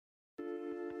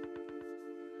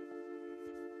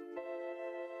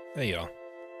Hey y'all,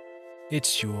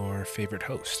 it's your favorite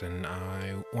host, and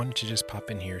I wanted to just pop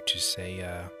in here to say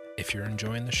if you're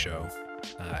enjoying the show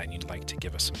and you'd like to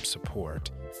give us some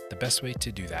support, the best way to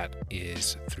do that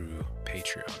is through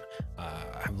Patreon.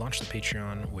 I've launched the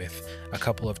Patreon with a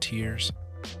couple of tiers.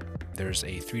 There's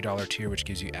a $3 tier which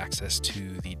gives you access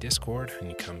to the Discord, and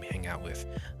you come hang out with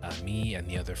me and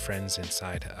the other friends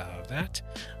inside of that,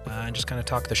 and just kind of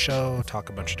talk the show, talk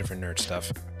a bunch of different nerd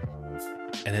stuff.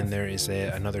 And then there is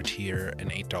another tier, an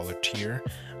 $8 tier,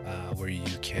 where you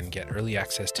can get early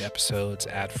access to episodes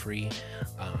ad-free.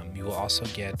 You will also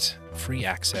get free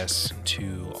access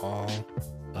to all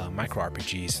micro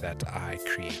RPGs that I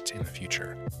create in the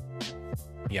future.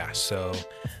 Yeah, so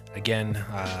again,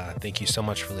 thank you so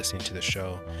much for listening to the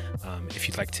show. If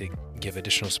you'd like to give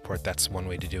additional support, that's one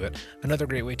way to do it. Another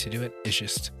great way to do it is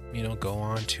just, go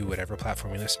on to whatever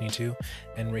platform you're listening to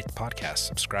and rate the podcast,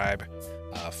 subscribe,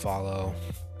 follow,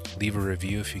 leave a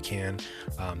review if you can.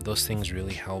 Those things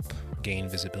really help gain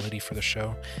visibility for the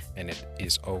show, and it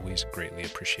is always greatly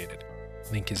appreciated.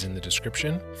 Link is in the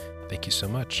description. Thank you so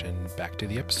much, and back to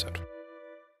the episode.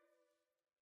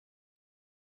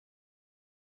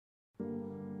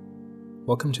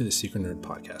 Welcome to the Secret Nerd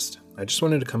Podcast. I just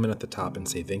wanted to come in at the top and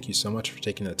say thank you so much for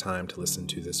taking the time to listen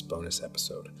to this bonus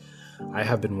episode. I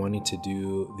have been wanting to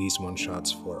do these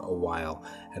one-shots for a while,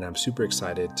 and I'm super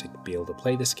excited to be able to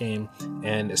play this game,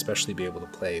 and especially be able to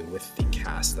play with the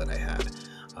cast that I had.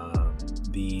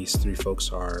 These three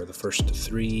folks are the first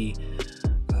three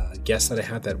guests that I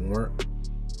had that weren't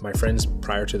my friends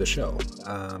prior to the show,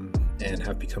 and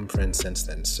have become friends since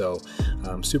then. So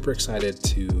I'm super excited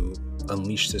to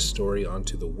unleash this story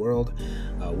onto the world.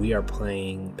 We are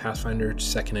playing Pathfinder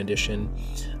 2nd Edition.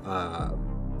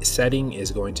 Setting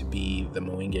is going to be the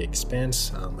Moinge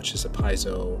Expanse, which is a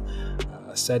Paizo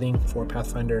setting for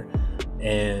Pathfinder,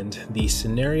 and the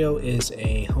scenario is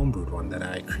a homebrewed one that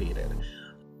I created.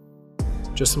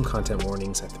 Just some content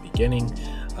warnings at the beginning.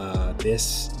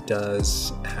 This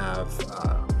does have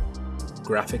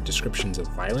graphic descriptions of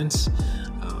violence,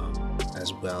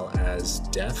 as well as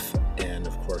death, and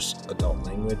of course adult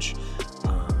language.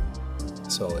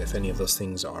 So if any of those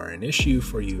things are an issue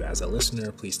for you as a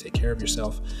listener, please take care of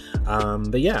yourself.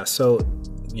 But yeah, so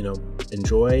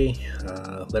enjoy.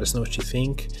 Let us know what you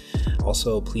think.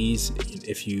 Also, please,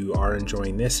 if you are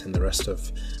enjoying this and the rest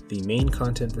of the main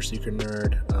content for Secret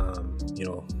Nerd,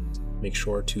 make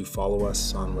sure to follow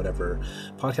us on whatever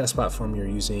podcast platform you're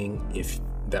using. If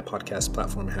that podcast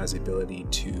platform has the ability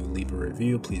to leave a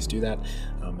review, please do that.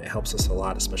 It helps us a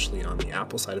lot, especially on the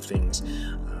Apple side of things.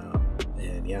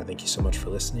 And yeah, thank you so much for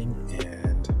listening,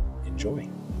 and enjoy.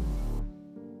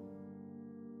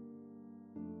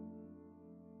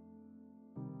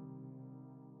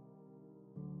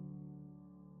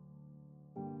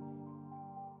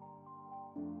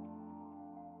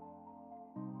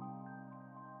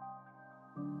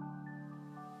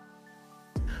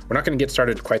 We're not going to get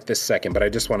started quite this second, but I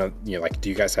just want to, do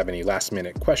you guys have any last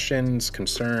minute questions,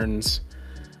 concerns?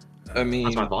 I mean,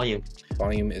 how's my volume?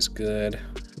 Volume is good.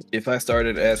 If I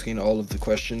started asking all of the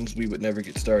questions, we would never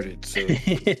get started. So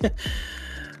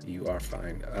you are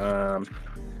fine.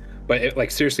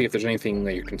 But seriously, if there's anything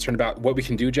that you're concerned about, what we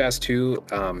can do, Jazz, too,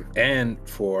 and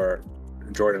for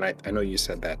Jordan, I know you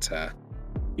said that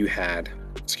you had,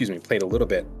 played a little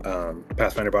bit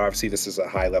Pathfinder, but obviously this is a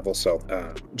high level. So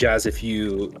Jazz, if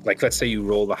you, let's say you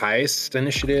roll the highest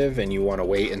initiative and you want to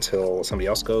wait until somebody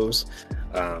else goes,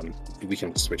 we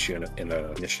can switch you in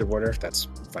the initiative order. That's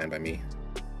fine by me.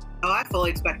 Oh, I fully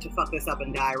expect to fuck this up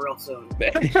and die real soon.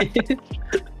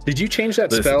 Did you change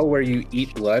that spell where you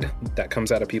eat blood that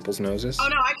comes out of people's noses? Oh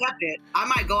no, I kept it. I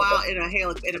might go out in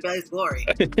a blaze of glory.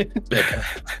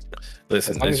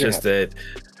 Listen, it's just that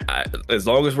as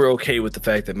long as we're okay with the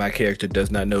fact that my character does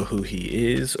not know who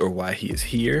he is or why he is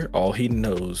here, all he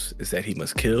knows is that he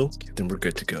must kill, then we're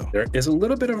good to go. There is a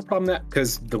little bit of a problem that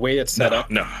because the way it's set up,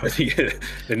 the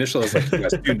initial is you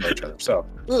guys do know each other, so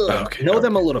know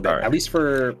them a little bit, at least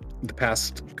for the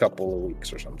past couple of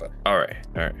weeks or something. All right.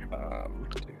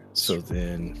 So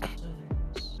then,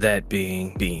 that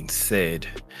being said,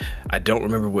 I don't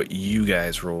remember what you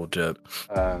guys rolled up.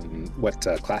 What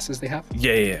classes they have?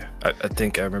 Yeah. I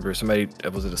think I remember somebody,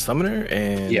 was it a summoner?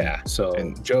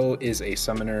 And Joe is a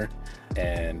summoner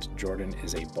and Jordan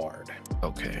is a bard.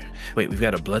 Okay. Wait, we've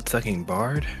got a blood-sucking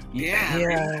bard?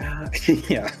 Yeah.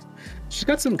 Yeah. She's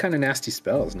got some kind of nasty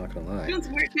spells, not gonna lie.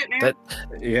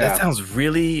 That sounds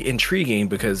really intriguing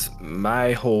because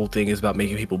my whole thing is about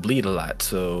making people bleed a lot.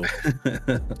 So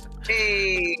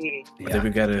Hey. I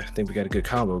think we got a good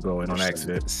combo going on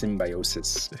accident.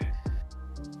 Symbiosis.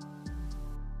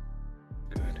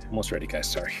 Good. Almost ready, guys.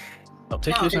 Sorry. Oh,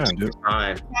 take No, your take time, dude.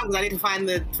 Fine. Because I need to find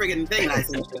the friggin' thing I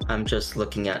sent you. I'm just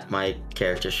looking at my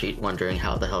character sheet, wondering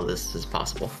how the hell this is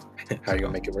possible. How are you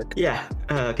gonna make it work? Yeah,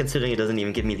 considering it doesn't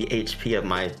even give me the HP of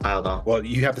my Eidolon. Well,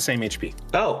 you have the same HP.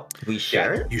 Oh, we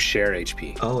share it? You share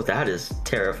HP. Oh, that is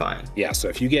terrifying. Yeah, so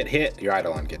if you get hit, your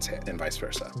Eidolon gets hit, and vice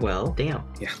versa. Well, damn.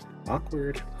 Yeah,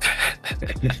 awkward.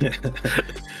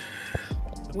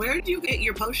 Where do you get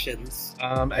your potions?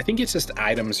 I think it's just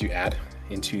items you add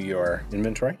into your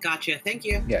inventory. Gotcha. Thank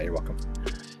you. Yeah, you're welcome.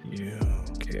 You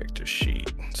character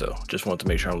sheet. So just want to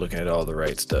make sure I'm looking at all the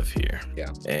right stuff here.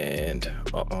 Yeah. And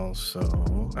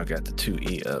also I got the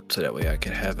 2E up so that way I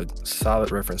can have a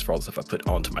solid reference for all the stuff I put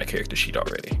onto my character sheet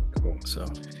already. Cool. So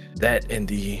that and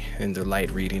the light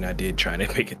reading I did trying to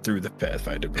make it through the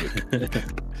Pathfinder book.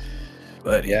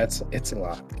 But Yeah, it's a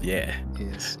lot. yeah.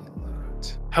 It's a lot.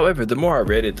 However, the more I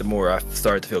read it, the more I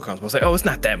started to feel comfortable. I was like, oh, it's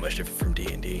not that much different from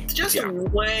D&D. It's just Yeah.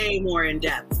 way more in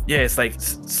depth. Yeah, it's like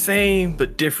same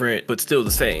but different, but still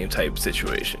the same type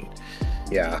situation.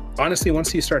 Yeah, honestly,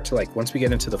 once we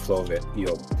get into the flow of it,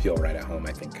 you'll feel right at home,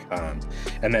 I think.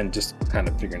 And then just kind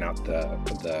of figuring out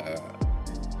the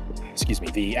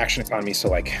action economy. So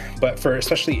but for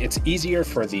especially, it's easier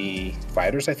for the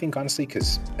fighters, I think, honestly,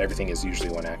 because everything is usually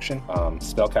one action.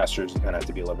 Spellcasters, you kind of have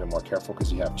to be a little bit more careful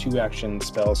because you have 2 action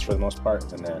spells for the most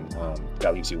part, and then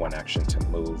that leaves you 1 action to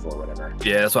move or whatever.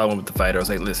 Yeah, that's why I went with the fighter. I was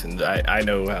like, listen, I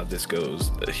know how this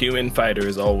goes. A human fighter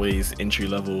is always entry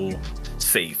level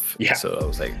safe. Yeah. So I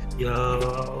was like,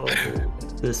 Yo,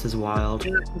 this is wild.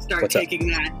 You have to start What's up? taking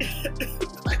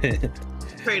that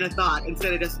train of thought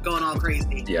instead of just going all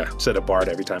crazy. Yeah, set a bard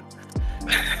every time.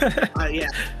 Yeah.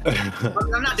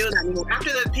 I'm not doing that anymore.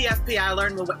 After the PFP, I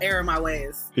learned the error of my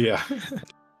ways. Yeah.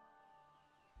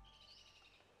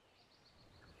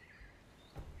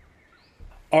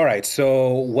 All right,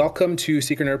 so welcome to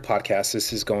Secret Nerd Podcast.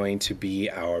 This is going to be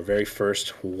our very first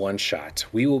one shot.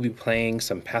 We will be playing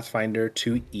some Pathfinder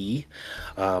 2E.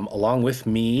 Along with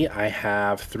me, I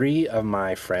have 3 of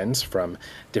my friends from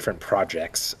different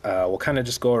projects. We'll kind of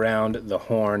just go around the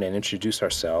horn and introduce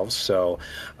ourselves. So,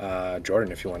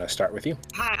 Jordan, if you want to start with you.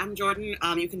 Hi, I'm Jordan.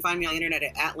 You can find me on the internet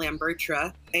at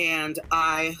Lambertra, and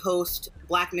I host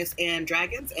Blackness and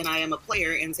Dragons, and I am a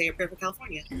player in Say a Prayer for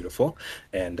California. Beautiful.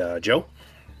 And Joe?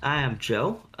 I am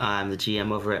Joe. I'm the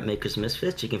GM over at Makers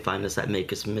Misfits. You can find us at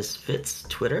Makers Misfits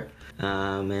Twitter.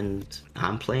 And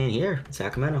I'm playing here in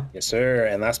Sacramento. Yes, sir.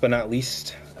 And last but not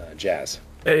least, Jazz.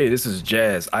 hey, this is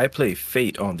Jazz. I play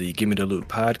Fate on the Gimme the Loot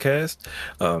podcast.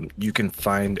 You can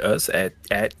find us at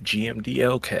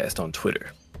GMDLcast on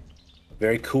Twitter.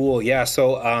 Very cool. Yeah.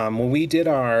 So when we did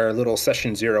our little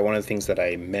session 0, one of the things that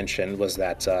I mentioned was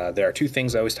that there are 2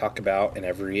 things I always talk about in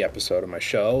every episode of my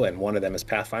show. And one of them is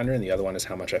Pathfinder, and the other one is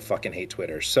how much I fucking hate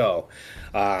Twitter. So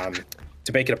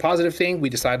to make it a positive thing, we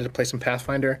decided to play some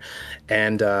Pathfinder.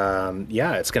 And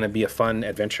yeah, it's going to be a fun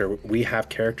adventure. We have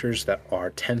characters that are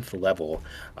 10th level.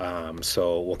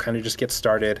 So we'll kind of just get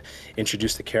started,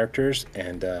 introduce the characters,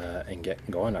 and get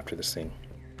going after this thing.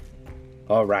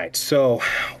 All right, so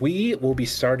we will be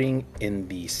starting in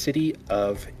the city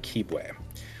of Kibwe.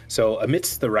 So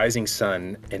amidst the rising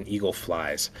sun, an eagle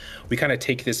flies. We kind of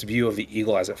take this view of the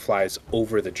eagle as it flies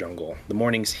over the jungle. The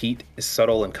morning's heat is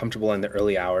subtle and comfortable in the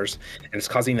early hours, and it's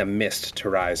causing a mist to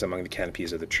rise among the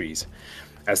canopies of the trees.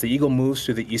 As the eagle moves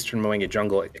through the eastern Moenga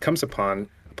jungle, it comes upon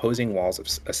opposing walls of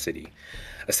a city.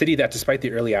 A city that, despite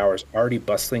the early hours, already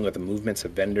bustling with the movements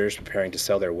of vendors preparing to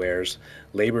sell their wares,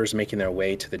 laborers making their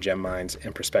way to the gem mines,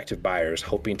 and prospective buyers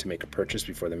hoping to make a purchase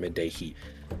before the midday heat.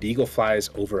 The eagle flies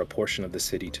over a portion of the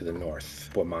city to the north.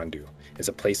 Bomandu is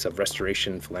a place of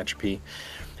restoration and philanthropy,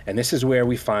 and this is where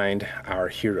we find our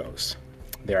heroes.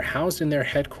 They are housed in their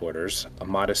headquarters, a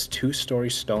modest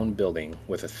 2-story stone building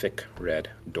with a thick red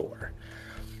door.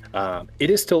 It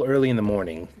is still early in the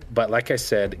morning, but like I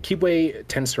said, Kibwe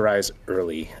tends to rise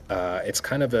early. It's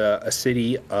kind of a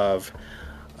city of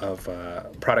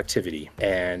productivity,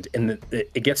 and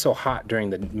it gets so hot during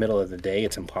the middle of the day,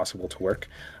 it's impossible to work.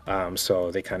 So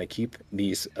they kind of keep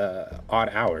these odd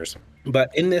hours.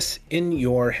 But in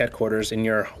your headquarters, in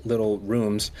your little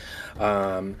rooms,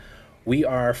 we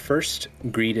are first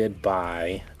greeted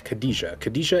by Khadija.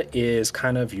 Khadija is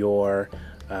kind of your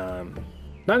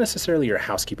not necessarily your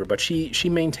housekeeper, but she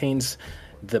maintains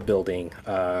the building,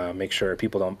 make sure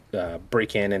people don't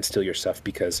break in and steal your stuff,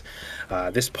 because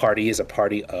this party is a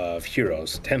party of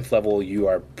heroes. 10th level, you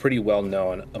are pretty well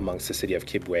known amongst the city of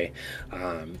Kibwe.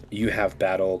 You have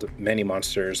battled many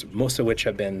monsters, most of which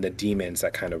have been the demons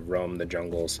that kind of roam the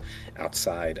jungles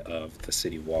outside of the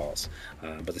city walls.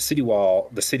 But the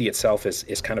city itself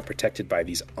is kind of protected by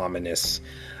these ominous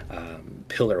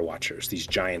pillar watchers, these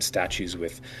giant statues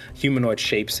with humanoid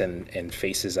shapes and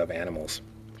faces of animals.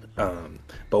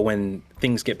 But when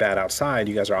things get bad outside,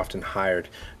 you guys are often hired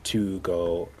to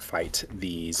go fight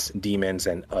these demons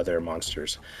and other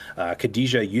monsters.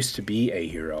 Khadijah used to be a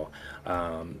hero,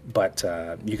 but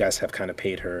you guys have kind of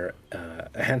paid her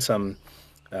a handsome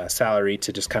salary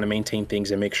to just kind of maintain things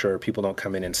and make sure people don't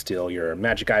come in and steal your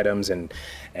magic items and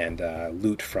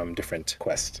loot from different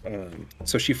quests.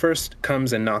 So she first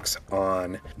comes and knocks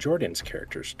on Jordan's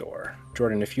character's door.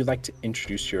 Jordan, if you'd like to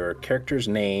introduce your character's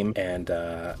name and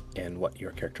what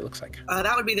your character looks like.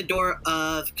 That would be the door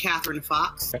of Catherine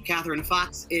Fox. Okay. Catherine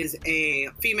Fox is a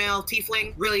female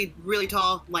tiefling, really, really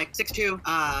tall, like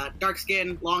 6'2", dark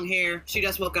skin, long hair. She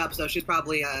just woke up, so she's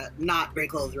probably not very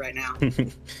clothed right now.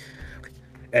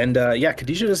 And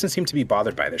Khadijah doesn't seem to be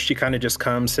bothered by this. She kind of just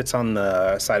comes, sits on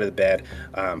the side of the bed,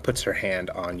 puts her hand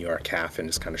on your calf, and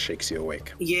just kind of shakes you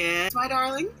awake. Yes, my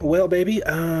darling. Well, baby,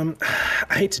 I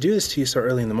hate to do this to you so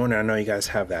early in the morning. I know you guys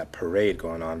have that parade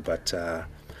going on, but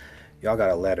y'all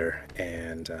got a letter,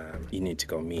 and you need to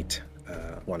go meet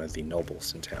one of the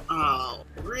nobles in town. Oh,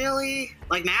 really?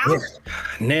 Like now? Yeah.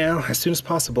 Now, as soon as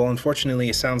possible. Unfortunately,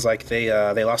 it sounds like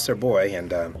they lost their boy,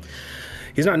 and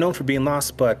he's not known for being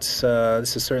lost, but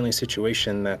this is certainly a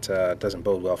situation that doesn't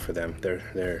bode well for them.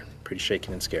 They're pretty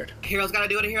shaken and scared. Heroes gotta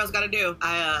do what a hero's gotta do.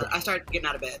 I start getting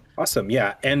out of bed. Awesome,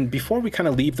 yeah. And before we kind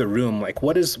of leave the room, like,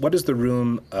 what does the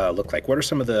room look like? What are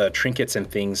some of the trinkets and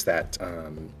things that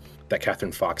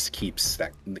Catherine Fox keeps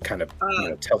that kind of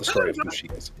tell the story of who she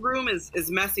is? Room is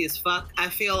messy as fuck. I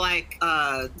feel like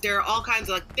there are all kinds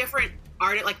of like different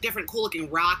art, like different cool looking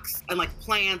rocks and like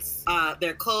plants.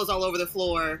 There are clothes all over the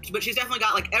floor, but she's definitely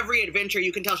got like every adventure.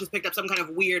 You can tell she's picked up some kind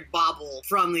of weird bauble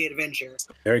from the adventure.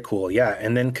 Very cool, yeah.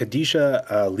 And then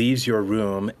Khadijah leaves your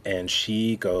room and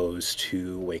she goes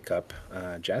to wake up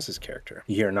Jazz's character.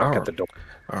 You hear a knock at the door.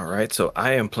 All right, so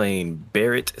I am playing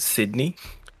Barrett Sidney.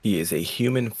 He is a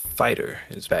human fighter.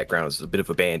 His background is a bit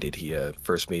of a bandit. He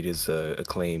first made his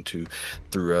acclaim through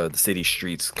the city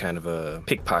streets, kind of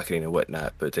pickpocketing and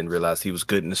whatnot, but then realized he was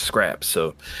good in the scraps,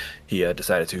 so he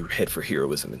decided to head for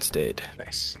heroism instead.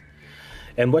 Nice.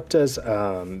 And what does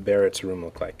Barrett's room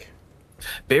look like?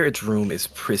 Barrett's room is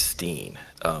pristine,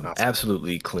 awesome.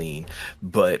 Absolutely clean,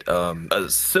 but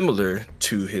similar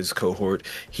to his cohort,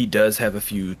 he does have a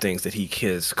few things that he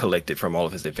has collected from all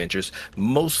of his adventures,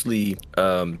 mostly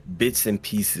bits and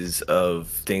pieces of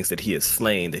things that he has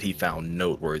slain that he found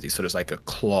noteworthy. So there's like a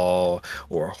claw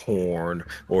or a horn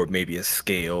or maybe a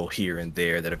scale here and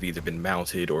there that have either been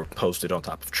mounted or posted on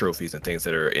top of trophies and things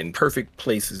that are in perfect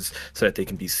places so that they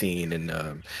can be seen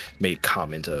and made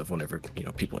comment of whenever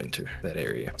people enter that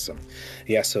area. Awesome.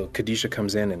 Yeah, so Khadijah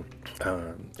comes in and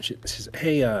she says,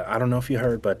 "Hey, I don't know if you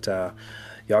heard, but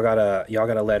y'all got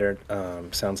a letter.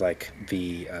 Sounds like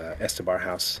the Estebar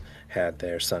house had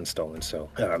their son stolen. So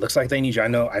looks like they need you. I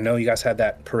know you guys had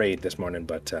that parade this morning,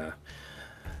 but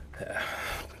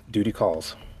duty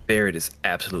calls." Barrett is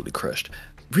absolutely crushed.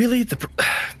 Really,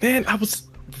 man, I was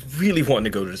really wanting to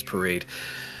go to this parade.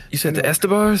 You said the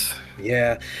Estebars?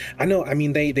 Yeah, I know. I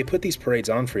mean, they put these parades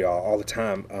on for y'all all the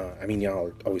time. I mean, y'all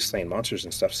are always slaying monsters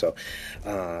and stuff. So,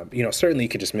 certainly you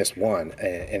could just miss one.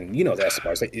 And the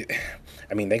Estebars,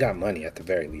 they got money at the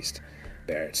very least,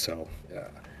 Barrett. So,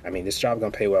 this job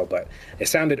gonna pay well, but it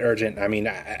sounded urgent. I mean,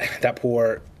 that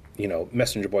poor,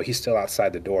 messenger boy, he's still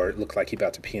outside the door. It looked like he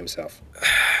about to pee himself.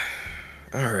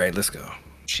 All right, let's go.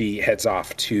 She heads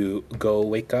off to go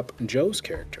wake up Joe's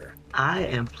character. I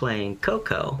am playing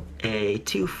Coco, a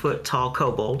 2-foot tall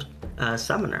kobold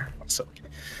summoner. So,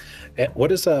 what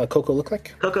does Coco look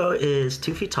like? Coco is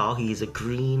 2 feet tall. He's a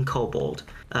green kobold.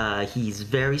 He's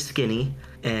very skinny,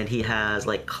 and he has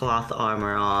like cloth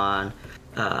armor on,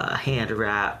 hand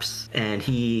wraps, and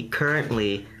the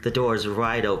door's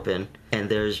wide open, and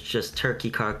there's just turkey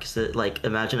carcasses. Like,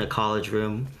 imagine a college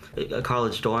dorm.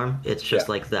 It's just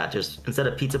like that. Just instead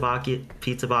of pizza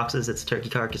boxes, it's turkey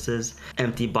carcasses,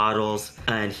 empty bottles,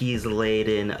 and he's laid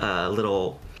in a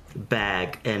little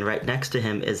bag. And right next to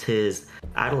him is his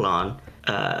Eidolon.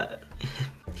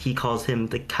 He calls him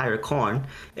the Kyricorn,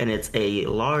 and it's a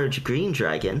large green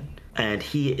dragon. And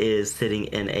he is sitting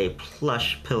in a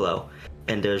plush pillow.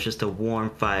 and there's just a warm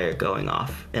fire going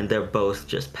off, and they're both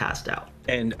just passed out.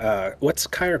 And what's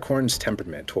Kyra Korn's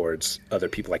temperament towards other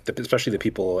people, like especially the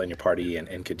people in your party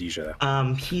and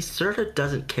Khadijah? He sort of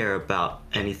doesn't care about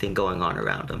anything going on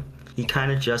around him. He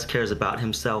kind of just cares about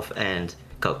himself and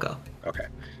Coco. Okay.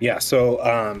 Yeah,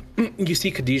 so you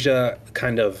see Khadijah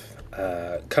kind of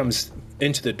comes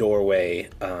into the doorway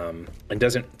and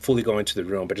doesn't fully go into the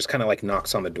room, but just kind of like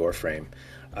knocks on the door frame.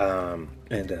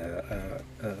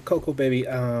 Coco, baby,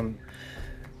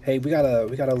 hey, we got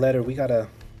a letter.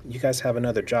 You guys have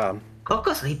another job.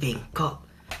 Coco's sleeping.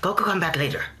 Coco come back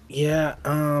later. Yeah,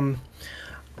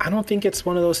 I don't think it's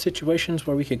one of those situations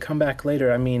where we could come back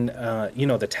later. I mean,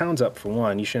 the town's up for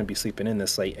one. You shouldn't be sleeping in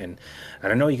this late. And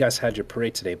I know you guys had your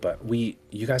parade today, but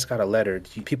you guys got a letter.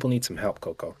 People need some help,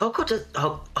 Coco. Coco just,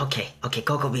 okay,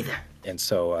 Coco be there. And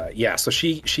so, so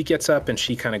she gets up and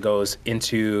she kind of goes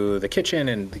into the kitchen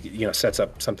and, sets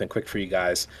up something quick for you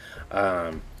guys.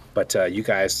 But you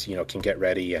guys, can get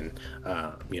ready and,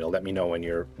 let me know when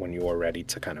you're ready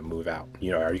to kind of move out.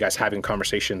 Are you guys having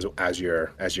conversations as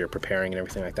you're preparing and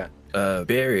everything like that?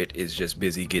 Barrett is just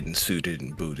busy getting suited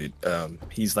and booted.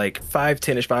 He's like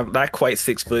 5'10", not quite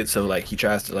 6 foot. So like he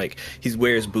tries to he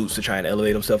wears boots to try and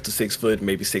elevate himself to 6 foot,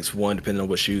 maybe 6'1", depending on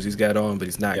what shoes he's got on. But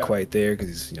he's not quite there because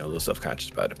he's a little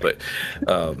self-conscious about it. But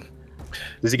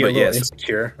does he get a little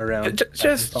insecure around?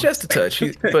 Just a touch.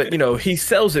 But he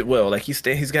sells it well. Like he's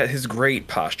got his great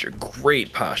posture.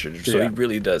 So he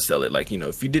really does sell it. Like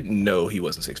if you didn't know he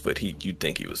wasn't 6 foot, you'd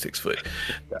think he was 6 foot.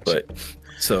 Gotcha. But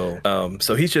so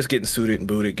he's just getting suited and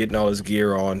booted, getting all his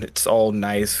gear on. It's all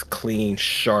nice, clean,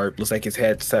 sharp. Looks like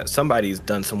somebody's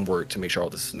done some work to make sure all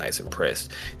this is nice and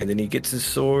pressed. And then he gets his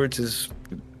swords, his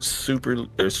super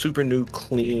new,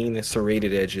 clean and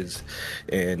serrated edges,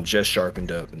 and just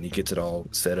sharpened up. And he gets it all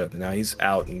set up. And now he's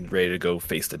out and ready to go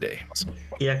face the day.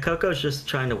 Yeah, Coco's just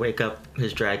trying to wake up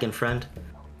his dragon friend.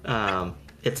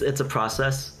 It's a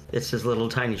process. It's his little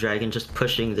tiny dragon just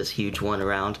pushing this huge one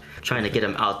around, trying to get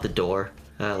him out the door.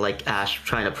 Like Ash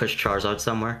trying to push Charizard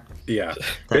somewhere. Yeah.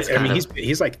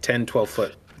 He's like 10, 12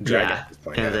 foot dragon at this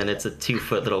point. And then it's a 2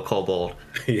 foot little kobold.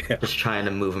 Yeah. Just trying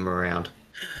to move him around.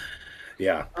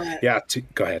 Yeah.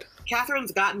 Go ahead.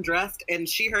 Catherine's gotten dressed, and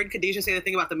she heard Khadijah say the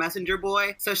thing about the messenger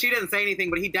boy, so she didn't say anything,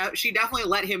 but she definitely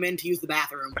let him in to use the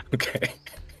bathroom. Okay.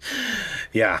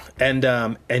 Yeah,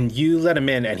 and you let him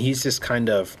in, and he's just kind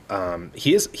of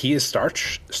he is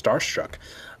starstruck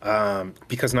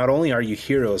because not only are you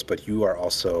heroes, but you are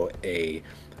also a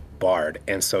bard,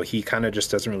 and so he kind of just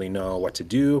doesn't really know what to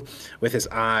do with his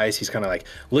eyes. He's kind of like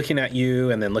looking at you,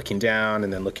 and then looking down,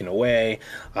 and then looking away.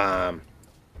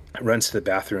 Runs to the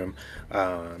bathroom,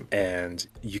 and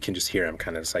you can just hear him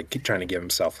kind of just like trying to give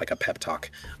himself like a pep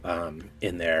talk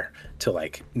in there to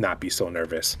like not be so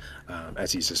nervous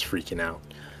as he's just freaking out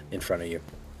in front of you.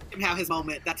 And have his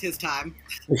moment. That's his time.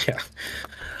 Yeah.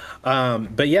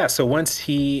 But yeah, so once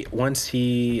he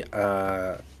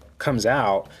comes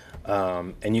out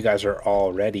and you guys are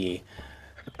all ready,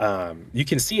 you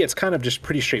can see it's kind of just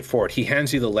pretty straightforward. He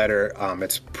hands you the letter.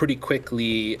 It's pretty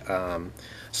quickly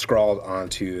scrawled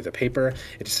onto the paper.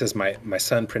 It just says, my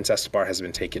son, Prince Estebar, has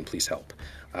been taken. Please help.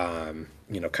 Kind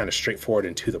of straightforward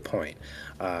and to the point.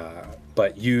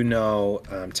 But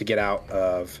to get out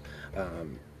of,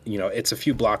 it's a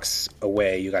few blocks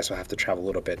away. You guys will have to travel a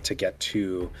little bit to get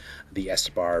to the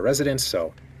Estebar residence.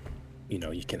 So,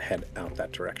 you can head out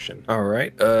that direction. All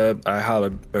right. I holler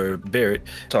Barrett,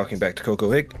 talking back to Coco.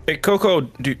 Hey, Coco,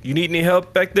 do you need any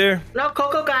help back there? No,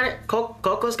 Coco got it.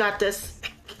 Coco's got this.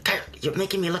 You're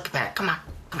making me look bad. Come on,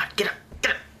 get up.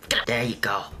 There you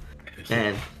go.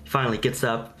 And finally gets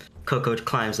up. Coco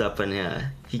climbs up and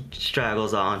he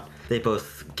straggles on. They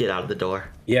both get out of the door.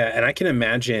 Yeah, and I can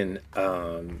imagine.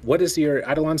 What is your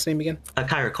Eidolon's name again?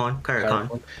 Kyra Korn.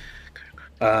 Kyra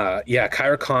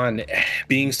Korn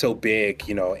being so big,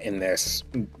 in this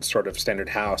sort of standard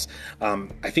house,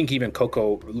 I think even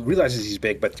Coco realizes he's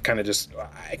big, but kind of just,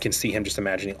 I can see him just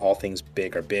imagining all things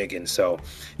big are big. And so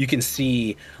you can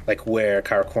see like where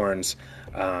Kyra Korn's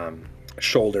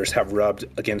shoulders have rubbed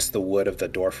against the wood of the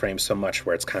door frame so much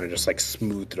where it's kind of just like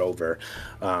smoothed over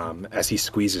as he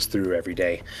squeezes through every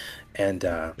day. And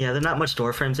they're not much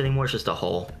door frames anymore. It's just a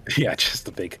hole. Yeah, just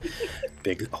a big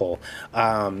hole.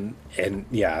 And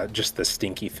yeah, just the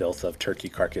stinky filth of turkey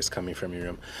carcass coming from your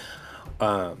room.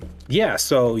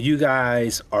 So you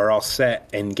guys are all set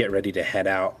and get ready to head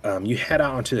out. You head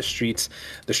out onto the streets.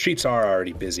 The streets are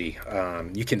already busy.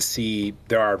 You can see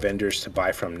there are vendors to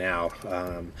buy from now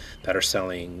that are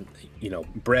selling,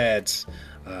 breads,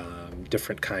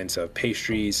 different kinds of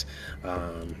pastries.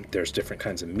 There's different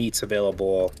kinds of meats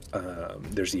available.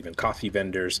 There's even coffee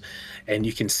vendors, and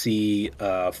you can see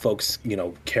folks,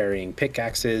 carrying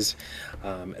pickaxes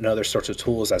and other sorts of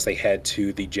tools as they head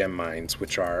to the gem mines,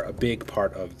 which are a big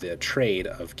part of the trade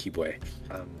of Kibwe.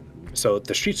 So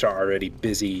the streets are already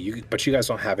busy, but you guys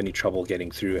don't have any trouble getting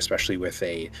through, especially with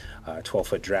a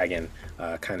 12-foot dragon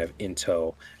kind of in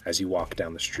tow as you walk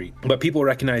down the street. But people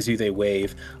recognize you, they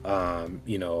wave,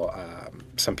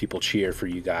 some people cheer for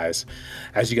you guys.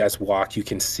 As you guys walk, you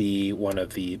can see one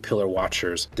of the pillar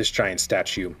watchers, this giant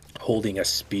statue, holding a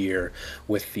spear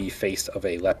with the face of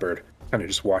a leopard, kind of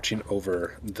just watching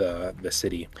over the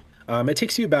city. It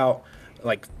takes you about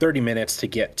 30 minutes to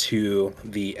get to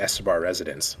the Estebar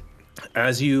residence.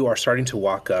 As you are starting to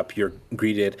walk up, you're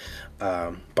greeted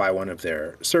by one of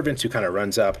their servants who kind of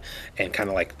runs up and kind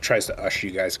of tries to usher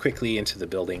you guys quickly into the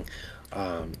building.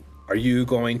 Are you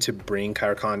going to bring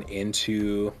Kairkon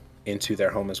into their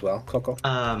home as well, Coco?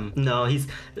 No, he's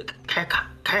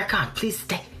Kairkon,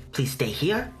 please stay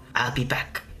here. I'll be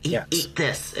back. Eat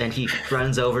this. And he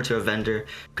runs over to a vendor,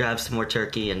 grabs some more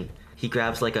turkey, and he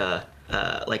grabs like a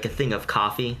thing of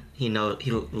coffee.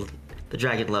 The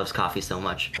dragon loves coffee so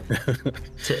much.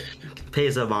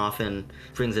 Pays him off and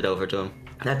brings it over to him.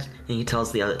 And he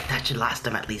tells the other, that should last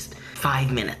him at least 5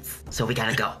 minutes. So we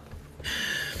gotta go.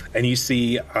 And you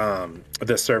see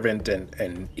the servant,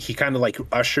 and he kind of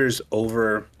ushers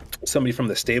over somebody from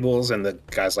the stables, and the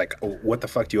guy's like, oh, what the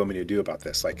fuck do you want me to do about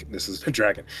this? This is a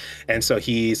dragon. And so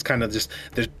he's kind of just,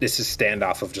 this is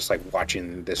standoff of just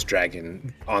watching this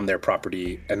dragon on their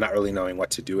property and not really knowing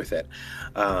what to do with it.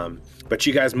 But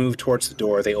you guys move towards the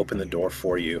door. They open the door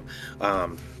for you.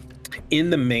 In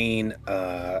the main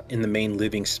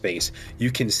living space, you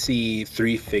can see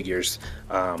 3 figures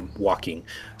walking.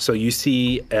 So you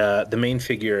see the main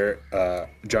figure,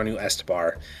 Jonu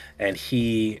Estebar, and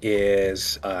he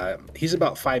is he's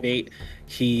about 5'8".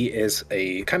 He is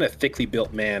a kind of thickly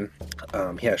built man.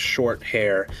 He has short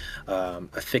hair,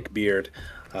 a thick beard,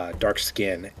 dark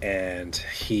skin, and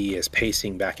he is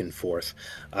pacing back and forth.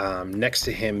 Next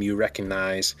to him, you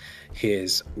recognize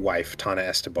his wife, Tana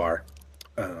Estebar,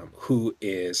 who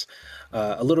is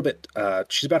a little bit,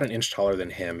 she's about an inch taller than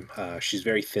him. She's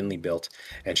very thinly built,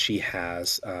 and she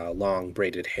has long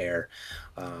braided hair,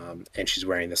 and she's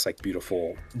wearing this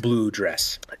beautiful blue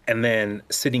dress. And then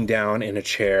sitting down in a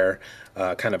chair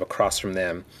kind of across from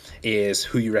them is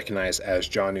who you recognize as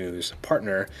Jonu's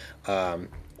partner,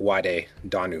 Wade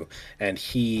Danu, and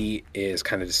he is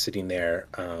kind of just sitting there,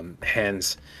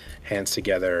 hands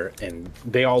together, and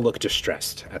they all look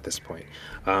distressed at this point.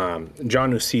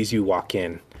 Jonu sees you walk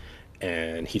in,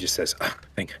 and he just says, oh,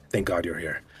 thank God you're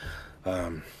here.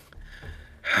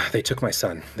 They took my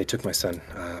son,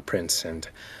 Prince, and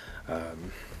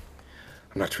I'm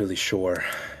not really sure.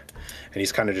 And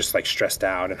he's kind of just stressed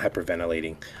out and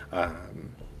hyperventilating.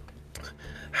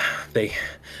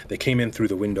 They came in through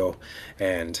the window,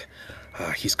 and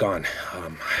he's gone.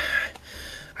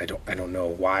 I don't know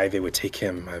why they would take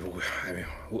him. I mean,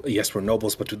 yes, we're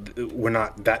nobles, but we're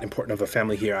not that important of a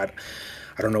family here.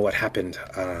 I don't know what happened.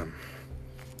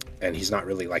 And he's not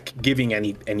really giving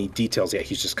any details yet.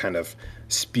 He's just kind of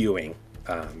spewing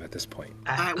at this point.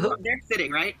 They're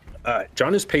sitting, right?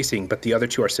 John is pacing, but the other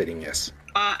 2 are sitting, yes.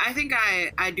 I think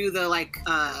I do the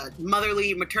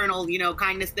motherly, maternal,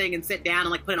 kindness thing and sit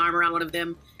down and put an arm around one of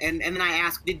them. And then I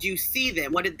ask, did you see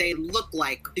them? What did they look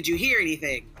like? Did you hear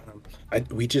anything?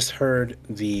 We just heard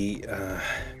the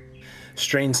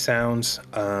strange sounds.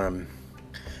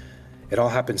 It all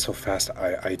happened so fast.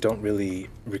 I don't really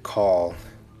recall.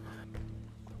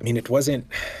 I mean,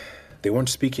 they weren't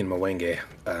speaking Mwenge.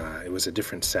 It was a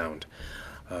different sound.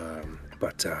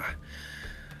 But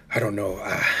I don't know.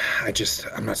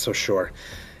 I'm not so sure.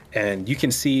 And you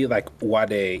can see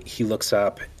Wade, he looks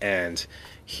up and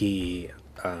he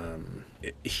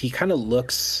kind of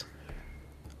looks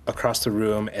across the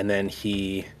room, and then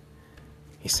he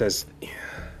says,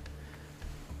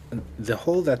 the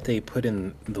hole that they put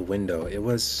in the window, it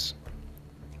wasn't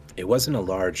a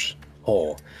large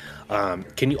hole.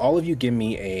 Can all of you give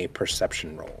me a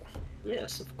perception roll?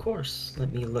 Yes, of course.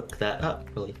 Let me look that up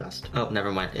really fast. Oh,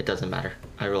 never mind. It doesn't matter.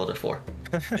 I rolled a 4.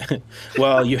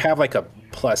 Well, you have a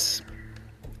plus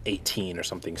 18 or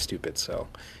something stupid, so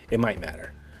it might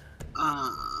matter.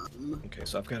 Okay,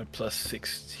 so I've got a plus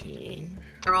 16.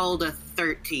 I rolled a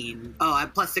 13. Oh, I'm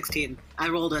plus 16. I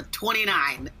rolled a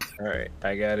 29. All right,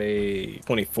 I got a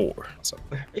 24. So.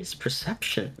 Where is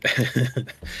perception?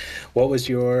 What was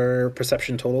your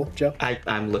perception total, Joe?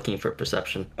 I'm looking for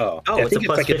perception. Oh, it's a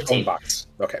plus 15. Its own box.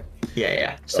 Okay.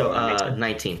 Yeah. So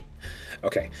 19.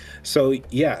 Okay. So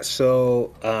yeah.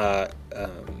 So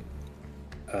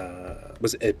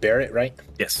was it Barrett, right?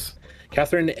 Yes.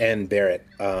 Catherine and Barrett,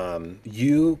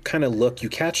 you kind of look, you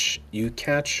catch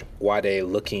Wade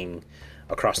looking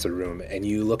across the room, and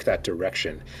you look that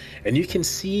direction, and you can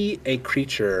see a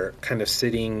creature kind of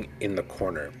sitting in the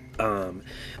corner.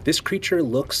 This creature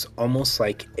looks almost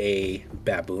like a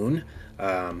baboon,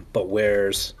 but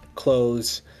wears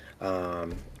clothes,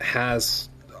 has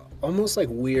almost like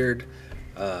weird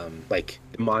like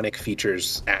demonic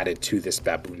features added to this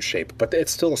baboon shape, but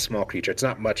it's still a small creature. It's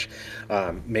not much,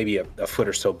 maybe a foot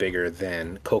or so bigger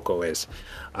than Coco is.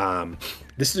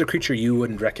 This is a creature you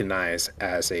wouldn't recognize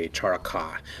as a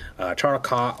Charaka.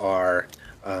 Charaka are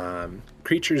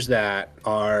creatures that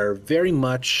are very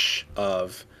much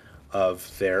of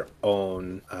their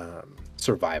own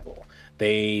survival.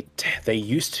 They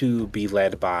used to be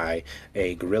led by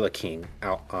a gorilla king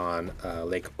out on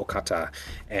Lake Okata,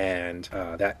 and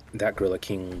that gorilla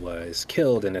king was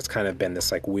killed, and it's kind of been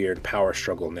this like weird power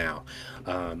struggle now.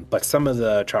 But some of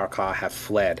the Charaka have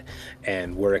fled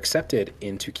and were accepted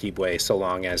into Kibwe so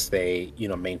long as they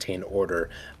maintained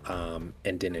order and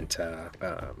didn't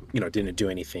do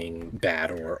anything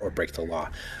bad or break the law.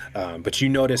 But you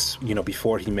notice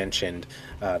before he mentioned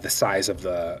the size of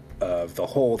the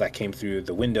hole that came through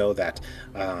the window that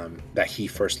he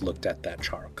first looked at that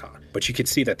Charaka. But you could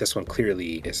see that this one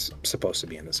clearly is supposed to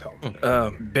be in this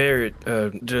home.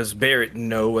 Barrett, does Barrett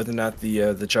know whether or not the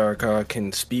Charaka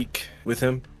can speak with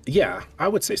him? Yeah, I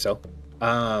would say so.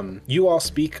 You all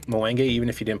speak Mwenge, even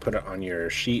if you didn't put it on your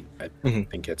sheet. I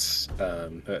think it's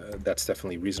that's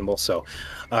definitely reasonable. So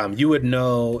you would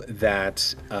know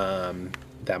that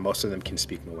that most of them can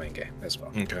speak Mwenge as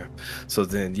well. Okay. So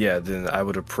then I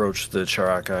would approach the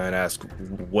Charaka and ask,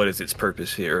 what is its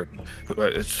purpose here?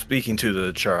 Speaking to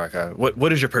the Charaka,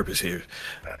 what is your purpose here?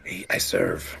 I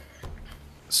serve.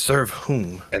 Serve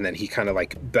whom? And then he kind of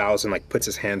like bows and like puts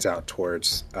his hands out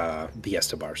towards the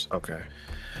Estebars. Okay.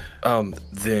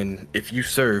 Then if you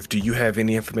serve, do you have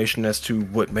any information as to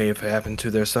what may have happened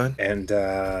to their son? And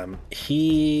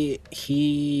he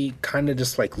kind of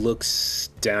just like looks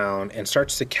down and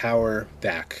starts to cower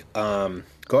back. Go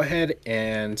ahead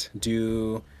and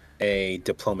do a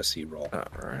diplomacy roll. All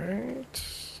right.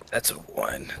 That's a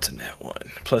 1. That's a net 1.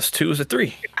 +2 is a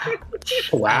 3.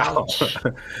 Wow.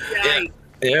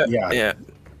 Yeah.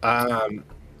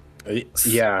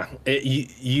 Yeah.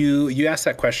 You asked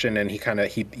that question, and you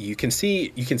can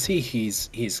see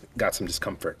he's got some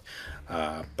discomfort,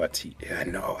 but I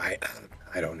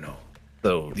don't know.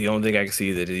 So the only thing I can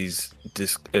see that he's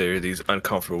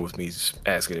uncomfortable with me is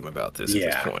asking him about this at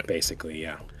this point. Basically,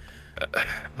 yeah.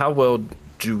 How well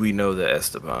do we know the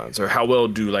Estebans, or how well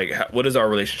what is our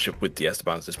relationship with the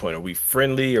Estebans at this point? Are we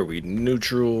friendly? Are we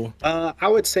neutral? I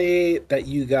would say that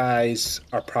you guys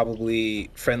are probably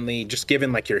friendly, just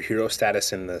given like your hero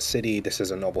status in the city. This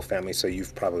is a noble family, so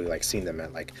you've probably like seen them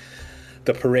at like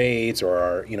the parades,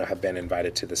 or have been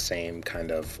invited to the same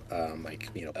kind of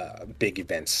big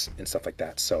events and stuff like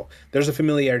that. So there's a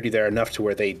familiarity there enough to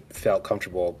where they felt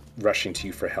comfortable rushing to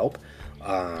you for help.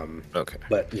 Okay.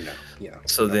 But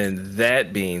So then,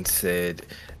 that being said,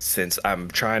 since I'm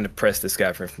trying to press this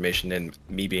guy for information and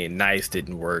me being nice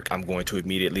didn't work, I'm going to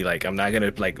immediately I'm not gonna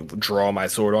draw my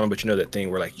sword on him, but that thing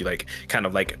where you kind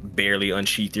of barely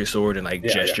unsheath your sword and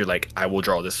gesture I will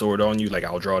draw the sword on you,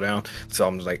 I'll draw down. So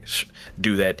I'm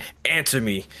do that. Answer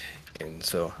me. And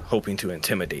so hoping to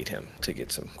intimidate him to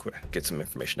get some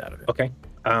information out of him. Okay.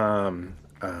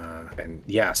 And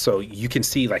yeah, so you can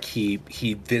see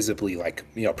he visibly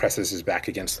presses his back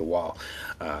against the wall.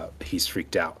 He's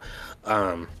freaked out.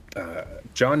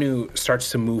 Janu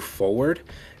starts to move forward,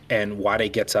 and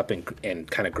Wade gets up and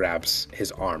kind of grabs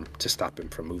his arm to stop him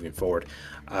from moving forward.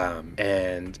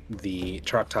 And the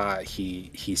Charaka,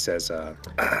 he says,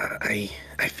 I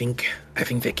think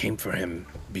they came for him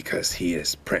because he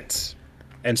is Prince.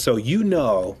 And so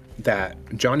that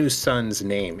Janu's son's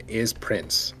name is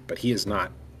Prince, but he is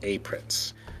not a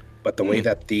prince. But the way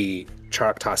that the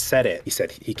Charaka said it, he said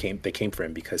they came for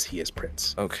him because he is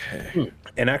Prince. Okay.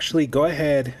 And actually, go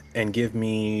ahead and give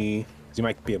me. You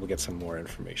might be able to get some more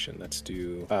information. Let's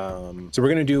do. So we're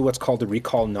going to do what's called the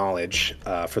recall knowledge.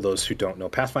 For those who don't know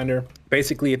Pathfinder,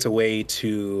 basically it's a way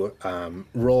to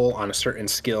roll on a certain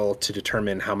skill to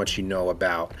determine how much you know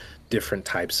about different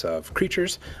types of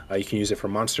creatures. You can use it for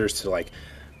monsters to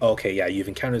okay, yeah, you've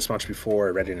encountered this monster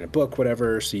before, read it in a book,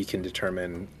 whatever, so you can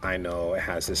determine, I know it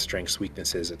has this strengths,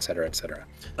 weaknesses, etc., etc.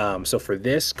 So for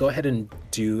this, go ahead and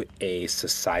do a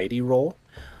society roll.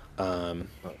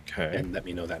 Okay. And let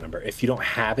me know that number. If you don't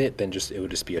have it, then it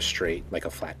would just be a straight, like a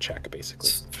flat check,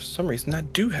 basically. For some reason, I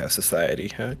do have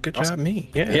society. Good job, me.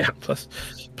 Yeah. Yeah. Plus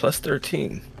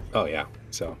 13. Oh, yeah.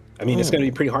 So, I mean, it's going to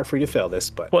be pretty hard for you to fail this,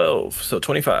 but 12. So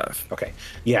 25. okay.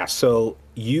 Yeah. So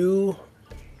you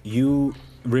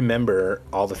remember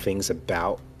all the things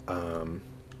about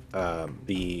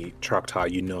the Choctaw.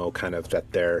 You know, kind of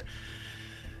that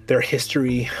their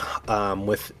history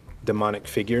with demonic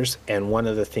figures, and one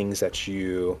of the things that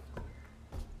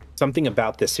something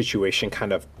about this situation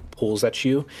kind of pulls at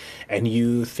you, and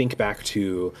you think back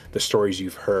to the stories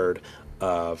you've heard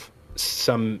of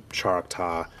some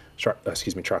Choctaw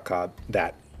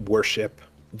that worship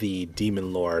the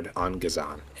demon lord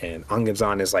Angazan. And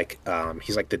Angazan is like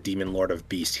he's like the demon lord of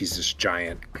beasts. He's this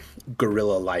giant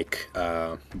gorilla-like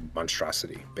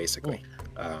monstrosity, basically.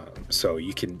 So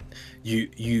you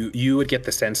would get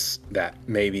the sense that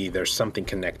maybe there's something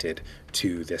connected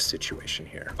to this situation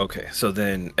here. Okay, so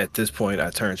then at this point, I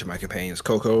turn to my companions,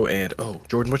 Coco and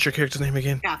Jordan. What's your character's name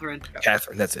again? Catherine.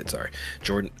 Catherine. That's it. Sorry,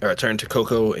 Jordan. I turn to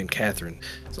Coco and Catherine.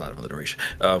 It's a lot of alliteration.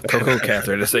 Coco,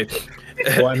 Catherine. I say.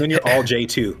 Well, and then you're all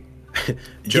J2.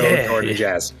 Joe, Yeah. Jordan,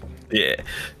 Jazz. Yeah.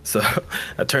 So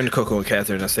I turn to Coco and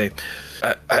Catherine and I say,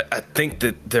 I think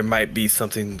that there might be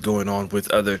something going on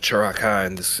with other Charaka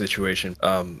in this situation.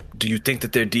 Do you think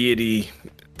that their deity,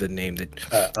 the name that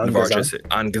Navarre just said,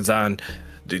 Angazan,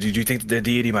 do you think that their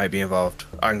deity might be involved?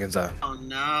 Angazan. Oh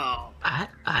no.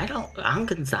 I don't.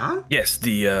 Angazan? Yes,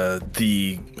 I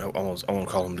won't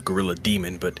call him the gorilla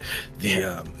demon, but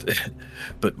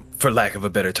but for lack of a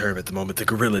better term at the moment, the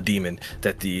gorilla demon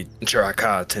that the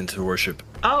Charaka tend to worship.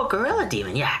 Oh, gorilla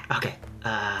demon. Yeah. Okay.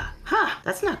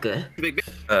 That's not good.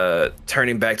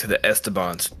 Turning back to the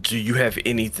Estebans, do you have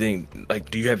anything,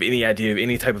 do you have any idea of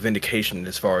any type of indication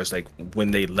as far as when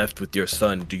they left with your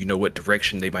son? Do you know what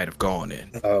direction they might have gone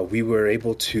in? We were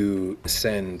able to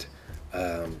send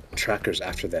trackers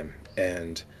after them,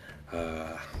 and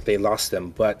they lost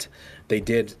them, but they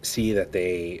did see that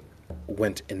they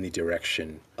went in the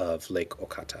direction of Lake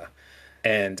Okata.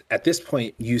 And at this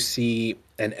point, you see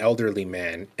an elderly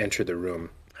man enter the room.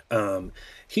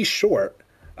 He's short,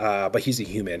 but he's a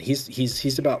human.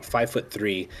 He's about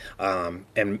 5'3",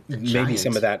 and maybe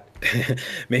some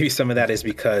of that is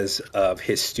because of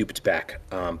his stooped back.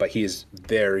 But he is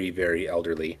very, very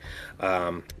elderly.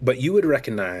 But you would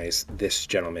recognize this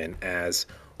gentleman as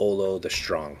Olo the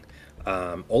Strong.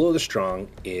 Olo the Strong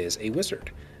is a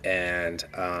wizard, and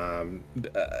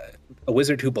a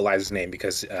wizard who belies his name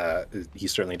because he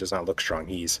certainly does not look strong.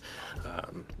 He's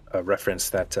a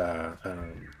reference that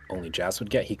only Jazz would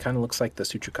get. He kind of looks like the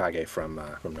Tsuchikage from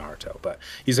Naruto, but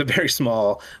he's a very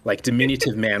small,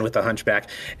 diminutive man with a hunchback,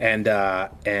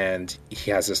 and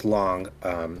he has this long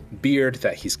beard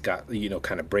that he's got,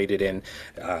 kind of braided in.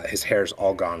 His hair's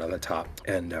all gone on the top,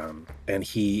 and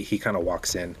he kind of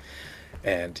walks in,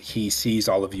 and he sees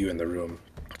all of you in the room,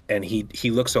 and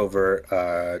he looks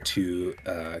over to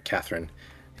Catherine.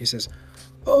 He says,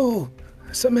 "Oh,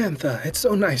 Samantha, it's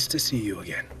so nice to see you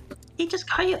again." He just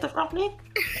called you the wrong name.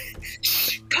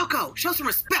 Shh, Coco, show some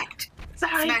respect.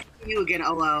 Sorry. Nice to see you again,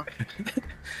 Olo.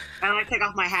 I take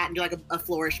off my hat and do a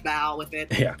flourish bow with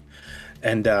it. Yeah,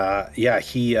 and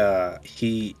he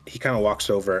kind of walks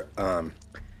over.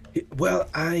 Well,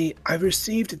 I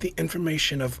received the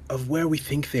information of where we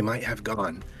think they might have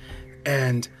gone,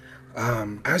 and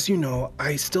as you know,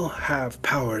 I still have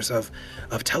powers of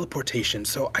teleportation,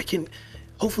 so I can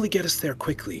hopefully get us there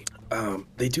quickly.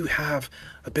 They do have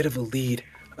a bit of a lead.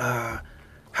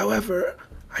 However,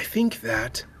 I think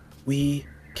that we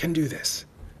can do this.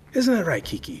 Isn't that right,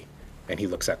 Kiki? And he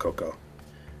looks at Coco.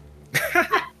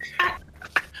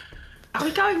 Are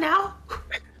we going now?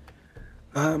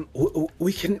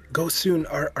 We can go soon.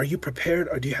 Are you prepared,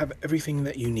 or do you have everything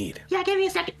that you need? Yeah, give me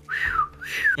a second.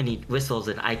 And he whistles,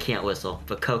 and I can't whistle,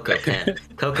 but Coco can.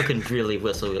 Coco can really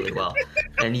whistle really well.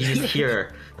 And you just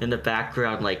hear in the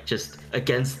background, just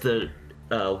against the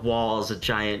walls, a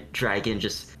giant dragon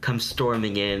just comes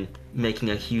storming in, making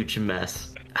a huge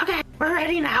mess. Okay, we're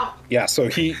ready now. Yeah, so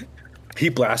he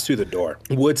blasts through the door.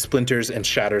 Wood splinters and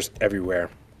shatters everywhere.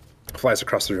 Flies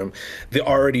across the room. The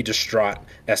already distraught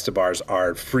Estebars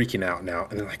are freaking out now,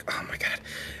 and they're like, "Oh my god!"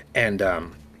 And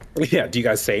yeah, do you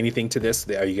guys say anything to this?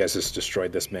 You guys just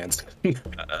destroyed this man's. We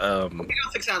can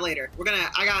fix that later.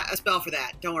 I got a spell for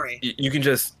that. Don't worry. You can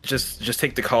just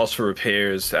take the cost for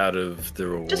repairs out of the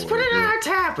reward. Just put it on our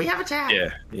tab. We have a tab.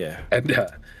 Yeah. And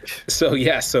so you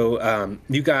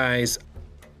guys,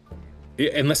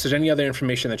 unless there's any other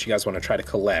information that you guys want to try to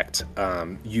collect,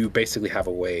 you basically have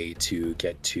a way to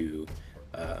get to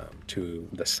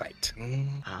the site.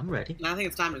 I'm ready. I think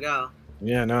it's time to go.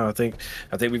 Yeah, no, I think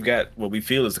we've got what we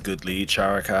feel is a good lead.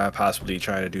 Sharakai possibly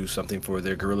trying to do something for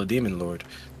their gorilla demon lord.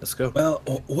 Let's go. Well,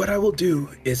 what I will do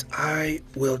is I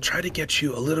will try to get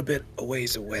you a little bit a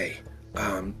ways away.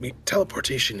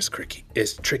 Teleportation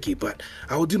is tricky, but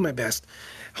I will do my best.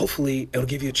 Hopefully, it'll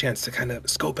give you a chance to kind of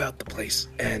scope out the place,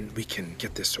 and we can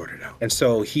get this sorted out. And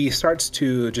so he starts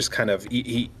to just kind of,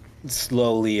 he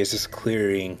slowly is just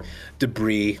clearing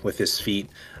debris with his feet.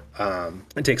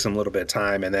 It takes him a little bit of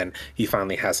time, and then he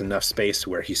finally has enough space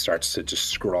where he starts to just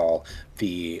scrawl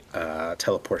the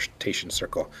teleportation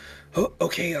circle. Oh,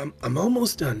 okay, I'm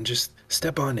almost done. Just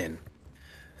step on in.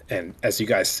 And as you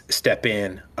guys step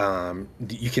in,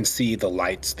 you can see the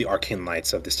lights, the arcane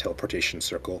lights of this teleportation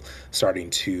circle starting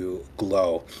to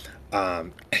glow.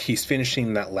 He's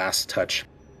finishing that last touch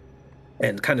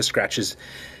and kind of scratches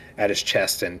at his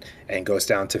chest and goes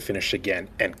down to finish again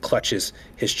and clutches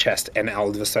his chest. And all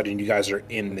of a sudden, you guys are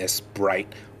in this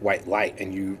bright white light,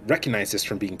 and you recognize this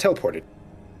from being teleported.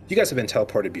 You guys have been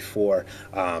teleported before,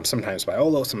 sometimes by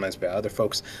Olo, sometimes by other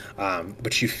folks,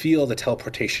 but you feel the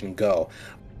teleportation go.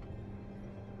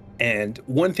 And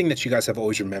one thing that you guys have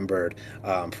always remembered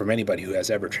from anybody who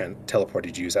has ever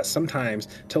teleported you is that sometimes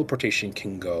teleportation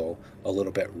can go a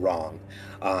little bit wrong.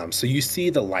 So you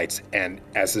see the lights, and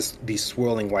as these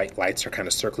swirling white lights are kind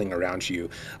of circling around you,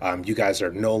 you guys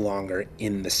are no longer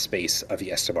in the space of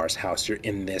Estebar's house. You're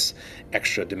in this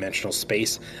extra dimensional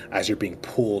space as you're being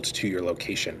pulled to your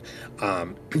location.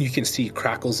 You can see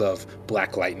crackles of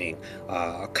black lightning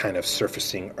kind of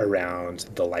surfacing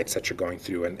around the lights that you're going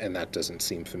through, and that doesn't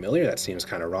seem familiar. That seems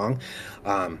kind of wrong.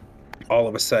 All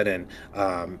of a sudden,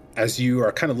 as you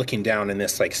are kind of looking down in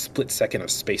this like split second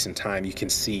of space and time, you can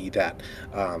see that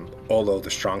Olo the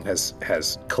Strong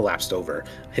has collapsed over,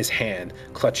 his hand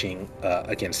clutching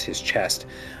against his chest,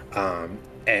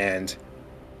 and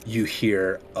you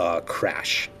hear a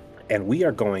crash. And we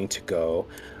are going to go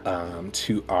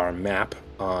to our map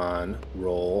on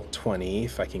Roll20,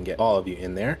 if I can get all of you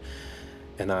in there.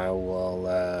 And I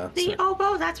will... See,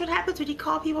 Obo, that's what happens when you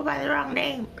call people by the wrong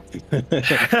name.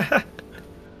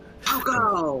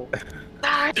 Pogo!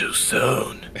 Too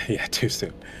soon. Yeah, too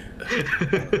soon.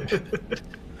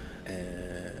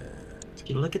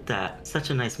 Look at that. Such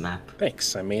a nice map.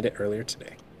 Thanks. I made it earlier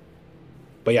today.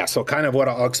 But yeah, so kind of what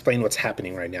I'll explain what's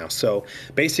happening right now. So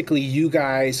basically, you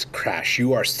guys crash.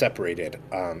 You are separated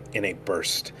in a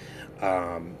burst.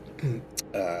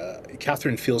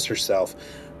 Catherine feels herself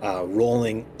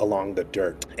rolling along the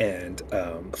dirt and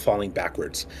falling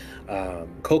backwards.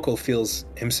 Coco feels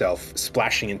himself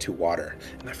splashing into water.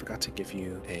 And I forgot to give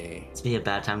you a... It's be a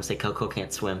bad time to say Coco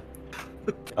can't swim.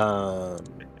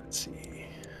 Let's see.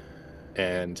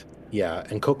 And yeah,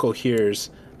 and Coco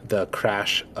hears the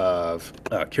crash of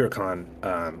Kirakan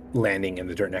landing in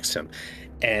the dirt next to him.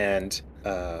 And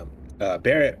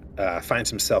Barrett finds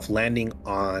himself landing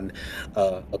on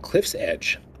a cliff's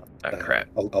edge. Crap.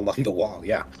 Along the wall,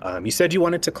 yeah. You said you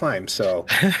wanted to climb, so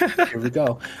here we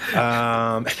go.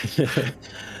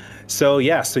 So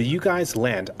you guys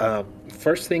land.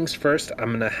 First things first,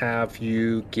 I'm gonna have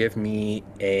you give me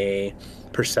a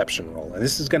perception roll, and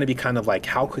this is gonna be kind of like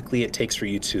how quickly it takes for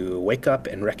you to wake up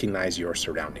and recognize your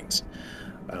surroundings.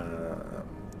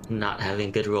 Not having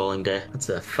a good rolling day. That's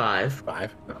a 5.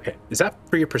 5. Okay. Is that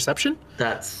for your perception?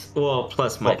 That's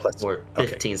plus my 15,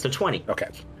 okay. So 20. Okay.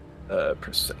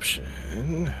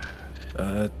 Perception.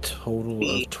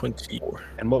 Total of 24.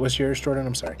 And what was yours, Jordan?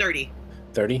 I'm sorry. 30.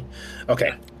 30?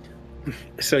 Okay.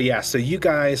 So you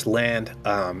guys land.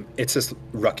 It's this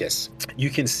ruckus. You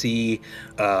can see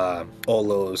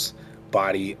Olo's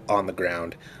body on the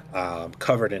ground,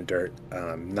 covered in dirt,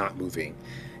 not moving.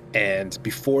 And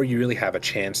before you really have a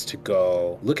chance to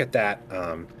go look at that,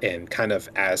 and kind of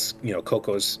as,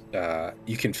 Coco's,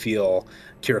 you can feel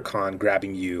Kirakan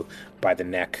grabbing you by the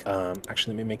neck.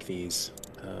 Actually, let me make these,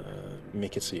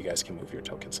 make it so you guys can move your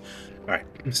tokens. All right.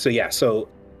 So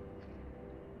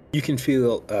you can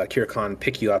feel Kirakan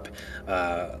pick you up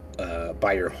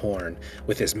by your horn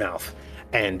with his mouth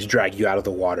and drag you out of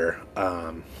the water,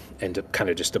 and to kind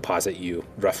of just deposit you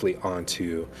roughly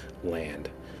onto land.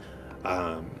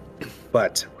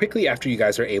 But quickly after you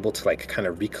guys are able to kind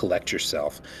of recollect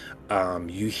yourself,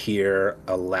 you hear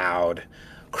a loud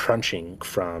crunching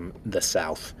from the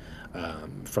south,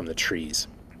 from the trees.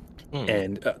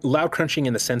 And loud crunching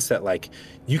in the sense that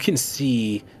you can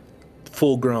see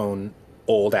full-grown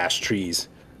old-ass trees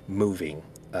moving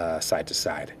side to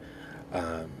side.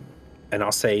 And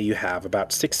I'll say you have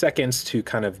about 6 seconds to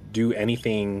kind of do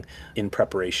anything in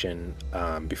preparation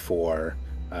before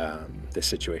this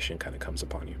situation kind of comes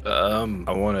upon you.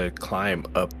 I want to climb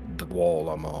up the wall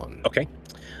I'm on. Okay.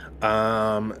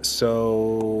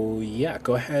 So yeah,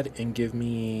 go ahead and give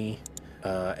me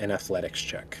an athletics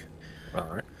check. All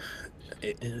right.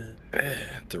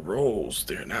 The rolls,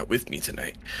 they're not with me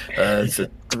tonight. It's a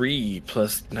 3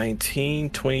 plus 19,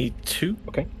 22.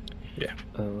 Okay. Yeah.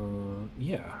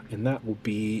 Yeah, and that will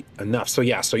be enough. So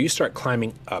yeah, so you start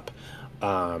climbing up,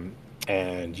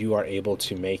 and you are able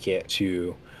to make it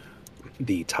to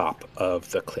the top of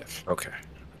the cliff. Okay.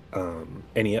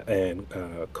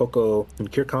 Coco and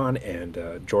Kirkan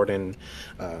and Jordan,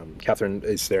 Catherine,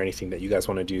 is there anything that you guys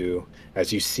want to do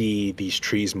as you see these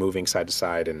trees moving side to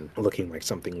side and looking like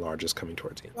something large is coming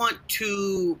towards you? Want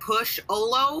to push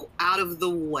Olo out of the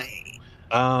way.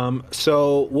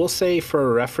 So we'll say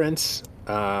for reference,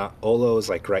 Olo is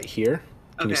like right here.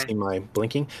 Can you Okay. see my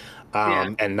blinking?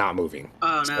 Yeah. And not moving.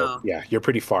 Oh, So, no. yeah, you're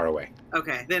pretty far away.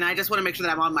 Okay, then I just want to make sure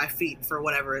that I'm on my feet for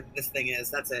whatever this thing is.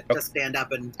 That's it. Okay. Just stand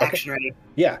up and action ready.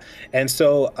 Yeah. And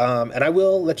so, and I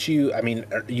will let you, I mean,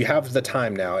 you have the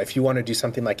time now. If you want to do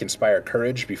something like Inspire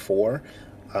Courage beforehand,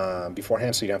 so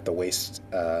you don't have to waste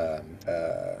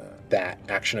that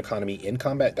action economy in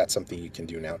combat, that's something you can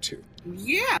do now too.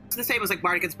 Yeah, it's the same as like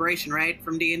Bardic Inspiration, right?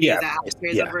 From D&D. Yeah, Is that how it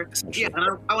carries yeah, over? essentially. Yeah,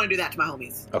 and I want to do that to my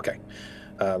homies. Okay.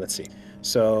 Let's see.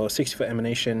 So 60-foot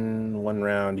emanation, 1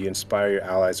 round, you inspire your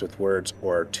allies with words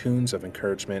or tunes of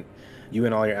encouragement. You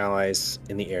and all your allies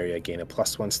in the area gain a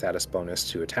 +1 status bonus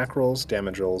to attack rolls,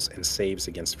 damage rolls, and saves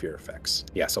against fear effects.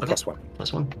 Yeah, so Okay. +1.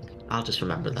 +1. I'll just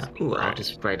remember that. Ooh, I'll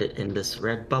just write it in this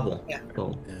red bubble. Yeah.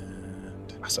 Cool.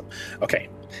 And awesome. Okay.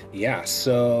 Yeah,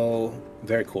 so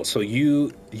very cool. So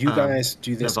you guys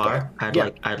do this. Navarre, Yeah.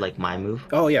 I'd like my move.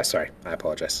 Oh yeah, sorry. I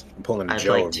apologize. I'm pulling I'd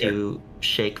Joe like over here. to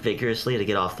shake vigorously to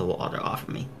get off the water off of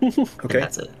me. And Okay.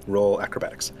 that's it. Roll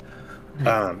acrobatics.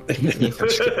 Yeah,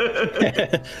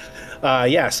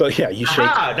 so yeah, you shake.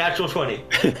 Aha! Natural 20.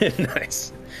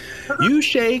 Nice. You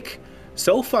shake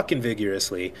so fucking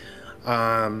vigorously.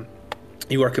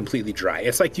 You are completely dry.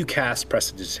 It's like you cast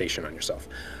prestidigitation on yourself.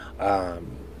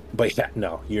 But yeah,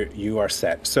 no, you are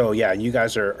set. So yeah, you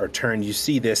guys are turned. You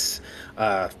see this,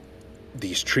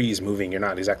 these trees moving. You're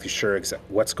not exactly sure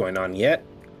what's going on yet.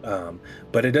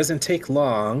 But it doesn't take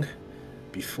long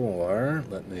before,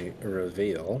 let me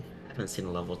reveal. I haven't seen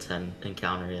a level 10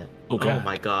 encounter yet. Okay. Oh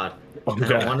my god. Oh, I don't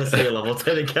God. want to see a level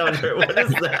 10 encounter. What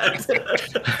is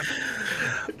that?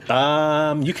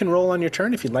 You can roll on your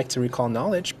turn if you'd like to recall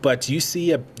knowledge, but you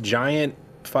see a giant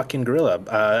fucking gorilla.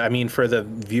 I mean, for the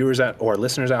viewers or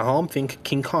listeners at home, think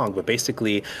King Kong, but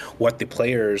basically what the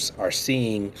players are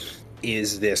seeing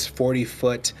is this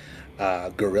 40-foot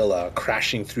gorilla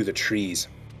crashing through the trees,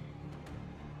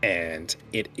 and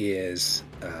it is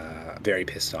very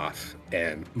pissed off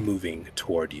and moving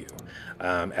toward you.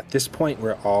 At this point,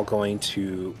 we're all going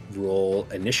to roll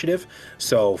initiative.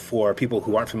 So for people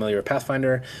who aren't familiar with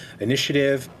Pathfinder,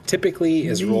 initiative typically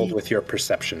is rolled with your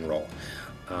perception roll.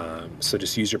 So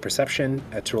just use your perception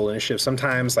to roll initiative.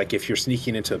 Sometimes, like if you're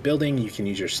sneaking into a building, you can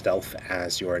use your stealth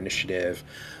as your initiative.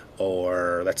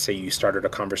 Or let's say you started a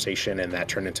conversation and that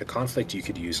turned into conflict, you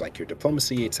could use like your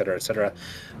diplomacy, et cetera, et cetera.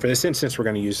 For this instance, we're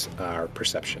going to use our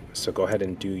perception. So go ahead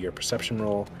and do your perception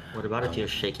roll. What about if you're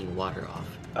shaking water off?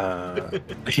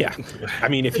 Yeah. I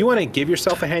mean, if you want to give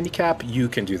yourself a handicap, you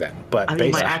can do that. But I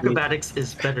mean, my basically, acrobatics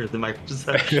is better than my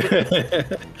perception.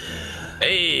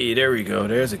 Hey, there we go.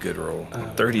 There's a good roll.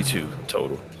 32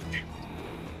 total.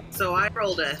 So I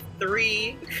rolled a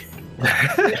 3.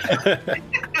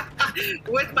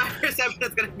 With my perception,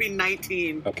 it's going to be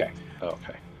 19. Okay.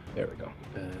 There we go.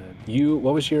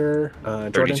 What was your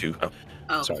Jordan? 32. Oh.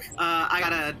 Oh, Sorry. I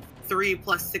got a 3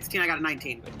 plus 16. I got a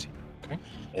 19. 19. Okay.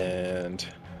 And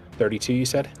 32, you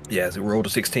said? Yeah, so rolled a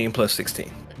 16 plus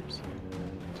 16.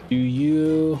 Do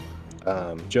you,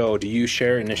 Joe, do you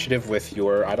share initiative with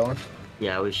your Eidolon?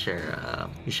 Yeah, we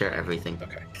share everything.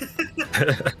 Okay.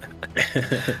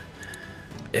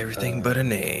 Everything but a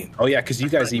name. Oh yeah, because you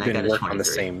guys I even got a work on the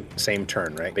 23. same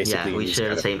turn, right? Yeah, we you just share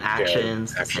kind the of same share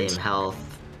actions, the same health.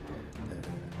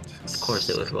 Of course,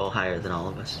 it would roll higher than all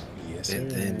of us. Yes,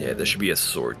 And sir. then, yeah, there should be a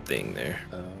sword thing there.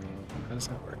 How does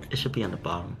that work? It should be on the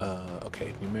bottom.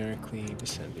 Okay, numerically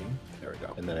descending. There we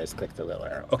go. And then I just click the little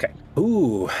arrow. Okay.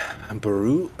 Ooh,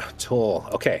 brutal.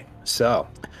 Okay, so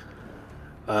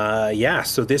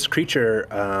so this creature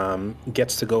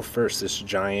gets to go first, this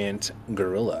giant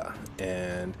gorilla,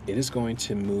 and it is going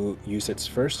to use its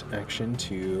first action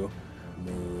to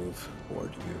move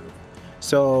toward you.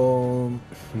 So,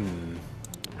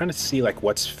 trying to see like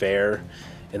what's fair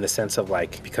in the sense of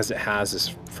like, because it has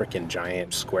this freaking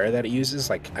giant square that it uses,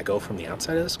 like I go from the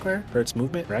outside of the square for its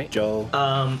movement, right? Joe,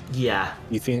 Yeah,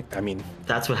 you think, I mean,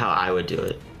 that's how I would do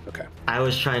it. Okay. I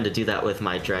was trying to do that with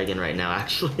my dragon right now,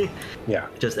 actually. Yeah.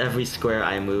 Just every square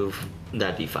I move,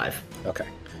 that'd be 5. Okay.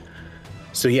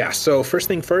 So yeah, so first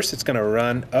thing first, it's gonna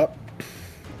run up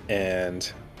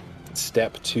and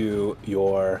step to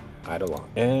your Eidolon.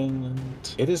 And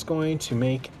it is going to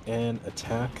make an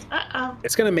attack. Uh-oh.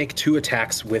 It's gonna make 2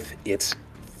 attacks with its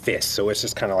fist. So it's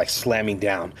just kind of like slamming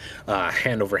down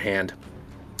hand over hand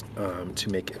to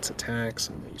make its attacks.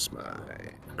 I'm gonna use my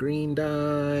green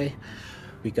die.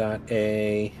 We got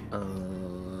a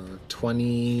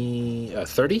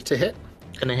 30 to hit.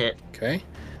 Gonna hit. Okay.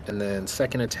 And then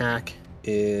second attack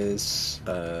is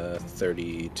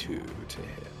 32 to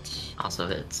hit. Also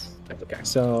hits. Okay.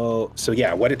 So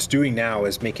yeah, what it's doing now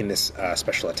is making this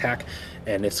special attack,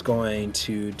 and it's going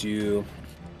to do,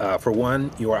 for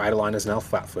one, your Eidolon is now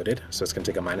flat-footed, so it's going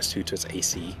to take a -2 to its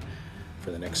AC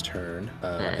for the next turn,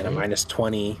 and a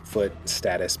 -20-foot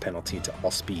status penalty to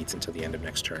all speeds until the end of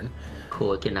next turn.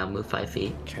 Cool, it can now move 5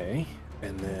 feet. Okay.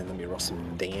 And then let me roll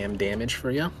some damage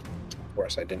for you. Of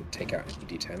course, I didn't take out any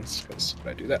d10s because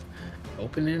I do that.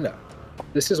 Open it up.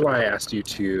 This is why I asked you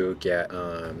to get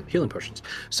healing potions.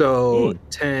 So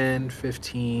 10,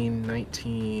 15,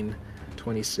 19,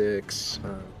 26,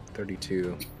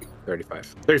 32,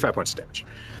 35. 35 points of damage.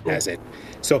 As it.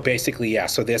 So basically, yeah,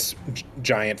 so this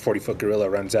giant 40-foot gorilla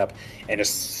runs up and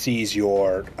just sees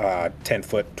your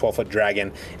 10-foot, 12-foot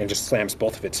dragon and just slams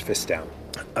both of its fists down.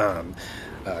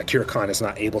 Kirakan is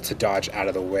not able to dodge out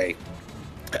of the way.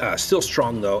 Still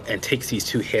strong though, and takes these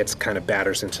 2 hits, kind of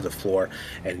batters into the floor,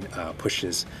 and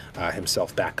pushes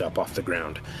himself back up off the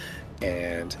ground.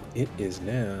 And it is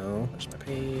now, where's my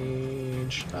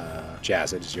page?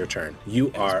 Jazz, it is your turn.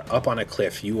 You are up on a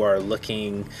cliff. You are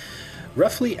looking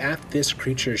roughly at this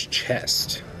creature's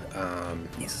chest.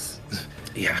 Yes.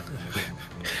 Yeah.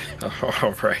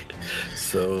 All right.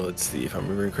 So let's see, if I'm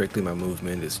remembering correctly, my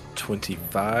movement is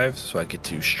 25, so I get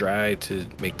to stride to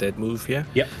make that move, yeah?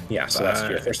 Yep. Yeah, so that's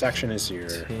your first action is your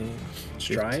 10,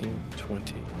 stride. 15,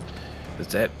 20. Does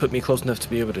that put me close enough to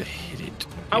be able to hit it?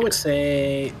 I would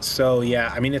say so.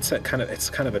 Yeah, I mean it's kind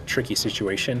of a tricky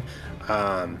situation.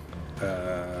 That's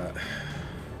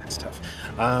tough.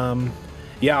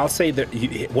 Yeah, I'll say that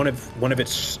one of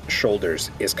its shoulders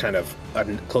is kind of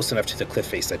close enough to the cliff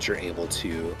face that you're able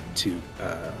to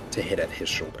hit at his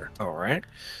shoulder. All right,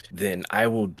 then I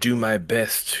will do my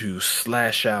best to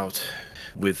slash out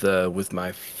with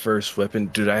my first weapon.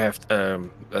 Do I have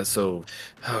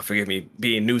forgive me,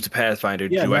 being new to Pathfinder,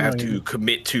 do I have to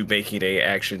commit to making a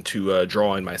action to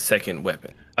draw in my second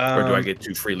weapon? Or do I get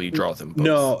to freely draw them both?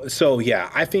 No, so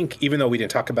yeah, I think even though we didn't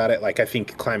talk about it, like I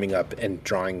think climbing up and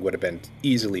drawing would have been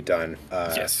easily done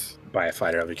yes. by a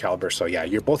fighter of your caliber. So yeah,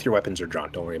 both your weapons are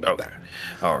drawn. Don't worry about that.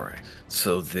 All right.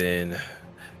 So then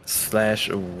slash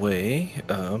away.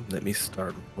 Let me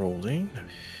start rolling.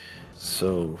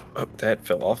 So that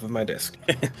fell off of my desk.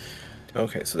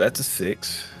 Okay, so that's a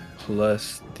 6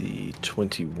 plus the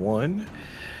 21.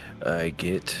 I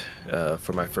get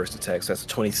for my first attack, so that's a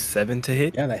 27 to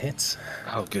hit. Yeah, that hits.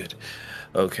 Oh, good.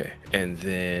 Okay, and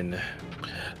then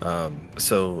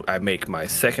so I make my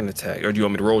second attack. Or do you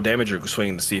want me to roll damage or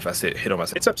swing to see if I hit on my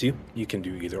second? It's up to you. You can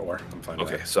do either or. I'm fine with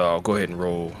Okay, that. so I'll go ahead and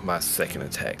roll my second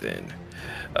attack then.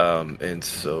 And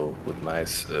so with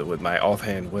my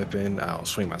offhand weapon, I'll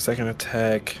swing my second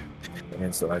attack.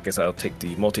 And so I guess I'll take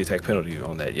the multi-attack penalty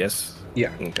on that, yes?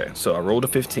 Yeah. Okay, so I rolled a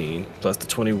 15 plus the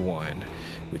 21,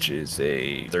 which is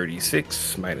a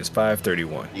 36 minus 5,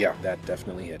 31. Yeah, that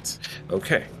definitely hits.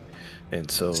 Okay, and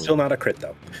so... Still not a crit,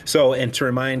 though. So, and to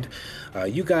remind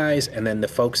you guys and then the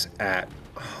folks at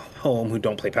home who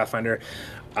don't play Pathfinder,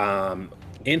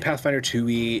 in Pathfinder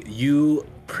 2e, you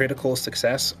critical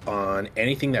success on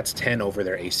anything that's 10 over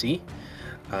their AC,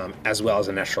 as well as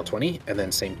a natural 20, and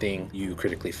then same thing, you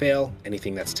critically fail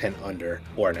anything that's 10 under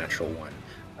or a natural 1.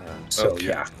 Okay.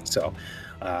 Yeah, so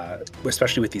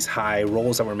especially with these high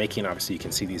rolls that we're making, obviously you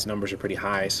can see these numbers are pretty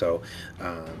high, so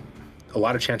a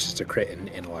lot of chances to crit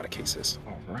in a lot of cases.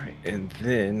 All right, and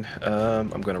then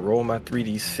I'm going to roll my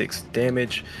 3d6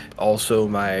 damage. Also,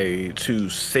 my 2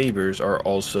 sabers are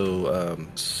also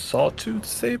sawtooth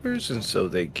sabers, and so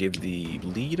they give the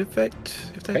bleed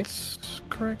effect, if that's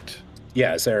correct.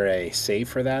 Yeah, is there a save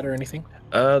for that or anything?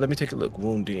 Let me take a look.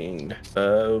 Wounding.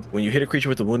 When you hit a creature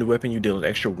with a wounded weapon, you deal an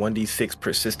extra 1d6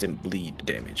 persistent bleed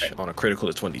damage. Okay. On a critical,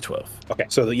 it's 1d12. Okay,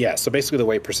 so basically the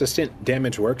way persistent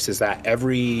damage works is that at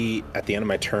the end of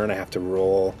my turn, I have to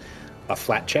roll a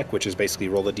flat check, which is basically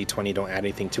roll a d20, don't add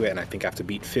anything to it, and I think I have to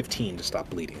beat 15 to stop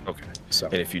bleeding. Okay. So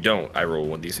And if you don't, I roll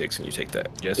 1d6 and you take that.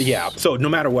 Yes. yeah, so no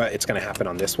matter what, it's going to happen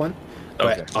on this one.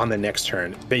 But Okay. on the next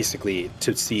turn, basically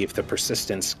to see if the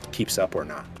persistence keeps up or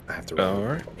not, I have to roll. All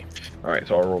right. All right.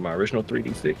 So I'll roll my original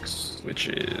 3d6, which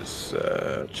is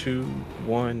 2,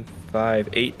 1, 5,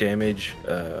 8 damage.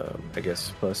 I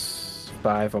guess plus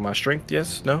 5 on my strength.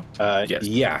 Yes. No. Yes.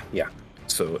 Yeah.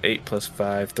 So 8 plus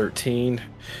 5, 13.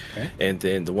 Okay. And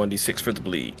then the 1d6 for the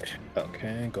bleed.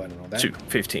 Okay, go ahead and roll that. 2,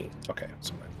 15. Okay,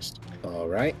 so minus. All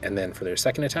right, and then for their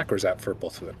second attack, or is that for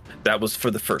both of them? That was for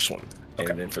the first one.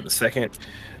 Okay. And then for the second,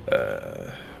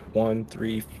 1,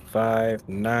 3, 5,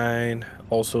 9.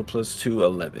 Also plus 2,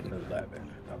 11.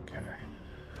 11. Okay.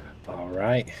 All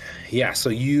right. Yeah, so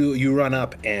you run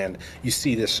up and you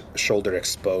see this shoulder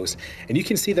exposed, and you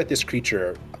can see that this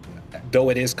creature, though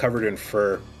it is covered in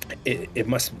fur, it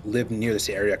must live near this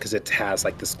area because it has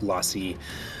like this glossy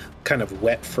kind of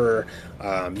wet fur.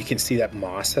 You can see that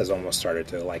moss has almost started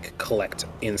to like collect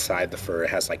inside the fur. It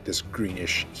has like this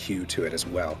greenish hue to it as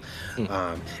well.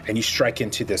 And you strike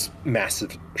into this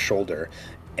massive shoulder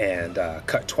and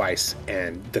cut twice,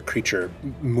 and the creature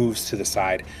moves to the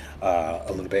side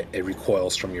a little bit. It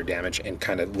recoils from your damage and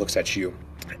kind of looks at you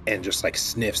and just like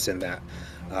sniffs in that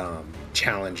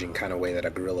challenging kind of way that a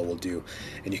gorilla will do.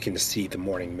 And you can see the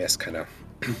morning mist kind of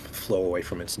flow away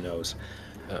from its nose.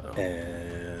 Uh-oh.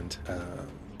 And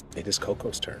it is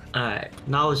Coco's turn. Alright,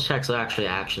 knowledge checks are actually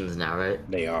actions now, right?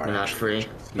 They are. They're not free?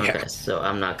 Yeah. Okay, so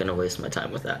I'm not gonna waste my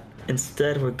time with that.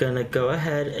 Instead, we're gonna go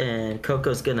ahead and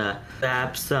Coco's gonna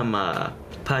grab some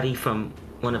putty from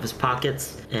one of his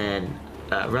pockets and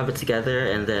rub it together,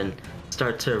 and then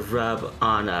start to rub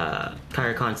on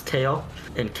Kyrakon's tail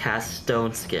and cast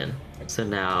Stone Skin. So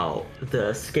now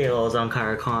the scales on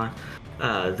Kyrakon,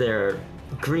 they're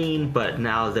green, but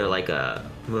now they're like a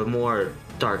more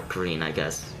dark green, I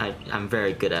guess. I'm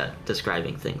very good at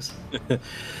describing things.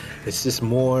 It's just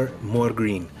more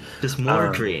green. Just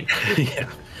more green.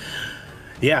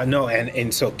 Yeah, no,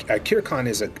 and so Kyrakon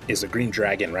is a green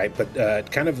dragon, right?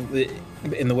 But kind of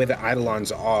in the way that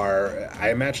Eidolons are, I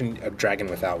imagine a dragon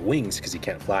without wings because he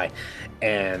can't fly,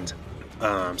 and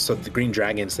so the green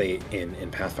dragons, they in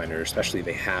Pathfinder especially,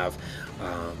 they have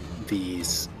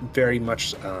these very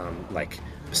much like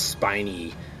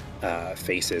spiny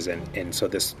faces, and so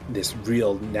this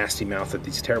real nasty mouth with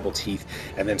these terrible teeth,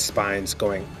 and then spines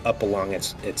going up along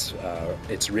its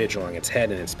ridge along its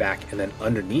head and its back, and then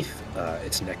underneath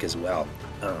its neck as well,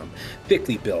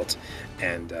 thickly built,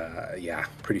 and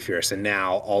pretty fierce. And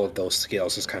now all of those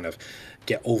scales just kind of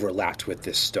get overlapped with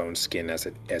this stone skin as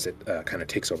it kind of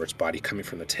takes over its body, coming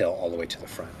from the tail all the way to the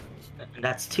front.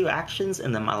 That's 2 actions,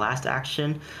 and then my last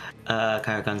action,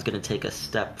 Kyrakon's gonna take a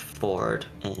step forward,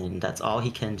 and that's all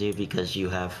he can do because you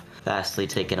have vastly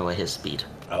taken away his speed.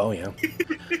 Oh yeah,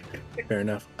 fair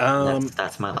enough.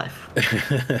 That's my life.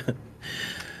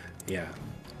 Yeah.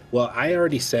 Well, I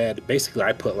already said, basically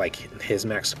I put like his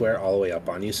max square all the way up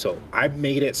on you, so I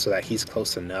made it so that he's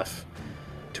close enough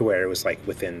to where it was like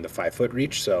within the 5-foot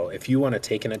reach. So if you want to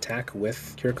take an attack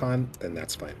with Kyrakon, then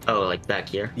that's fine. Oh, like back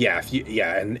here? Yeah,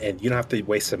 and you don't have to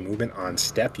waste a movement on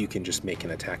step. You can just make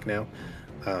an attack now,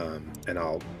 and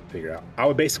I'll figure out. I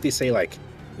would basically say like,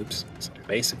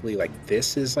 basically like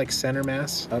this is like center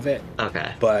mass of it.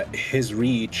 Okay. But his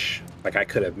reach, like I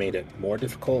could have made it more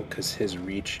difficult because his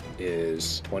reach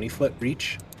is 20-foot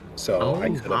reach. So I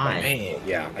could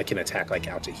have, I can attack like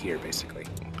out to here basically.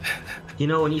 You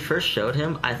know, when you first showed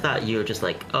him, I thought you were just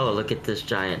like, oh, look at this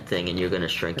giant thing, and you're gonna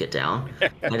shrink it down. I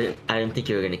didn't think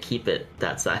you were gonna keep it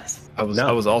that size. I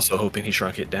was also hoping he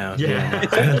shrunk it down.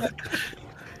 Yeah.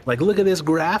 Like, look at this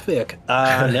graphic.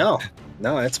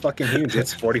 No, it's fucking huge.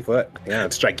 It's 40 foot. Yeah,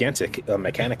 it's gigantic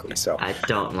mechanically. So I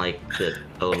don't like the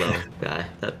Olo guy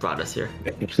that brought us here.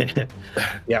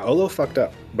 yeah, Olo fucked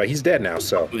up, but he's dead now.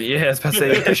 So yeah, I was about to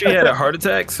say, because she had a heart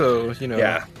attack. So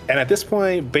Yeah, and at this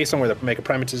point, based on where the Mega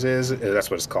Primatus is, that's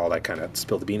what it's called. I kind of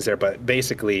spilled the beans there, but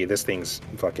basically, this thing's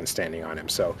fucking standing on him.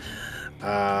 So,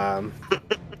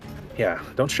 yeah,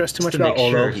 don't stress too much about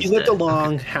Olo. He lived a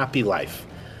long, happy life.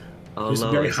 He was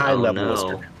a very high level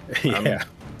listener. Yeah.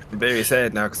 I'm very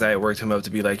sad now because I had worked him up to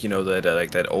be like,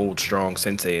 that old strong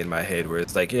sensei in my head where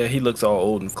it's like, yeah, he looks all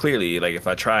old and clearly like if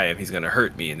I try him, he's gonna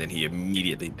hurt me, and then he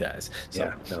immediately dies. So,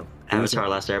 yeah, no. Avatar: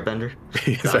 Last Airbender.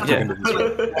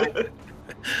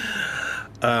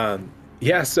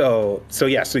 Yeah, so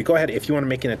you go ahead. If you want to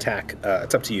make an attack,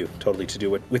 it's up to you totally to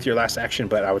do it with your last action,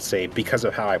 but I would say because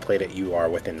of how I played it, you are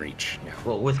within reach. Yeah.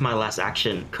 Well, with my last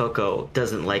action, Coco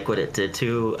doesn't like what it did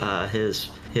to his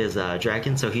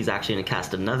dragon, so he's actually going to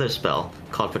cast another spell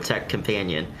called Protect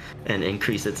Companion and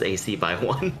increase its AC by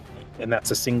 1. And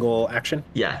that's a single action?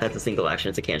 Yeah, that's a single action.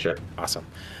 It's a cantrip. Awesome.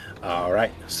 All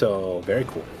right, so very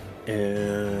cool.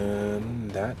 And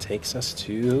that takes us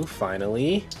to,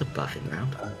 finally... It's a buffing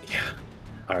round.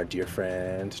 Our dear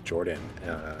friend, Jordan.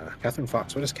 Catherine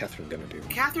Fox, what is Catherine going to do?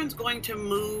 Catherine's going to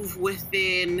move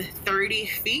within 30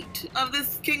 feet of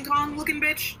this King Kong looking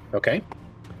bitch. Okay.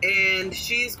 And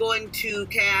she's going to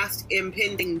cast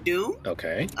Impending Doom.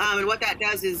 Okay. And what that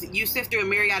does is you sift through a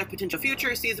myriad of potential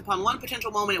futures, seize upon one potential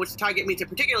moment at which the target meets a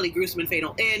particularly gruesome and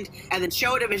fatal end, and then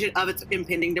show it a vision of its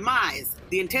impending demise.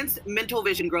 The intense mental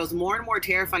vision grows more and more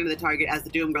terrifying to the target as the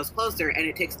doom grows closer, and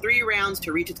it takes 3 rounds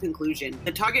to reach its conclusion.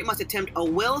 The target must attempt a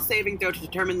will saving throw to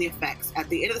determine the effects. At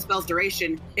the end of the spell's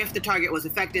duration, if the target was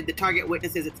affected, the target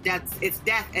witnesses its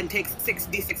death and takes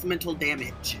 6d6 mental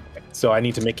damage. So I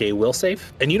need to make a will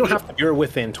save? And you don't have to, you're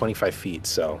within 25 feet,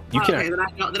 so you can... Okay,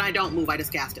 then I don't move, I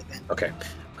just cast it then. Okay.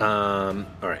 All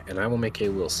right, and I will make a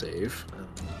will save.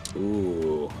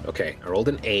 Ooh, okay. I rolled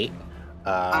an 8.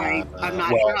 I'm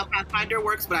not sure how Pathfinder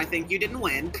works, but I think you didn't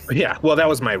win. Yeah, well, that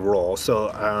was my roll. So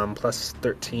plus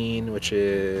 13, which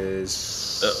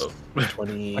is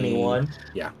 20... 21.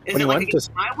 Yeah, Is 21. it like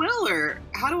against my will, or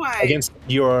how do I... Against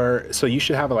your... So you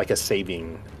should have like a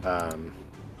saving...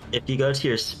 If you go to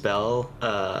your spell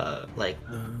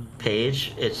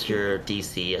page, it's your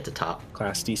DC at the top.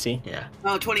 Class DC? Yeah.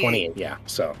 Oh, 28. 28, yeah.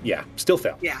 So, yeah, still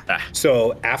fail. Yeah.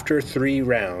 So after 3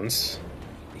 rounds,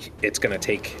 it's going to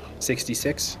take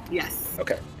 66? Yes.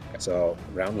 Okay. So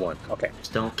round 1. Okay.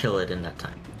 Just don't kill it in that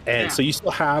time. And Yeah. so you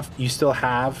still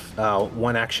have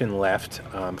 1 action left,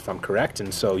 if I'm correct,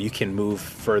 and so you can move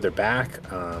further back.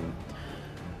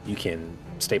 You can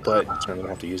stay put. You don't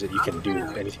have to use it. You can do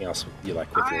anything else you like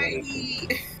with your own.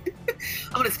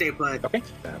 I'm gonna stay put. Okay,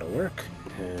 that'll work.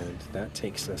 And that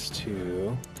takes us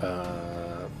to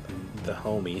the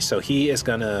homie. So he is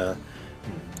gonna.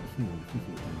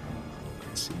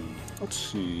 Let's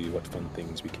see what fun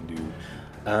things we can do.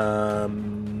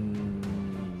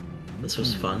 This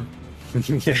was fun.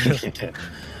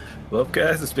 Well,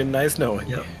 guys, it's been nice knowing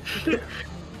you. Yep.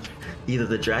 Either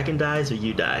the dragon dies or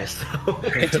you die. So.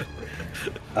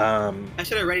 I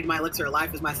should have readied my elixir of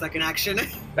life as my second action.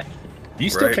 You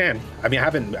still Right. can. I mean, I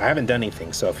haven't done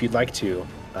anything. So if you'd like to,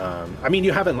 I mean,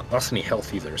 you haven't lost any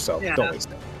health either. So Yeah. don't waste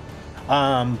it.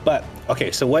 But okay,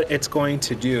 so what it's going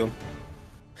to do.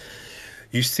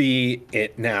 You see,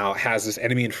 it now has this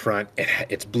enemy in front.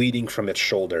 It's bleeding from its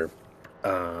shoulder,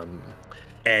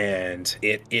 and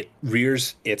it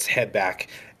rears its head back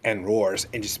and roars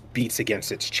and just beats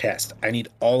against its chest. I need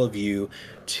all of you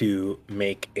to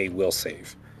make a will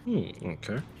save.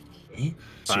 Okay.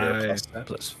 0 plus 5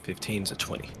 plus 15 is a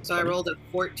 20. So I rolled a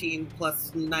 14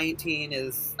 plus 19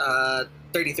 is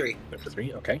 33.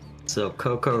 3, okay. So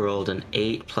Coco rolled an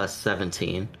 8 plus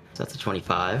 17. So that's a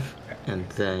 25. And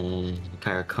then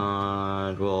Kyra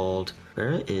Khan rolled...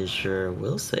 Where is your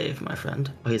will save, my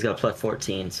friend? Oh, he's got a plus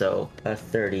 14, so a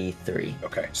 33.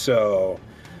 Okay, so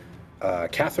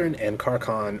Catherine and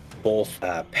Karkon both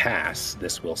pass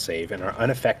this will save and are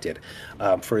unaffected.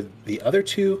 For the other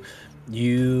two,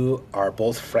 you are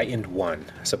both frightened 1.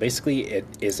 So basically, it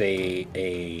is a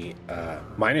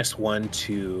 -1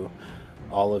 to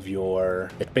all of your.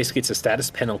 It's a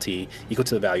status penalty equal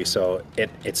to the value. So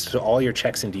it's to all your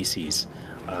checks and DCs.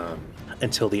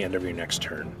 Until the end of your next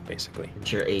turn, basically.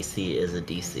 Your AC is a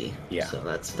DC. Yeah. So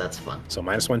that's fun. So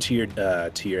 -1 to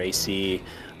your AC,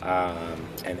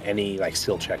 and any like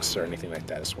skill checks or anything like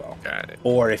that as well. Got it.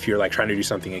 Or if you're like trying to do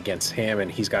something against him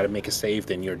and he's got to make a save,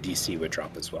 then your DC would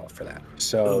drop as well for that.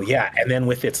 So yeah, and then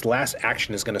with its last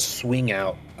action is going to swing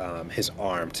out his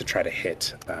arm to try to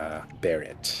hit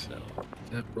Barrett. So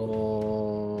that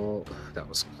roll that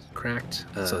was cracked.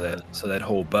 So that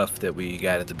whole buff that we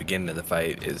got at the beginning of the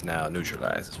fight is now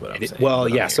neutralized. Is what I'm saying. Well,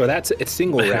 What yeah. I'm So it's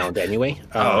single round anyway.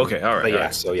 Oh, okay. All right. But all yeah.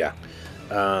 right. So yeah.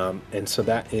 And so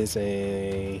that is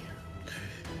a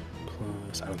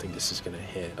plus. I don't think this is gonna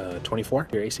hit 24.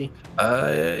 Your AC.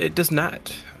 It does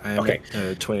not. I am Okay.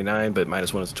 at 29, but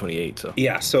 -1 is a 28. So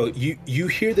Yeah. So you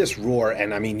hear this roar,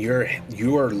 and I mean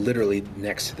you are literally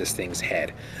next to this thing's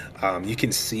head. You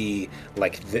can see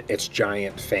like its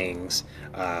giant fangs.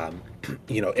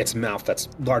 Its mouth that's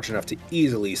large enough to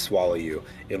easily swallow you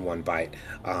in one bite,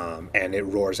 and it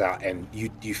roars out, and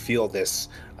you feel this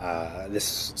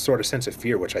this sort of sense of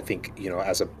fear, which I think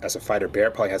as a fighter bear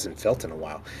probably hasn't felt in a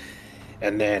while.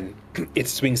 and then it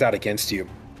swings out against you,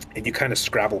 and you kind of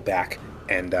scrabble back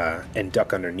and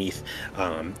duck underneath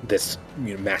this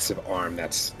massive arm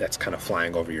that's kind of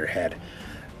flying over your head.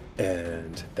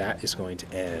 And that is going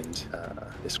to end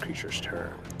this creature's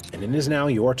turn. And it is now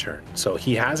your turn. So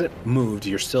he hasn't moved.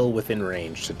 You're still within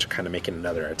range to kind of make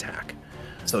another attack.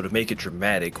 So to make it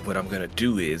dramatic, what I'm going to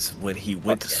do is when he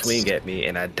went to swing at me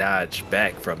and I dodged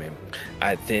back from him,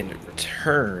 I then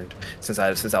returned. Since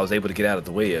I was able to get out of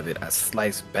the way of it, I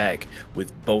sliced back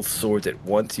with both swords at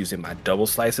once using my double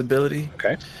slice ability.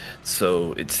 Okay.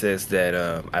 So it says that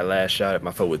I last shot at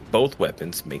my foe with both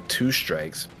weapons, make 2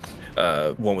 strikes.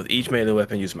 One with each melee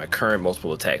weapon using my current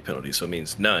multiple attack penalty, so it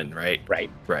means none, right?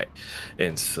 Right.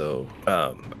 And so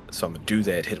I'm gonna do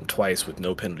that, hit him twice with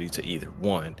no penalty to either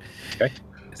one. Okay.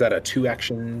 Is that a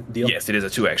 2-action deal? Yes, it is a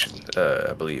 2-action,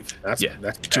 I believe. That's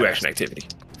 2-action activity.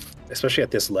 Especially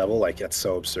at this level, like that's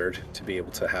so absurd to be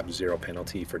able to have 0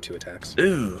 penalty for 2 attacks.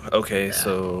 Ooh, okay,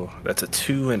 so that's a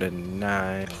 2 and a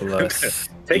 9 plus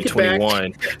Take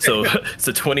 21. So it's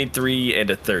a 23 and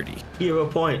a 30. Hero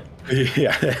point.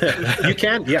 Yeah, you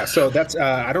can. Yeah, so that's.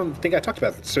 I don't think I talked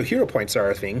about that. So hero points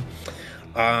are a thing.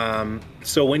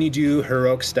 So when you do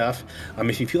heroic stuff,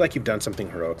 if you feel like you've done something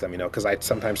heroic, let me know, because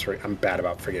I'm bad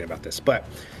about forgetting about this. But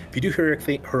if you do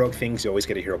heroic things, you always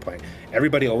get a hero point.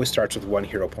 Everybody always starts with 1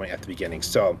 hero point at the beginning,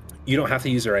 so you don't have to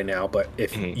use it right now. But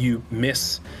if you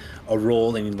miss a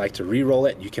roll and you'd like to re-roll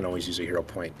it, you can always use a hero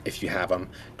point if you have them.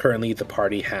 Currently, the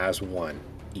party has 1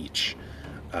 each.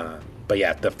 But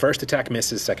yeah, the first attack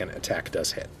misses, second attack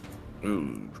does hit.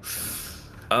 Ooh.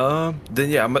 Then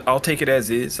yeah, I'll take it as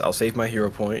is. I'll save my hero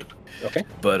point. Okay.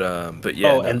 But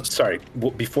yeah. Oh, and sorry,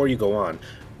 before you go on,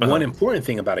 one important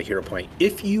thing about a hero point: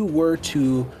 if you were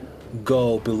to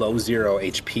go below 0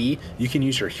 HP, you can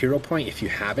use your hero point if you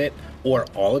have it, or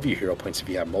all of your hero points if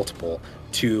you have multiple,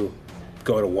 to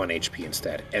go to 1 HP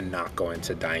instead and not go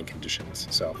into dying conditions.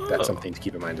 So that's something to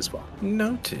keep in mind as well.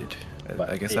 Noted. But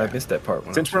I guess yeah. I missed that part.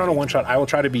 Since we're on a one shot, I will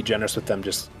try to be generous with them.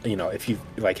 Just, if you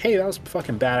like, hey, that was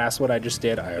fucking badass what I just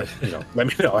did, let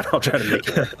me know and I'll try to make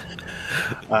it work.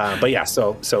 But yeah,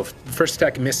 so first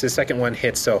attack misses, second one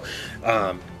hits. So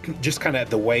just kind of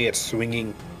the way it's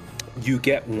swinging, you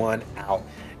get one out,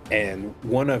 and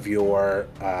one of your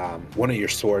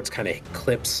swords kind of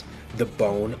clips the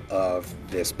bone of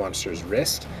this monster's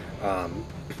wrist.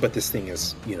 But this thing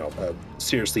is, a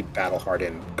seriously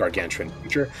battle-hardened gargantuan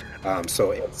creature.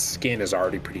 So its skin is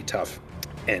already pretty tough.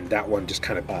 And that one just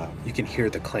kind of, you can hear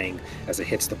the clang as it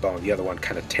hits the bone. The other one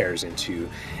kind of tears into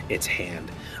its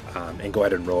hand. And go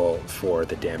ahead and roll for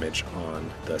the damage on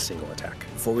the single attack.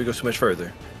 Before we go too much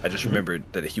further, I just remembered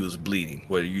that he was bleeding.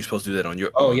 What, are you supposed to do that on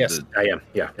your... Oh, yes, I am.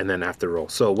 Yeah, and then after roll.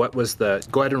 So what was the...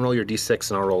 Go ahead and roll your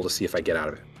d6 and I'll roll to see if I get out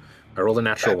of it. I rolled a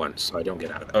natural 1, so I don't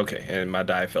get out of it. Okay, and my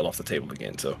die fell off the table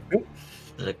again, so... Is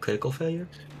it a critical failure?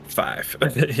 5.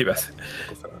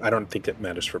 I don't think that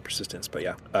matters for persistence, but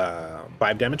yeah.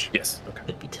 5 damage? Yes. Okay.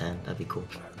 It'd be 10. That'd be cool.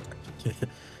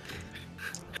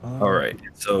 All right,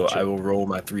 so I will roll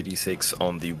my 3d6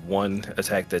 on the one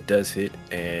attack that does hit,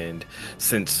 and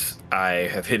since I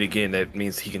have hit again, that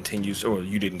means he continues, or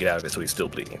you didn't get out of it, so he's still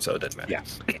bleeding, so it doesn't matter. Yeah.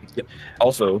 Yep.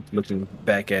 Also, looking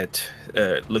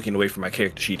away from my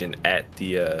character sheet and at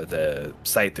the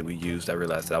site that we used, I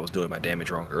realized that I was doing my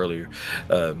damage wrong earlier.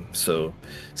 So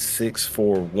 6,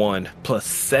 4, 1 plus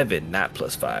 7, not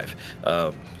plus 5.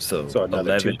 So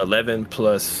 11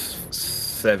 plus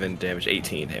 7 damage,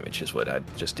 18 damage is what I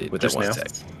just did with just that one now?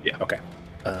 attack. Yeah. Okay.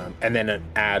 And then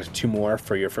add 2 more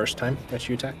for your first time that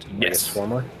you attacked? Yes. I guess 4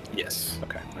 more? Yes.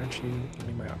 Okay. Why don't you give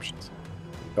me my options?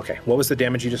 Okay. What was the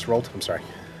damage you just rolled? I'm sorry.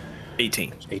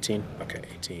 18. 18? Okay.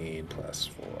 18 plus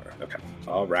 4. Okay.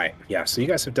 All right. Yeah. So you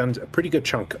guys have done a pretty good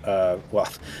chunk.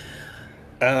 Barrett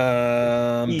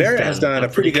has done a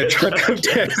pretty good chunk of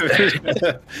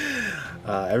damage.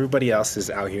 Everybody else is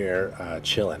out here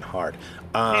chilling hard.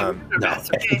 No,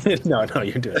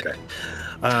 you're doing good.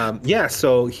 Yeah,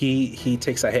 so he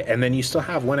takes a hit, and then you still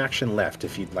have 1 action left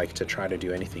if you'd like to try to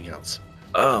do anything else.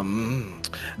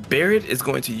 Barrett is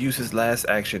going to use his last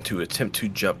action to attempt to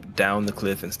jump down the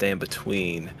cliff and stand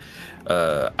between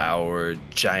our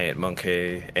giant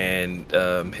monkey and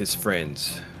his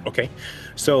friends. Okay,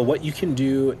 so what you can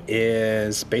do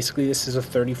is basically this is a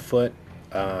 30-foot.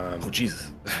 Oh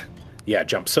Jesus. Yeah,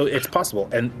 jump. So it's possible,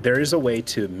 and there is a way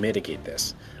to mitigate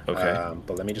this. Okay.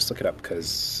 But let me just look it up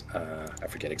because I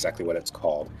forget exactly what it's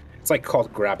called. It's like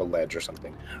called grab a ledge or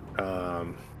something.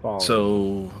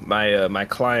 So my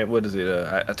client, what is it?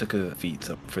 I took a feat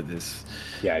for this.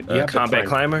 Yeah, you have combat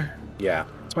climber. Yeah,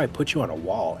 that's why I put you on a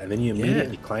wall, and then you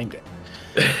immediately climbed it.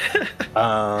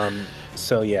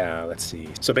 So yeah, let's see.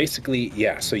 So basically,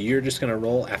 yeah. So you're just gonna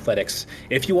roll athletics.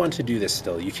 If you want to do this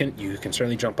still, you can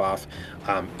certainly jump off.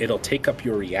 It'll take up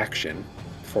your reaction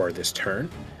for this turn.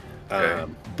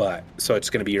 Okay. But so it's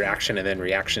gonna be your action and then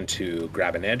reaction to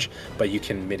grab an edge. But you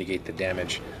can mitigate the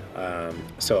damage.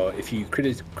 So if you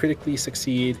critically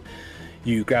succeed,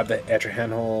 you grab the edge or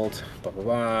handhold. Blah blah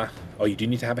blah. Oh, you do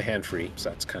need to have a hand free. So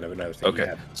that's kind of another thing. Okay. You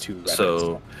have 2 weapons.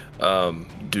 So, am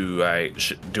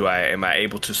I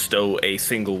able to stow a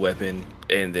single weapon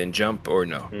and then jump, or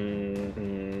no?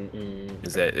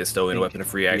 Is stowing a weapon a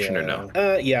free action or no?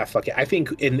 Yeah, fuck it. I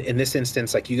think in this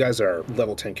instance, like, you guys are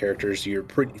level 10 characters. You're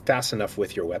pretty fast enough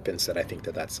with your weapons that I think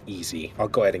that's easy. I'll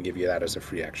go ahead and give you that as a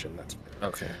free action. That's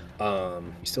Okay.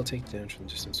 You still take damage from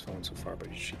the distance fallen so far,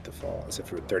 but you treat the fall as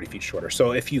if it were 30 feet shorter.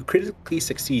 So if you critically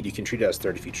succeed, you can treat it as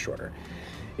 30 feet shorter.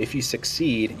 If you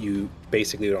succeed, you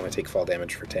basically would only take fall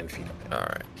damage for 10 feet of it. All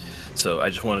right. So I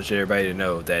just wanted everybody to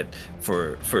know that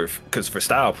for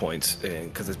style points,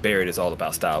 and because Barrett is all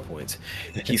about style points,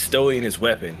 he's stowing his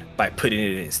weapon by putting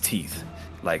it in his teeth,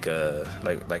 like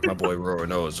my boy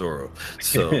Roronoa Zoro.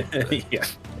 So Yeah.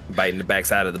 biting the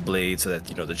backside of the blade so that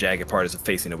the jagged part is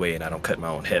facing away and I don't cut my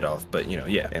own head off. But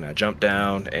yeah. And I jump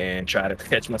down and try to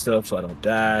catch myself so I don't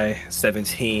die.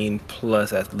 17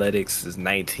 plus athletics is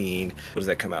 19. What does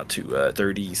that come out to?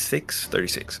 36.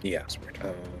 Yeah, that's weird.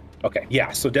 Okay.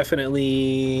 Yeah. So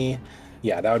definitely,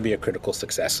 yeah, that would be a critical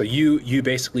success. So you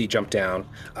basically jump down,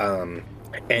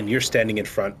 and you're standing in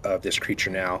front of this creature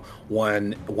now.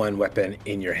 One weapon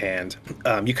in your hand.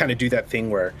 You kind of do that thing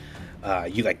where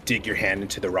you like dig your hand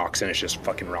into the rocks and it's just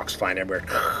fucking rocks flying everywhere.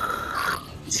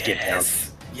 Just get down.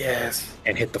 Yes.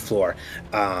 And hit the floor.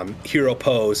 Hero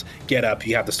pose. Get up.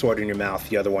 You have the sword in your mouth.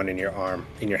 The other one in your arm,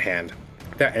 in your hand.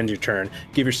 That ends your turn.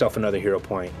 Give yourself another hero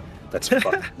point. Let's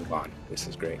fucking move on. This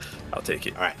is great. I'll take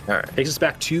it. All right. Takes us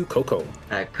back to Coco.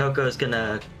 Coco's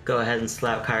gonna go ahead and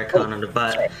slap Karakon on the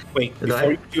butt. Sorry. Wait, Go before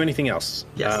ahead. you do anything else,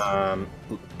 Yes.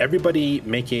 everybody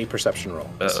make a perception roll.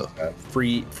 This is a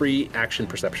free action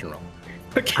perception roll.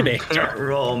 Okay. I can't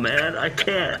roll, man. I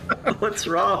can't. What's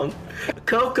wrong?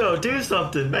 Coco, do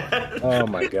something, man. Oh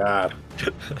my god.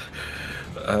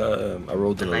 I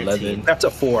rolled an 19. 11. That's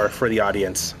a 4 for the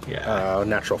audience. Yeah.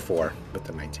 Natural 4 with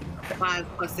the 19. Okay. 5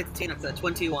 plus 16, it's a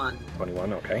 21.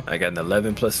 21, okay. I got an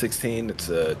 11 plus 16. It's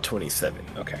a 27.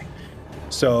 Okay.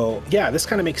 So, yeah, this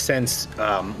kind of makes sense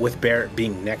with Barrett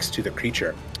being next to the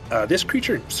creature. This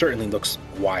creature certainly looks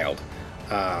wild.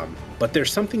 But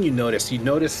there's something you notice. You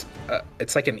notice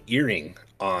it's like an earring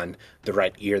on the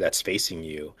right ear that's facing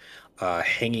you,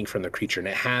 hanging from the creature. And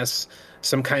it has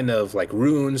some kind of like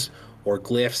runes or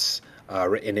glyphs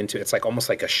written into it. It's like almost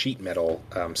like a sheet metal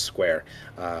square.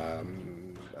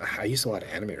 I use a lot of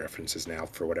anime references now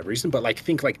for whatever reason, but like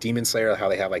think like Demon Slayer, how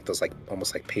they have like those like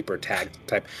almost like paper tag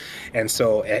type, and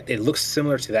so it looks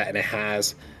similar to that, and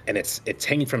it's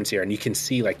hanging from its ear, and you can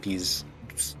see like these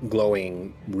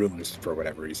glowing runes for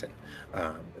whatever reason.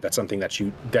 That's something that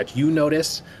you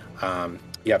notice.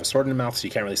 You have a sword in the mouth, so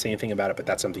you can't really say anything about it, but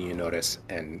that's something you notice,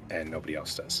 and nobody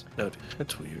else does. No,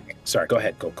 that's weird. Sorry, go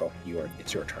ahead, Coco.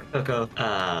 It's your turn. Coco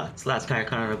slaps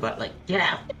Karakon on the butt like,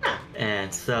 yeah.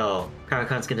 And so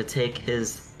Karakon's gonna take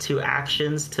his 2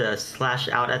 actions to slash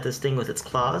out at this thing with its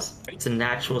claws. It's a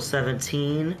natural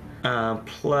 17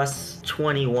 plus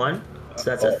 21, so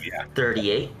that's a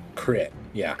 38. Crit.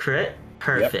 Yeah. Crit?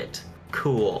 Perfect.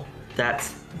 Cool. That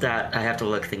I have to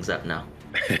look things up now.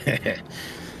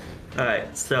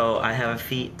 Alright, so I have a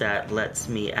feat that lets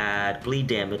me add bleed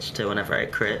damage to whenever I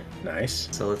crit. Nice.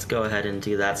 So let's go ahead and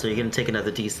do that. So you're going to take another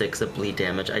d6 of bleed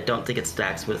damage. I don't think it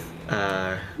stacks with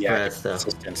rest, though.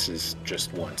 Resistance is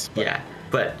just once. But Yeah,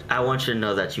 but I want you to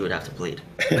know that you would have to bleed.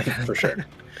 for sure.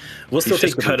 We'll Still still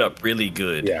just take cut up really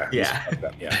good. Yeah. Yeah.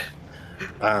 Yeah.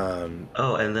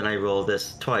 Oh, and then I roll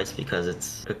this twice because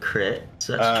it's a crit.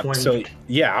 So that's 20. So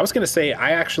yeah, I was gonna say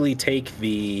I actually take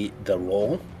the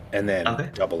roll and then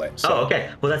double it. So, oh, okay.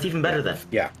 Well, that's even better then.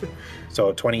 Yeah.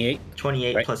 So 28.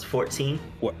 28 Right. plus 14.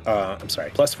 I'm sorry.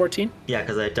 Plus 14. Yeah,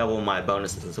 because I double my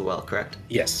bonuses as well, correct?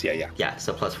 Yes. Yeah. Yeah,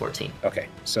 so plus 14. Okay.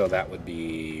 So that would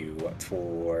be what,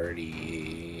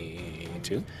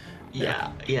 42.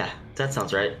 Yeah. That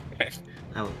sounds right. Okay.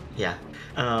 Oh, yeah.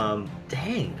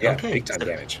 Dang. Yeah. Okay. Big time so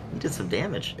damage. He did some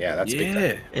damage. Yeah. That's big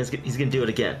Yeah. time. And he's gonna do it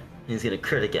again. He's gonna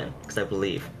crit again, because I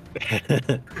believe.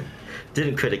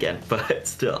 Didn't crit again, but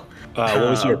still. What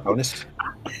was your bonus?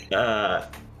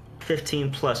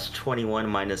 15 plus 21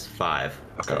 minus 5.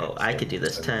 So I could do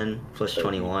this. 10 plus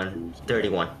 21,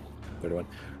 31. 31.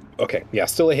 Okay. Yeah.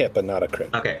 Still a hit, but not a crit.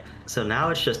 Okay, so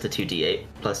now it's just a 2d8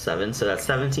 plus 7, so that's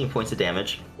 17 points of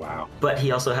damage. Wow. But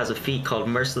he also has a feat called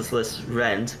Merciless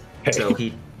Rend, so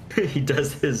he he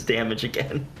does his damage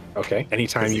again. Okay.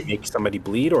 Anytime you make somebody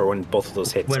bleed, or when both of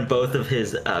those hits? When both of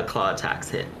his claw attacks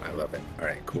hit. I love it. All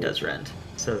right, He cool. does rend.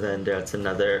 So then that's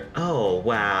another. Oh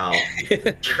wow,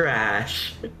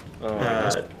 trash.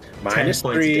 Minus 10 points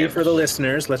 3 damage. for the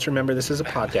listeners. Let's remember this is a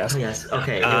podcast. Oh, yes.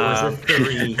 Okay. It was a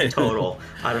 3 total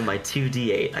out of my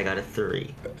 2d8. I got a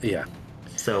 3. Yeah.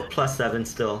 So plus 7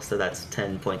 still. So that's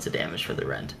 10 points of damage for the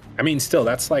rend. I mean, still,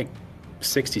 that's like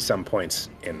 60 some points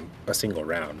in a single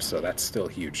round, so that's still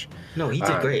huge. No, he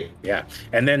did great. Yeah.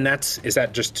 And then is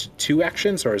that just 2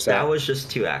 actions, or is that? That was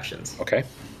just 2 actions. Okay.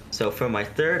 So for my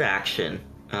third action,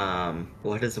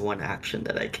 what is one action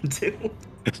that I can do?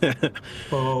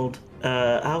 Hold.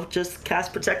 I'll just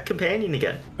cast Protect Companion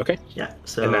again. Okay. Yeah. And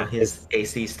So that his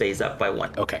AC stays up by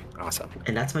 1. Okay, awesome.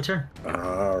 And that's my turn.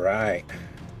 All right.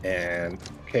 And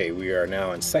okay, we are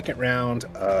now in second round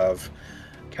of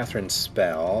Catherine's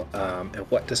spell. And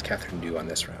what does Catherine do on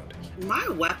this round? My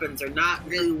weapons are not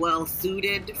really well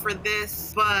suited for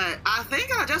this, but I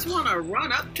think I just want to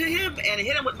run up to him and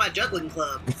hit him with my juggling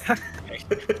club.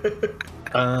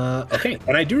 Okay.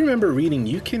 And I do remember reading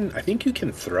I think you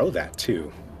can throw that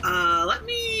too. Let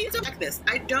me check this.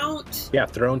 I don't. Yeah,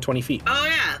 thrown 20 feet. Oh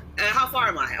yeah. How far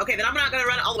am I? Okay, then I'm not gonna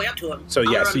run all the way up to him. So I'm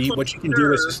yeah, gonna so run what you can closer.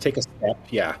 do is just take a step.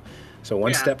 Yeah. So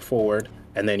one Yeah. step forward,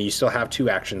 and then you still have 2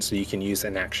 actions, so you can use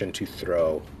an action to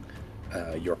throw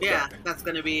your club. Yeah, that's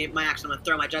gonna be my action. I'm gonna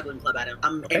throw my juggling club at him.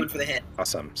 I'm Okay. aiming for the hit.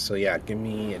 Awesome. So yeah, give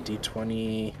me a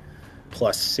d20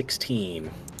 plus 16.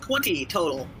 20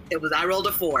 total. I rolled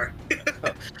a 4.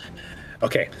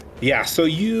 Okay. Yeah. So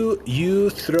you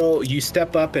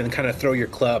step up and kind of throw your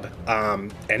club,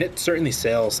 and it certainly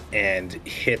sails and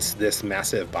hits this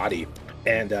massive body,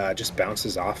 and just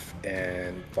bounces off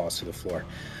and falls to the floor.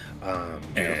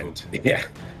 And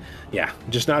yeah,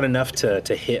 just not enough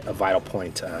to hit a vital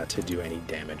point to do any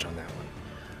damage on that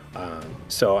one.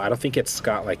 So I don't think it's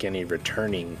got like any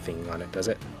returning thing on it, does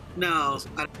it? No.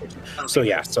 So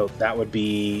yeah, so that would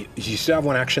be, you still have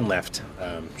 1 action left,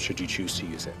 should you choose to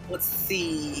use it. Let's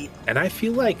see. And I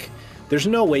feel like there's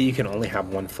no way you can only have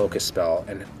 1 focus spell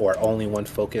or only 1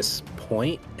 focus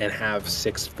point and have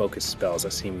 6 focus spells.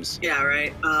 That seems Yeah,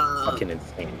 right. fucking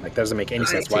insane. Like, doesn't make any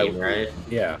sense. 19, Why? right?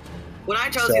 Yeah. When I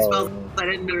chose these spells, I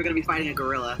didn't know we were going to be fighting a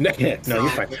gorilla. No, you're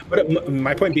fine. But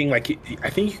my point being, like, I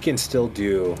think you can still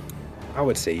do. I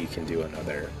would say you can do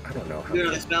another. I don't know how. Do many.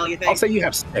 another spell, you think? I'll say you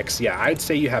have 6. Yeah, I'd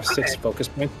say you have 6 Okay. focus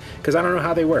points because I don't know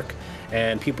how they work.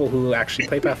 And people who actually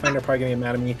play Pathfinder are probably gonna get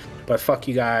mad at me. But fuck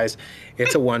you guys,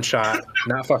 it's a 1 shot.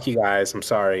 Not fuck you guys. I'm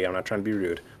sorry. I'm not trying to be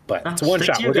rude. But it's a 1 Stick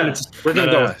shot. to you We're gonna guys. go. Stand We're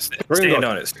gonna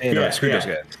on go. it. Stand on it. Screw those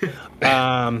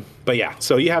guys. But yeah,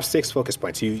 so you have 6 focus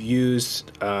points. You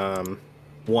used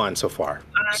 1 so far.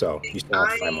 So you still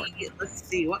have 5 more. Let's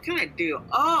see, what can I do?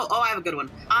 Oh, I have a good one.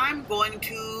 I'm going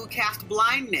to cast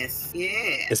blindness.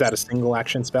 Yeah. Is that a single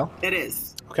action spell? It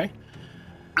is. Okay.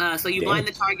 So you blind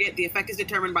the target. The effect is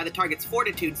determined by the target's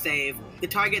fortitude save. The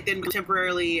target then becomes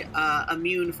temporarily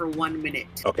immune for 1 minute.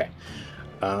 Okay.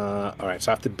 All right,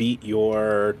 so I have to beat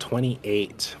your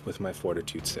 28 with my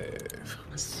fortitude save.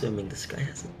 Assuming this guy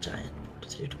has a giant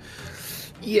fortitude.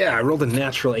 Yeah, I rolled a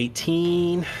natural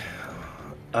 18.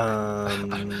 I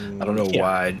don't know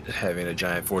why having a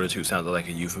giant fortitude sounded like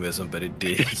a euphemism, but it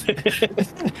did.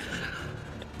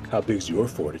 How big's your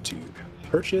fortitude?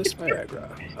 Purchase Viagra.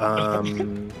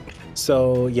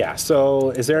 So yeah,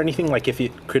 so is there anything like if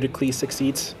it critically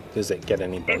succeeds, does it get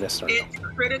any bonus or no? It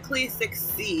critically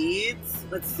succeeds.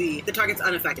 Let's see. The target's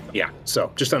unaffected. Yeah,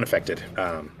 so just unaffected.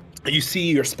 You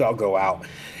see your spell go out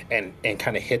and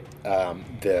kind of hit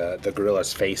the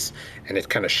gorilla's face, and it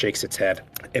kind of shakes its head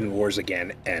and roars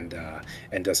again, and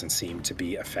doesn't seem to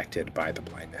be affected by the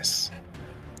blindness.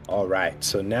 All right,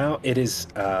 so now it is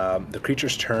the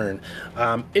creature's turn.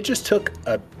 It just took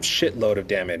a shitload of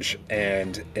damage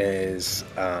and is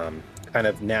kind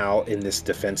of now in this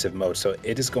defensive mode. So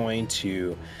it is going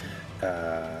to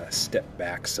step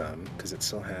back some because it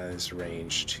still has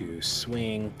range to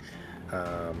swing.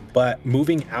 But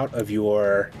moving out of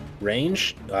your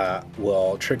range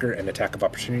will trigger an attack of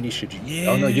opportunity should you...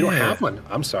 Oh, no, you don't have one.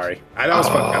 I'm sorry. That was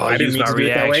fucked up. I didn't mean to do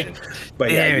it that way.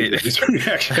 But yeah, you used my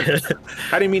reaction.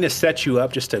 I didn't mean to set you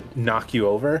up just to knock you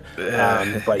over.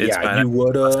 But yeah, fine. you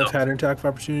would have had an attack of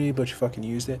opportunity, but you fucking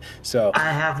used it. So...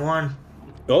 I have one.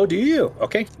 Oh, do you?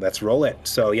 Okay, let's roll it.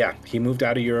 So yeah, he moved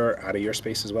out of your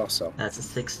space as well. So That's a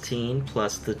 16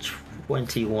 plus the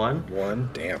 21. 1,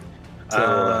 damn.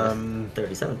 So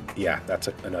 37. Yeah, that's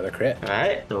another crit. All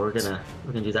right, so we're gonna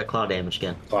do that claw damage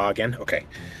again. Claw again. Okay,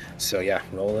 so yeah,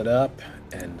 roll it up,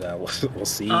 and we'll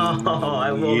see. Oh,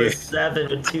 I rolled a 7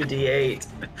 to 2d8.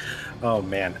 Oh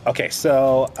man. Okay,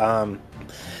 so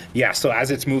Yeah, so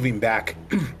as it's moving back,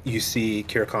 you see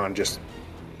Kirikon just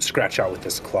scratch out with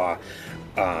this claw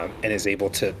and is able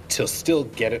to still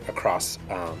get it across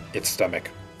its stomach.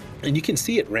 And you can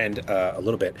see it rend a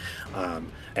little bit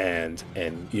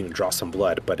and draw some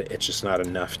blood, but it's just not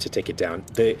enough to take it down.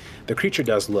 The creature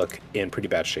does look in pretty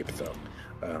bad shape,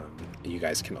 though. You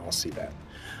guys can all see that.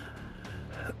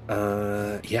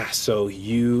 So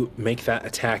you make that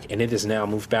attack, and it is now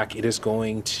moved back. It is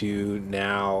going to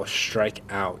now strike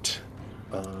out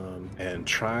and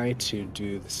try to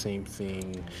do the same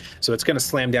thing. So it's going to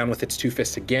slam down with its two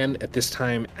fists again, at this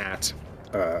time at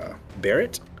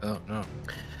Barrett. Oh, no.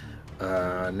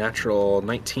 Natural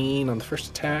 19 on the first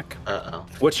attack. Uh-oh.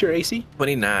 What's your AC?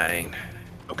 29.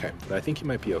 Okay, I think you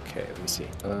might be okay. Let me see.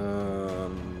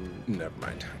 Never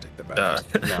mind. I'll take that back.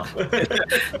 No.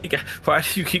 Why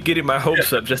do you keep getting my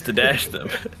hopes up just to dash them?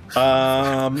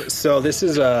 So this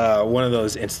is one of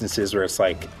those instances where it's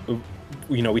like,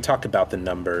 we talked about the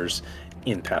numbers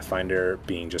in Pathfinder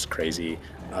being just crazy.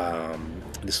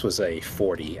 This was a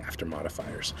 40 after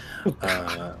modifiers.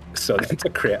 So that's a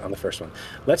crit on the first one.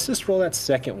 Let's just roll that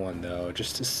second one, though,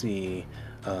 just to see.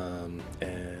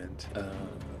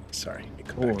 Sorry.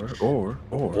 Or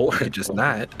you could just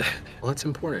not. Well, that's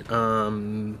important.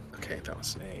 Okay, that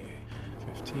was a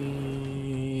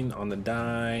 15 on the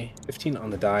die. 15 on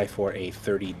the die for a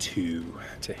 32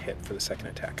 to hit for the second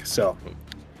attack. So,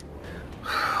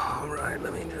 all right,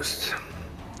 let me just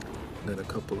get a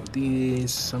couple of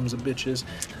these sons of bitches.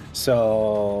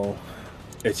 So,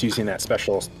 it's using that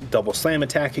special double slam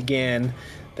attack again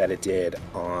that it did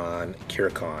on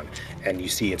Kirikon, and you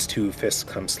see its two fists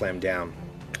come slam down,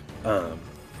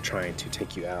 trying to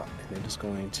take you out. And they're just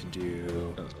going to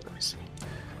do. Let me see.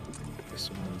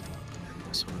 This one and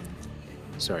this one.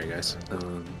 Sorry, guys.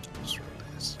 Let's roll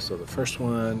this. So the first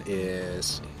one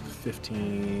is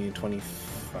 15,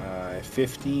 25,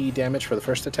 50 damage for the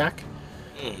first attack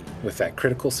with that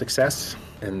critical success.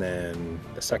 And then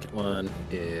the second one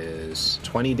is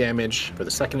 20 damage for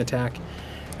the second attack.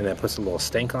 And that puts a little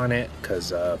stank on it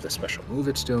because of the special move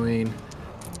it's doing.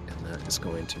 And that is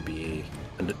going to be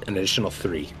an additional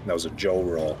 3. That was a Joe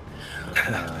roll.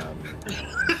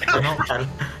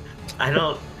 I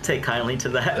don't take kindly to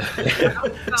that.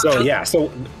 So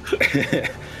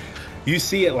you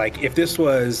see it like if this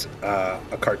was a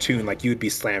cartoon, like you would be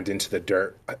slammed into the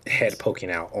dirt, head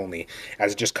poking out only,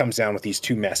 as it just comes down with these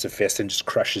two massive fists and just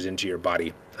crushes into your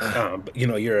body. But,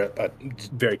 you're a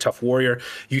very tough warrior.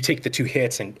 You take the 2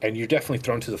 hits and you're definitely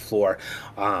thrown to the floor,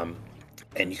 and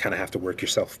you kind of have to work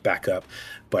yourself back up.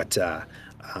 But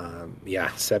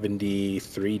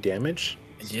 73 damage.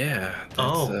 Yeah,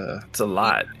 it's a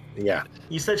lot. Yeah.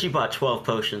 You said you bought 12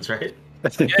 potions, right?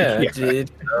 Yeah, I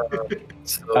did.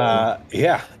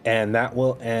 And that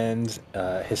will end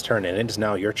his turn, and it is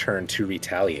now your turn to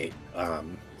retaliate.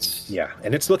 And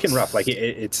it's looking rough. Like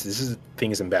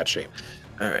thing is in bad shape.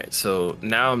 All right, so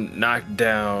now I'm knocked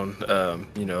down,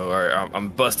 or I'm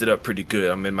busted up pretty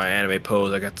good. I'm in my anime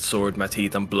pose. I got the sword in my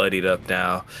teeth. I'm bloodied up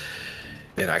now.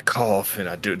 And I cough, and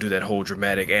I do that whole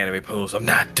dramatic anime pose. I'm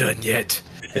not done yet.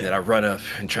 And then I run up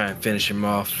and try and finish him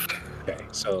off. Okay,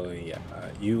 so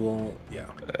you will,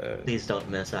 Please don't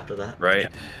miss after that. Right.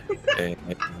 And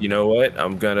you know what?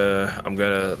 I'm coming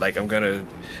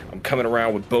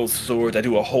around with both swords. I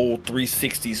do a whole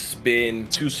 360 spin,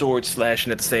 2 swords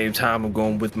slashing at the same time. I'm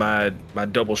going with my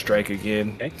double strike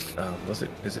again. Okay.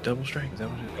 Is it double strike? Is that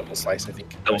what it is? Double slice, I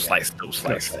think. Double slice.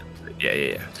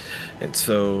 Yeah. And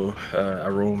so I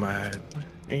roll my.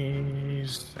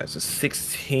 That's a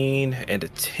 16 and a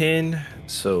 10,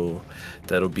 so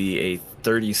that'll be a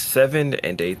 37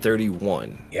 and a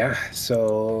 31. Yeah,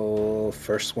 so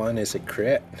first one is a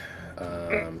crit.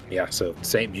 So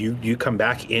same. You come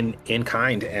back in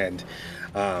kind and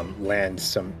land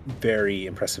some very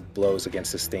impressive blows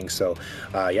against this thing. So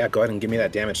go ahead and give me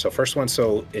that damage. So first one,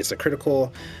 so it's a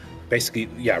critical. Basically,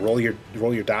 roll your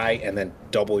die and then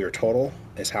double your total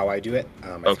is how I do it.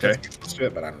 Okay. Let's do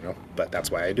it, but I don't know. But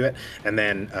that's why I do it. And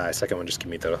then second one, just give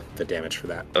me the damage for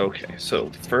that. Okay, so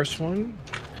the first one,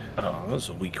 those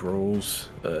are weak rolls.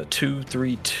 2,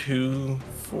 3, 2,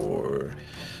 4.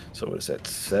 So what is that?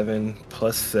 7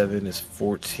 plus 7 is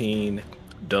 14.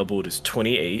 Doubled is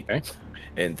 28. Okay.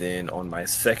 And then on my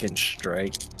second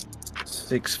strike,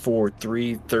 6, 4,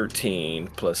 3, 13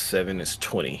 plus 7 is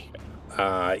 20.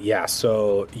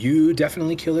 So you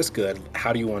definitely kill this good.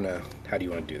 How do you want to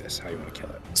do this? How do you want to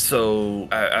kill it? So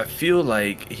I feel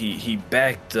like he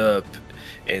backed up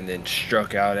and then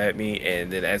struck out at me.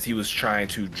 And then as he was trying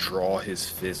to draw his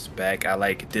fist back,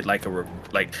 I did I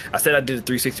said I did a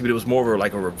 360, but it was more of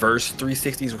like a reverse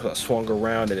 360. So I swung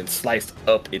around and then sliced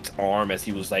up its arm as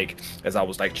I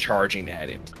was charging at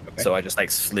him. Okay. So I just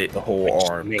slit the whole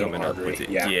arm coming up with it.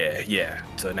 Yeah.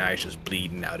 So now it's just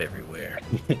bleeding out everywhere.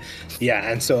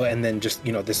 Yeah, and then just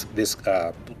this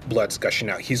blood's gushing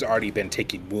out. He's already been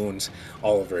taking wounds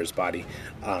all over his body.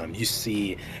 You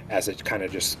see as it kind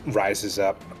of just rises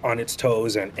up on its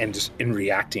toes and just in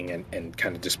reacting and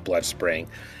kind of just blood spraying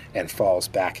and falls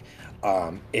back.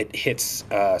 It hits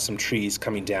some trees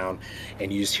coming down,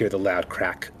 and you just hear the loud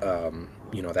crack,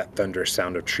 that thunder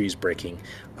sound of trees breaking,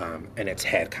 and its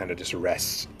head kind of just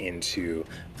rests into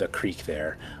the creek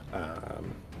there.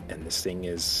 And this thing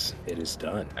is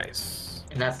done. Nice.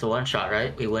 And that's the one shot,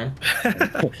 right? We win.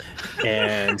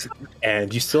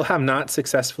 and you still have not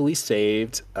successfully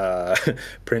saved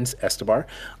Prince Estebar.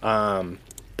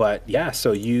 But yeah,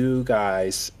 so you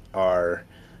guys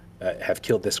have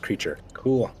killed this creature.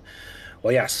 Cool.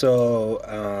 Well, yeah.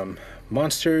 So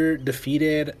monster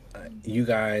defeated. You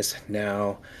guys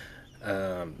now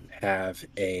have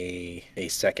a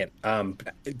second.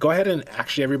 Go ahead and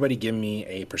actually everybody give me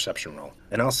a perception roll,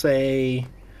 and I'll say.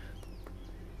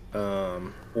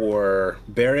 Or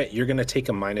Barrett, you're gonna take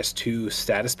a -2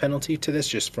 status penalty to this,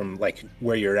 just from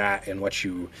where you're at and what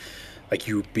you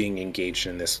being engaged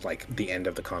in this the end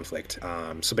of the conflict.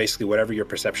 So basically, whatever your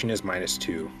perception is,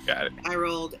 -2. Got it. I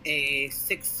rolled a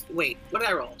 6. Wait, what did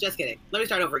I roll? Just kidding. Let me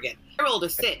start over again. I rolled a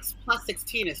 6 plus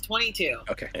 16 is 22.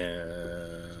 Okay.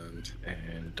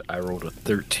 And I rolled a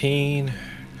 13.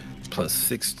 Plus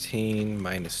 16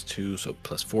 -2, so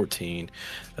plus 14,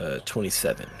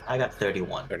 27. I got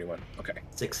 31. 31. Okay.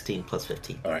 16 plus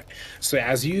 15. All right. So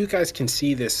as you guys can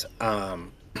see this,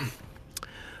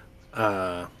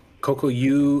 Coco,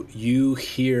 you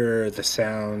hear the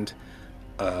sound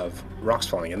of rocks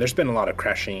falling, and there's been a lot of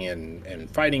crashing and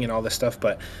fighting and all this stuff,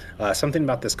 but something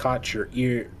about this caught your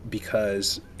ear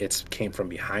because it came from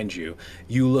behind you.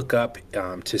 You look up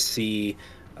to see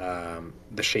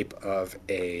the shape of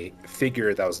a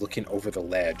figure that was looking over the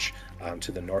ledge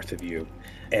to the north of you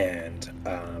and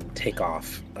take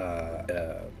off.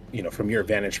 From your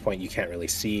vantage point, you can't really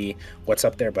see what's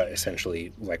up there, but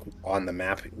essentially on the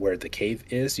map where the cave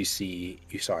is,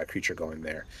 you saw a creature going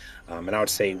there. And I would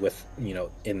say with,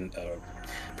 in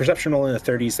perception roll in the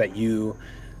 30s that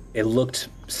it looked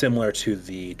similar to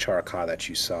the Charaka that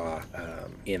you saw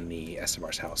in the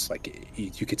Estebar's house.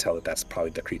 You could tell that that's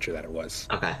probably the creature that it was.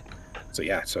 Okay. So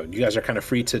yeah, so you guys are kind of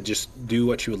free to just do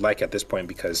what you would like at this point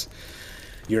because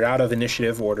you're out of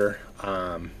initiative order.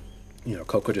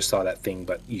 Coco just saw that thing,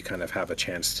 but you kind of have a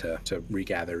chance to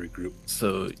regather, regroup.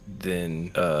 So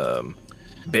then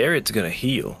Barrett's gonna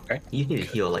heal. Okay. You need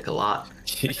to heal a lot.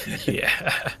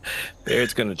 Yeah.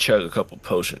 Barrett's gonna chug a couple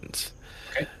potions.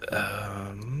 Okay.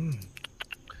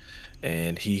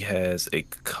 And he has a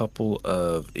couple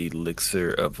of elixir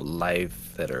of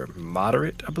life that are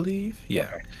moderate, I believe.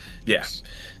 Yeah. Okay. Yeah.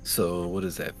 So what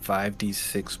is that?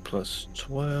 5d6 plus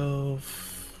 12.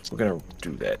 We're gonna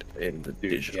do that in the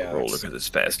digital roller because it's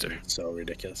faster. So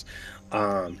ridiculous.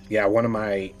 One of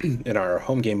my in our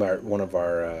home game, one of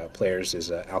our players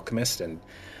is an alchemist, and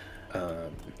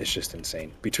it's just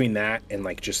insane. Between that and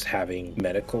just having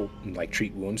medical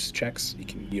treat wounds checks,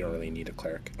 you don't really need a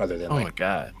cleric other than my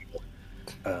god.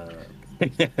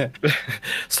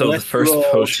 So the first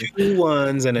potion, 2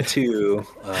 1s and a 2.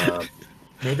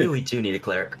 Maybe we do need a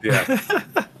cleric. Yeah.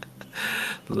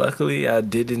 Luckily, I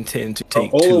did intend to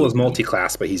take 2. Ola was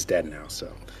multi-class, but he's dead now. So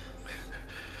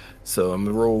I'm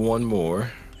gonna roll one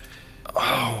more.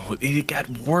 Oh, it got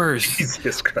worse.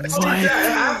 Jesus Christ. What did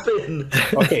that happen?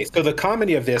 Okay, so the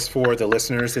comedy of this for the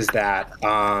listeners is that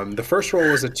the first roll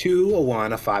was a 2, a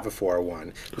 1, a 5, a 4, a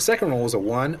 1. The second roll was a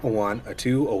 1, a 1, a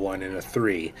 2, a 1, and a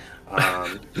 3.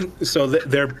 So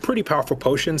they're pretty powerful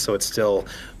potions, so it's still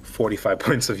 45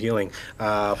 points of healing,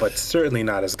 but certainly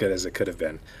not as good as it could have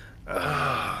been.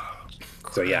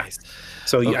 So yeah.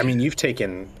 So okay. I mean, you've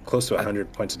taken close to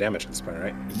 100 points of damage at this point,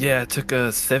 right? Yeah, it took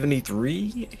a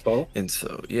 73. Total? And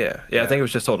so yeah, I think it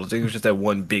was just total. I think it was just that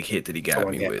one big hit that he got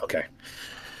me with. Okay.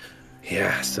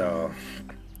 Yeah. So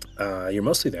you're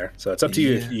mostly there. So it's up to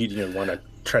you if you want to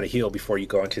try to heal before you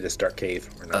go into this dark cave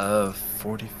or not.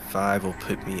 45 will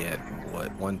put me at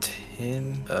what,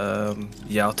 110?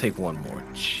 Yeah, I'll take one more.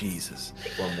 Jesus.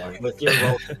 Take one more. With your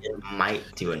roll, it might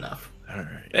do enough. All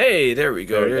right. Hey, there we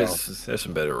go. There's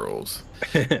some better rolls.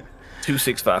 2,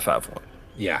 6, 5, 5, 1.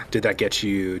 Yeah. Did that get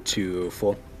you to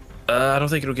full? I don't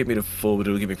think it'll get me to full, but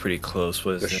it'll get me pretty close.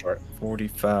 What is it? Short.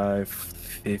 45,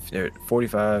 50,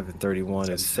 45 and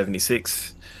 31 is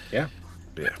 76. Yeah.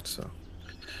 Yeah. So.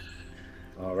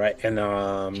 All right.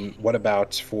 And what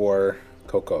about for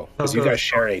Coco? Because you guys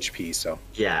share HP, so.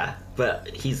 Yeah, but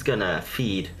he's gonna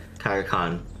feed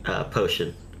Kairkon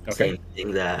potion. Okay. Same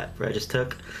thing that Reg just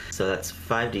took. So that's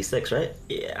 5d6, right?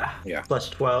 Yeah. Yeah. Plus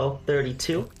 12,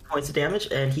 32 points of damage,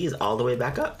 and he's all the way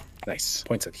back up. Nice.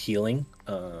 Points of healing.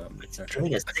 I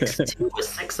think it's 6-2, a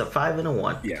 6, a 5, and a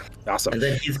 1. Yeah. Awesome. And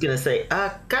then he's gonna say,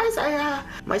 guys,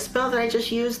 my spell that I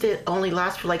just used, it only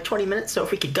lasts for like 20 minutes, so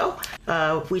if we could go.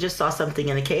 We just saw something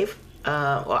in a cave.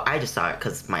 Well, I just saw it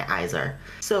because my eyes are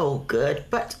so good,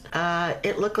 but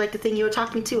it looked like the thing you were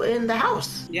talking to in the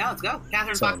house. Yeah, let's go.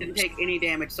 Catherine Fox didn't take any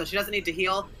damage, so she doesn't need to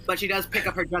heal, but she does pick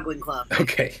up her juggling club.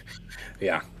 Okay.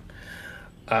 Yeah.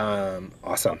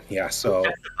 Awesome. Yeah. So.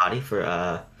 Check the body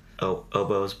for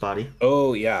Obo's body.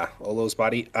 Oh yeah, Olo's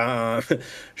body.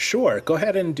 Sure. Go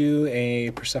ahead and do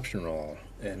a perception roll,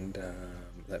 and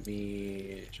let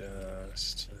me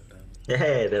just.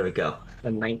 Hey, there we go.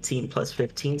 A 19 plus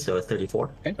 15, so a 34.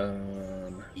 Okay.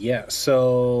 Yeah.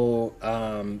 So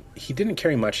he didn't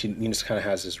carry much. He just kind of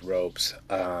has his robes.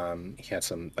 He had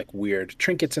some like weird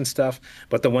trinkets and stuff.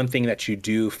 But the one thing that you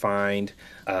do find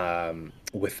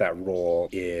with that roll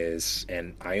is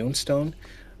an ion stone.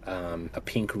 A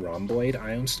pink rhomboid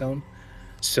ion stone.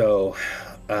 So,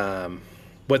 for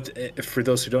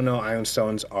those who don't know, ion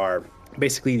stones are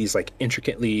basically these like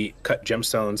intricately cut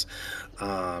gemstones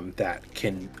that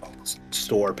can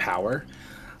store power.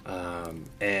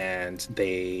 And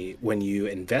when you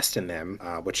invest in them,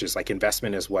 which is like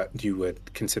investment is what you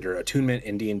would consider attunement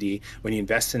in D&D. When you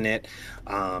invest in it,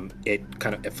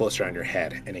 it floats around your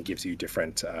head and it gives you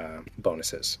different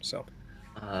bonuses. So.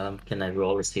 Can I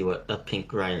roll to see what a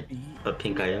pink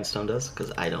iron stone does?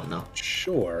 Because I don't know.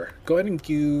 Sure. Go ahead and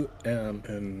do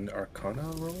an Arcana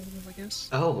roll, I guess.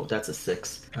 Oh, that's a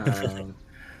 6.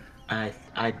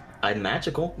 I'm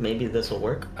magical. Maybe this will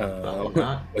work. Probably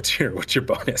not. What's your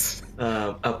bonus?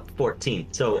 A 14.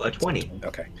 So a 20.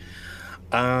 Okay.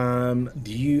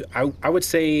 I would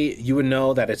say you would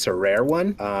know that it's a rare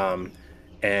one.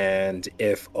 And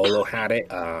if Olo had it,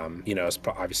 it's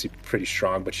obviously pretty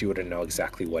strong, but you wouldn't know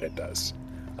exactly what it does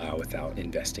without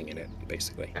investing in it,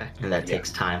 basically. Okay. And that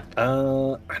takes time. I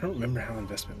don't remember how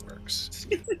investment works.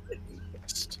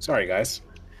 Sorry, guys.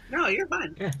 No, you're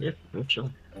fine. Yeah, I'm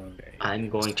sure. Okay. I'm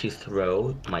going to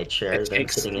throw my chair. It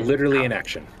takes literally an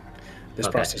action. This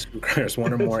process requires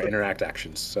one or more interact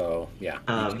actions. So, yeah.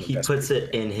 He puts it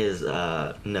in his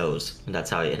nose, and that's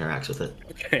how he interacts with it.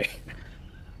 Okay.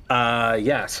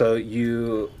 So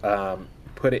you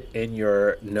put it in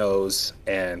your nose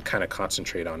and kind of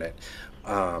concentrate on it.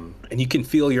 And you can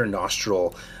feel your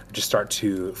nostril just start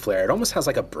to flare. It almost has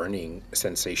like a burning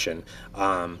sensation.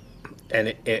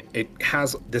 And it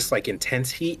has this like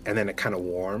intense heat, and then it kind of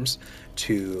warms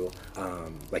to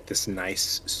like this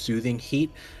nice soothing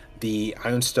heat. The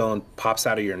ion stone pops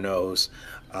out of your nose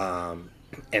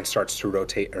and starts to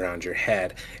rotate around your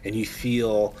head, and you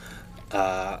feel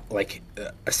like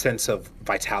a sense of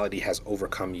vitality has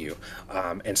overcome you.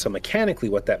 And so mechanically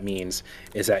what that means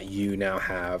is that you now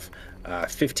have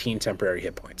 15 temporary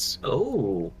hit points.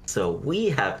 Oh, so we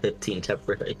have 15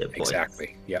 temporary hit points.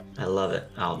 Exactly. Yep. I love it.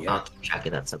 I'll keep track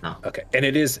of that somehow. Okay. And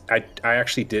it is, I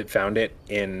actually found it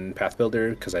in Path Builder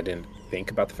because I didn't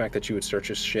think about the fact that you would search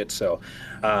this shit. So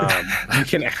you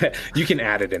can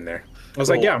add it in there. I was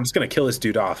like, yeah, I'm just going to kill this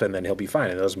dude off and then he'll be fine.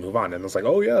 And they'll just move on. And I was like,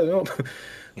 oh yeah, no.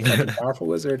 Like a powerful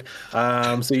wizard.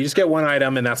 So you just get one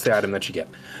item, and that's the item that you get.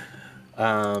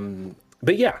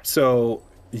 But yeah, so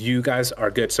you guys are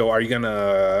good. So are you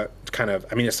gonna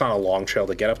it's not a long trail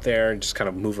to get up there and just kind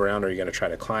of move around, or are you gonna try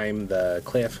to climb the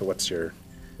cliff? What's your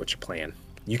plan?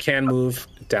 You can move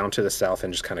down to the south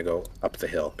and just kind of go up the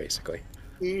hill, basically.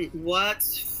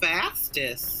 What's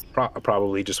fastest?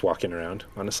 Probably just walking around,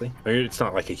 honestly. I mean, it's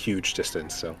not like a huge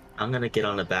distance, so. I'm going to get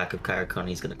on the back of Kairkon.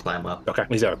 He's going to climb up. Okay,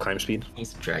 he's got a climb speed.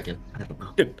 He's a dragon. I don't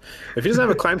know. Good. If he doesn't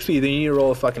have a climb speed, then you need to roll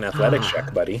a fucking athletics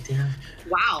check, buddy. Damn.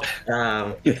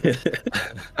 Wow.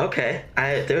 Okay.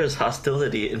 There's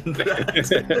hostility in that.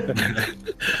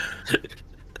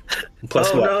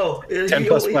 Plus what? Oh, no. 10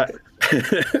 plus what?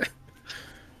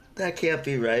 That can't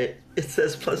be right. It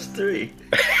says +3.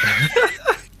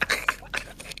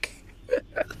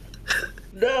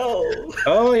 No.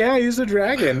 Oh yeah, he's a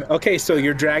dragon. Okay, so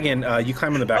your dragon, you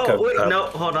climb on the back of. Oh wait, no,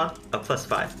 hold on. A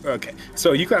 +5. Okay,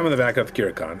 so you climb on the back of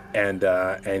Kirikon,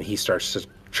 and he starts to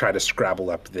try to scrabble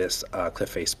up this cliff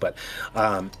face. But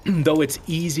though it's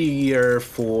easier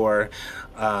for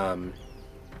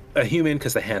a human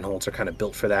because the handholds are kind of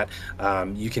built for that,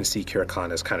 you can see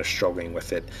Kirikon is kind of struggling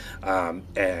with it,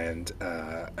 and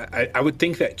I would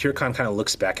think that Kirikon kind of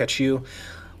looks back at you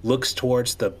looks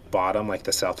towards the bottom, like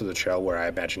the south of the trail where I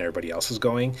imagine everybody else is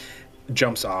going,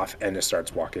 jumps off, and just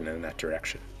starts walking in that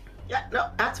direction. Yeah, no,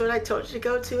 that's what I told you to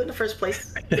go to in the first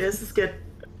place. This is good.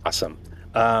 Awesome.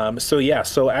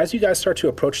 So as you guys start to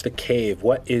approach the cave,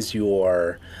 what is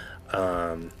your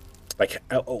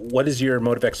what is your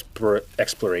mode of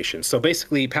exploration? So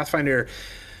basically, Pathfinder,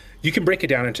 you can break it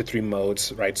down into 3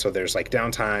 modes, right? So there's like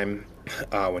downtime,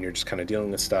 when you're just kind of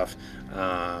dealing with stuff,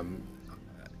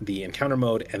 the encounter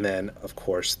mode, and then of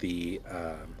course the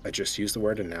I just used the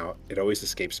word and now it always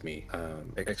escapes me.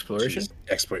 Exploration?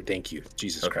 Thank you,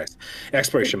 Jesus Christ.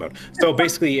 Exploration mode. So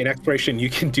basically in exploration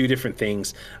you can do different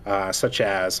things, such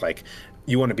as like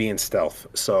you want to be in stealth.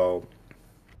 So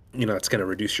it's going to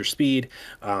reduce your speed,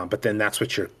 but then that's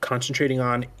what you're concentrating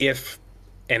on. If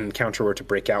an encounter were to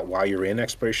break out while you're in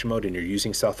exploration mode and you're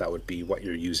using stealth, that would be what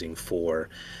you're using for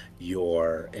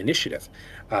your initiative.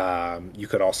 You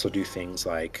could also do things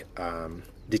like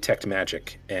detect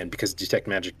magic, and because detect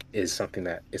magic is something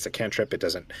that it's a cantrip, it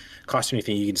doesn't cost you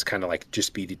anything. You can just kind of like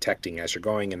just be detecting as you're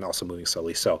going and also moving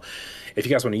slowly. So if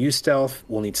you guys want to use stealth,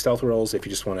 we'll need stealth rolls. If you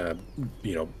just want to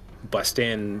bust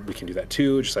in, we can do that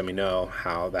too. Just let me know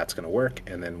how that's going to work,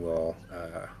 and then we'll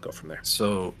go from there.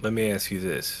 So let me ask you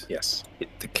this. Yes.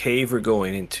 The cave we're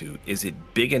going into, is it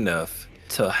big enough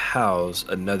to house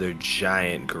another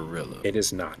giant gorilla? It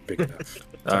is not big enough.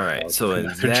 All right. So in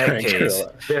that case,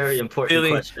 very important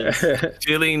question.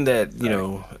 Feeling that,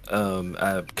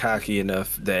 I'm cocky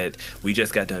enough that we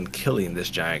just got done killing this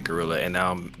giant gorilla and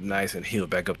now I'm nice and healed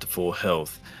back up to full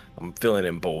health. I'm feeling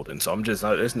emboldened, so I'm just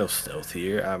there's no stealth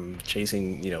here. I'm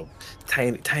chasing,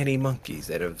 tiny monkeys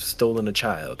that have stolen a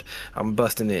child. I'm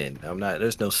busting in.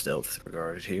 There's no stealth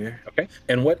regarded here. Okay.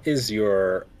 And what is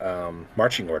your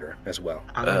marching order as well?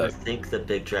 I'm gonna think the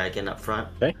big dragon up front,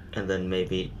 okay, and then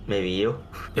maybe you.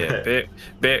 Yeah,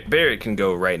 Barrett can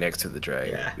go right next to the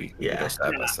dragon. Yeah, we go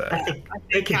side by side. I think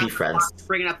they can be friends.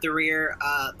 Bringing up the rear,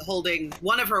 holding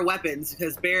one of her weapons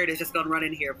because Barrett is just gonna run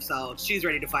in here, so she's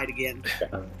ready to fight again.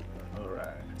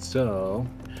 So,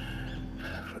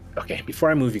 okay,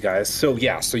 before I move you guys, so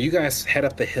you guys head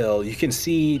up the hill. You can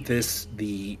see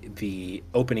the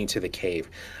opening to the cave,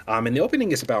 and the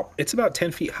opening is about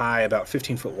 10 feet high, about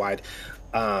 15 foot wide.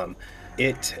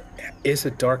 It is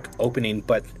a dark opening,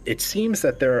 but it seems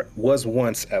that there was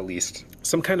once at least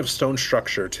some kind of stone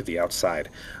structure to the outside,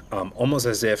 almost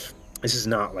as if this is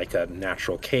not like a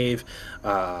natural cave.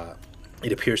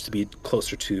 It appears to be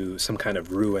closer to some kind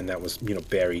of ruin that was,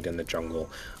 buried in the jungle,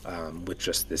 with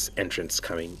just this entrance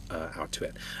coming out to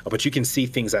it. But you can see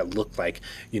things that look like,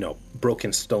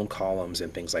 broken stone columns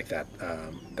and things like that,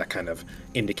 that kind of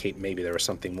indicate maybe there was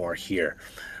something more here.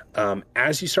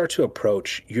 As you start to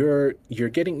approach, you're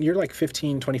like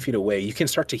 15, 20 feet away. You can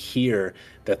start to hear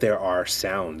that there are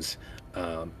sounds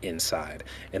inside.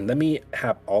 And let me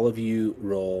have all of you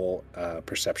roll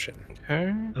perception.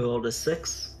 Okay. I rolled a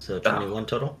 6, so 21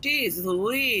 total. Jeez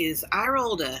Louise, I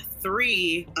rolled a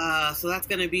 3, so that's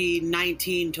gonna be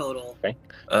 19 total. Okay.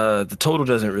 The total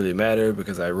doesn't really matter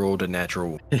because I rolled a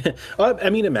natural. I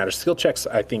mean, it matters. Skill checks,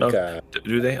 I think.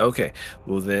 Do they? Okay.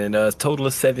 Well, then total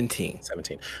of 17.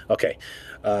 17. Okay.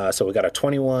 So we got a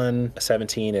 21, a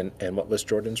 17, and what was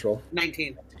Jordan's roll?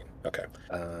 19. Okay.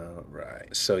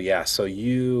 Right. So so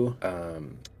you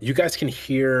guys can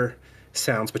hear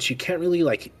sounds, but you can't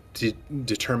really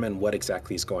determine what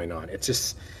exactly is going on. It's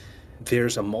just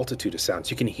there's a multitude of sounds.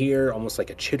 You can hear almost like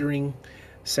a chittering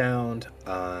sound.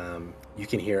 You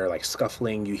can hear like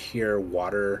scuffling. You hear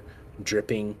water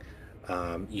dripping.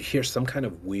 You hear some kind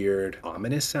of weird,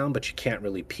 ominous sound, but you can't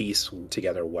really piece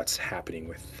together what's happening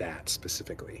with that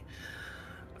specifically.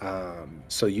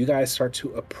 So you guys start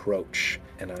to approach,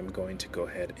 and I'm going to go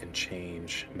ahead and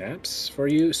change maps for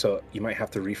you. So you might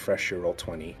have to refresh your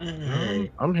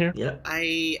Roll20. I'm here. Yep.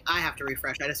 I have to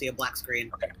refresh. I just see a black screen.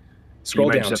 Okay. Scroll you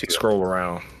might down just have to to scroll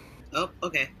around. Oh,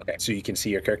 okay. Okay, so you can see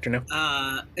your character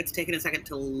now? It's taking a second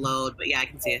to load, but yeah, I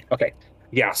can see it. Okay.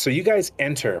 Yeah, so you guys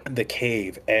enter the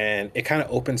cave, and it kind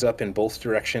of opens up in both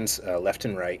directions, left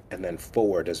and right, and then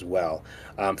forward as well.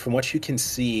 From what you can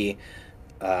see,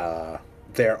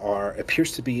 there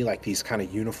appears to be like these kind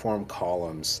of uniform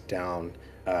columns down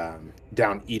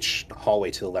each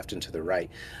hallway to the left and to the right.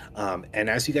 And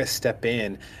as you guys step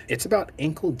in, it's about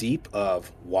ankle deep of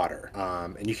water.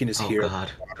 And you can just hear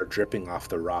water dripping off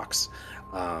the rocks.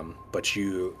 But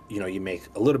you make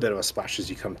a little bit of a splash as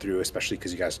you come through, especially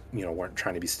because you guys, weren't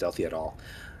trying to be stealthy at all.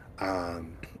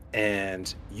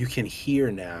 And you can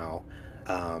hear now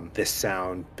this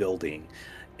sound building,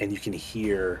 and you can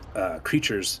hear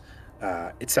creatures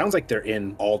it sounds like they're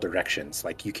in all directions.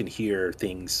 Like you can hear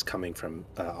things coming from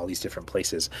all these different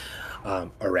places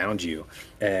around you.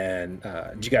 And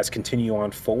do you guys continue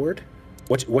on forward?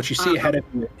 What you see ahead of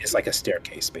you is like a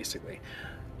staircase, basically.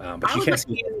 But you can't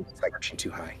see it's like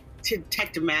too high. To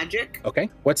detect magic. Okay.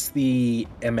 What's the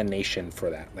emanation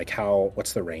for that? Like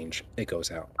what's the range it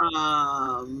goes out?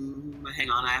 Hang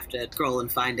on, I have to scroll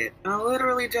and find it. I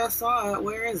literally just saw it.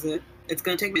 Where is it? It's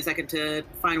gonna take me a second to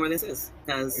find where this is,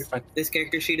 because this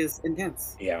character sheet is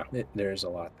intense. Yeah, there's a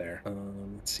lot there.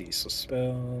 Let's see, so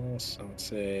spells, I would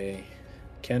say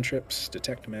cantrips,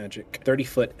 detect magic,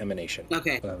 30-foot emanation.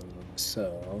 Okay. Where's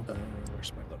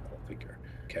my level figure?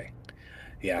 Okay.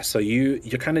 Yeah, so you're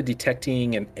kind of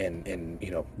detecting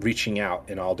and reaching out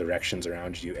in all directions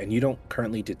around you, and you don't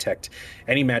currently detect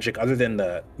any magic other than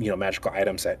the magical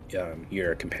items that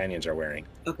your companions are wearing.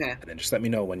 Okay. And then just let me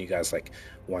know when you guys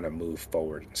want to move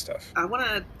forward and stuff. I want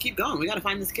to keep going. We got to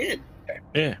find this kid. Okay.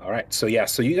 Yeah. All right. So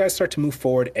you guys start to move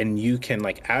forward, and you can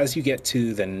as you get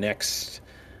to the next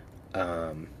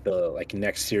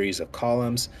next series of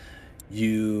columns,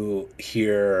 you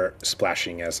hear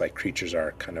splashing as creatures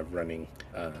are kind of running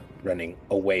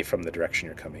away from the direction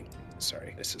you're coming.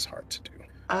 Sorry, this is hard to do.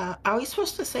 Are we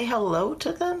supposed to say hello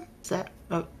to them?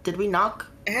 Did we knock?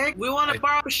 Hey, we want to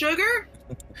borrow sugar?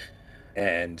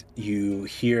 And you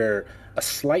hear a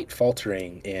slight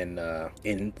faltering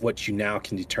in what you now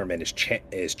can determine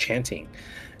is chanting,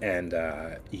 and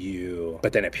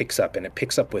but then it picks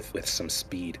up with some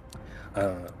speed.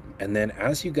 And then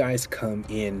as you guys come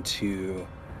into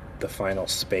the final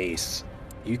space,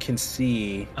 you can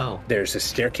see there's a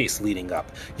staircase leading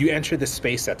up. You enter the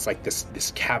space that's like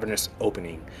this cavernous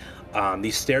opening.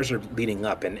 These stairs are leading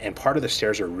up, and part of the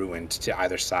stairs are ruined to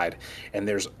either side. And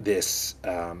there's this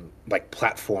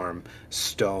platform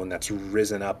stone that's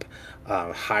risen up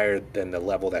higher than the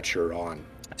level that you're on.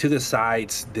 To the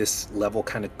sides, this level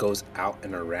kind of goes out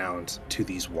and around to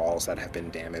these walls that have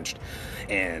been damaged.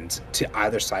 And to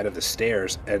either side of the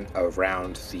stairs and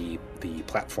around the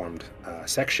platformed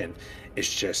section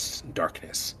is just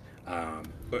darkness.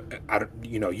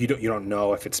 You don't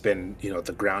know if it's been,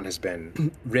 the ground has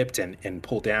been ripped and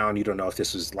pulled down. You don't know if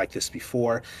this was like this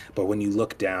before, but when you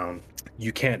look down,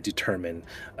 you can't determine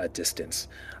a distance.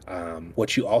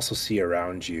 What you also see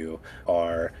around you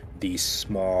are these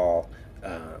small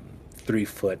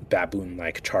 3-foot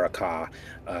baboon-like charaka.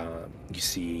 You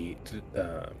see,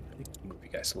 move you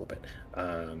guys a little bit.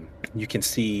 You can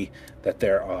see that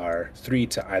there are 3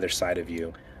 to either side of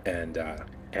you, and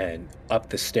up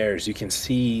the stairs you can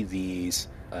see these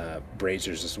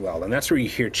braziers as well, and that's where you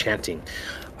hear chanting.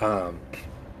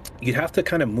 You'd have to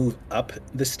kind of move up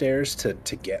the stairs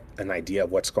to get an idea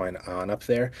of what's going on up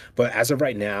there. But as of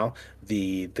right now,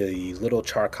 the little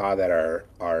charka that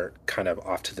are kind of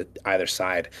off to the either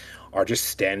side are just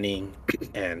standing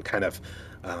and kind of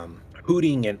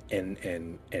hooting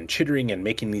and chittering and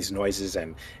making these noises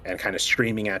and kind of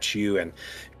screaming at you and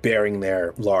baring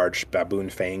their large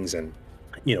baboon fangs. And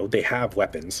they have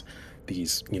weapons,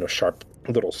 these sharp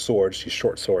little swords, these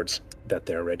short swords that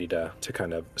they're ready to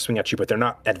kind of swing at you, but they're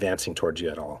not advancing towards you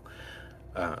at all.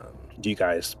 Do you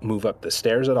guys move up the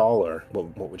stairs at all, or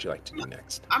what would you like to do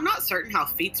next? I'm not certain how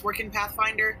feats work in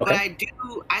Pathfinder, Okay.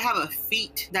 but I have a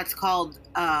feat that's called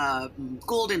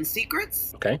Schooled in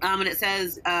Secrets. Okay. And it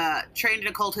says, trained in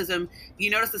occultism, you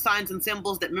notice the signs and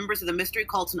symbols that members of the mystery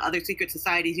cults and other secret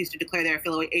societies use to declare their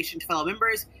affiliation to fellow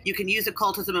members. You can use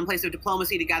occultism in place of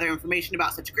diplomacy to gather information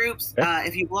about such groups. Okay.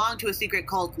 If you belong to a secret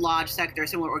cult, lodge, sect, or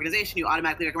similar organization, you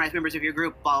automatically recognize members of your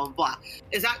group, blah, blah, blah.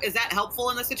 Is that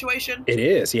helpful in this situation? It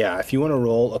is, yeah. If you want to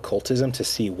roll occultism to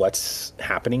see what's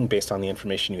happening based on the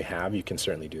information you have, you can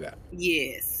certainly do that.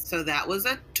 Yes. So that was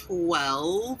a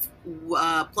 12.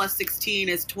 Plus 16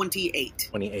 is 28.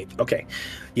 28. Okay.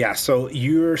 Yeah, so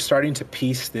you're starting to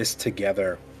piece this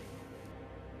together.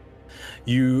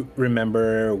 You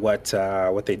remember what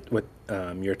your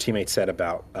teammate said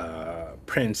about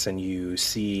Prince, and you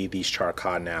see these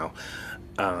charka now.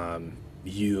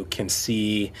 You can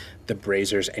see the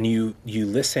braziers, and you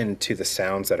listen to the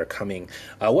sounds that are coming.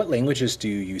 What languages do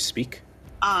you speak?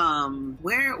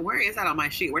 Where is that on my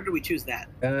sheet? Where did we choose that?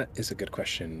 That is a good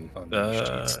question. On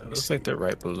the sheets. Looks like they're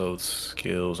right below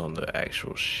skills on the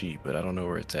actual sheet, but I don't know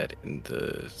where it's at in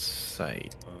the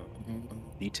site.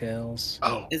 Details.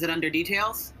 Oh, Is it under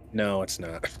details? No, it's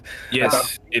not.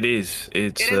 yes, it is.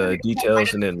 It's It is.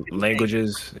 details and then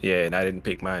languages. Yeah, and I didn't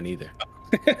pick mine either.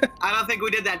 I don't think we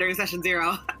did that during session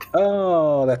 0.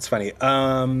 Oh, that's funny.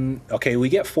 Okay, we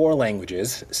get 4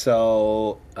 languages,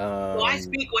 so Well, I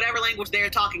speak whatever language they're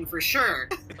talking for sure.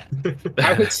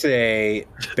 I would say,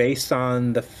 based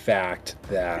on the fact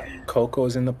that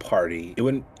Coco's in the party, it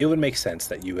would make sense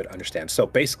that you would understand. So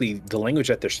basically, the language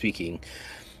that they're speaking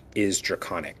is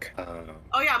Draconic.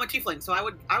 Oh yeah, I'm a tiefling, so I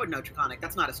would know Draconic.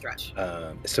 That's not a stretch.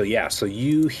 So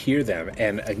you hear them,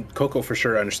 and Coco for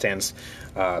sure understands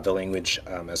the language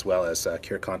as well as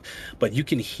Kirkan, but you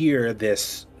can hear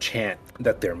this chant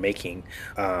that they're making,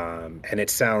 and it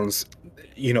sounds,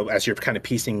 as you're kind of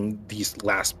piecing these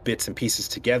last bits and pieces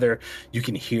together, you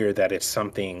can hear that it's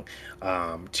something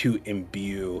to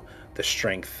imbue the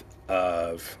strength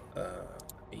of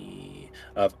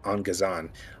Angazan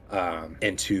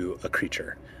into a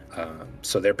creature.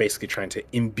 So they're basically trying to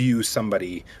imbue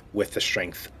somebody with the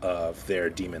strength of their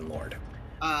demon lord.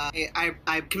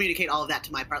 I communicate all of that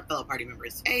to my fellow party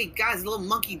members. Hey guys, the little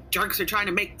monkey jerks are trying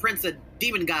to make Prince a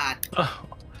demon god. Oh,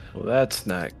 well, that's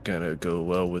not gonna go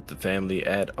well with the family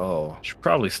at all. Should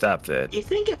probably stop that. You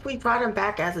think if we brought him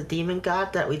back as a demon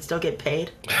god that we'd still get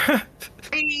paid?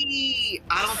 Hey,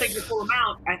 I don't think the full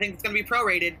amount. I think it's gonna be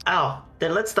prorated. Oh,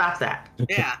 then let's stop that.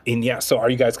 Yeah. And yeah, so are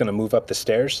you guys going to move up the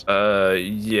stairs?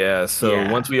 Yeah. So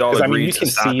Yeah. once we all 'Cause, agree you to can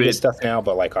stop see this it, stuff now,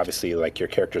 but obviously your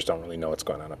characters don't really know what's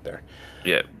going on up there.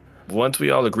 yeah. Once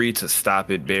we all agree to stop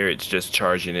it, Barrett's just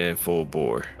charging in full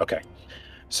bore. Okay.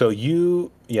 So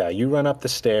you run up the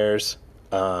stairs,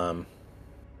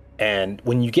 and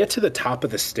when you get to the top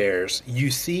of the stairs, you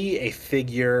see a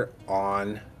figure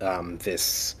on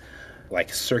this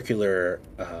circular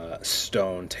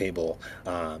stone table,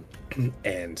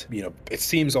 and it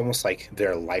seems almost like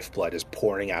their lifeblood is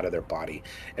pouring out of their body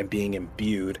and being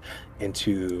imbued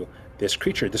into this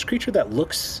creature that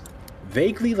looks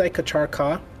vaguely like a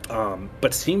Charka,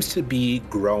 but seems to be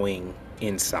growing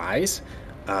in size.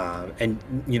 And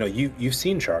you've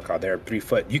seen Charka. They're 3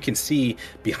 foot. You can see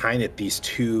behind it these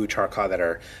 2 Charka that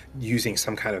are using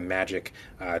some kind of magic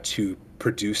to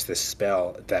produce this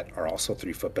spell that are also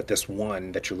 3 foot. But this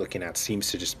one that you're looking at seems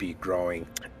to just be growing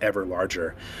ever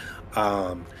larger.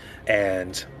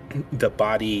 And the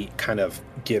body kind of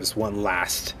gives one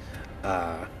last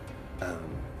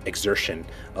exertion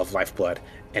of lifeblood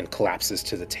and collapses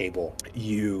to the table.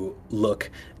 You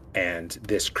look, and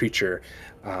this creature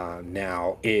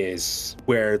now is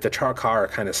where the Charka are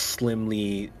kind of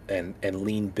slimly and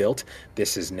lean built.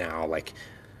 This is now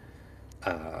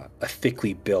a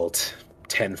thickly built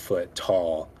 10-foot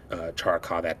tall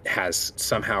Charka that has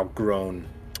somehow grown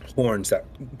horns that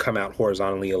come out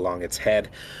horizontally along its head,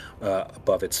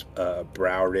 above its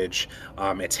brow ridge.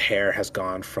 Its hair has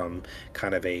gone from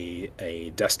kind of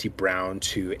a dusty brown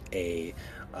to a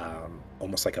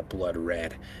almost like a blood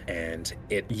red, and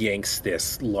it yanks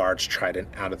this large trident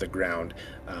out of the ground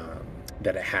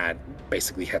that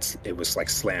it was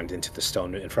slammed into the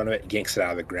stone in front of it. Yanks it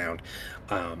out of the ground,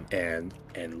 and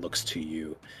looks to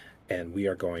you. And we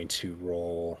are going to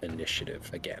roll initiative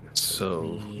again.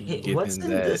 So, Hey, what's in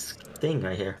this thing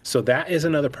right here? So that is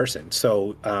another person.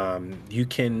 So you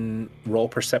can roll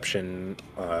perception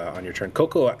on your turn.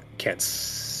 Coco can't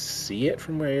see it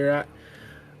from where you're at,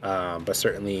 but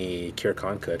certainly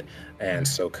Kirkan could, and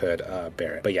so could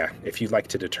Barrett. But yeah, if you'd like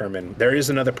to determine, there is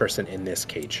another person in this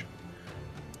cage.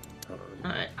 All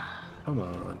right. Come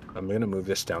on. I'm going to move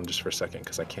this down just for a second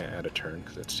because I can't add a turn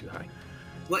because it's too high.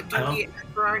 What do we add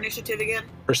for our initiative again?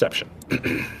 Perception.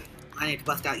 I need to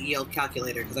bust out yield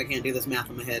calculator because I can't do this math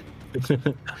in my head.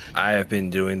 I have been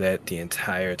doing that the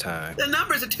entire time. The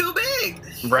numbers are too big.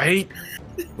 Right?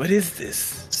 What is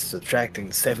this?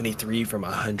 Subtracting 73 from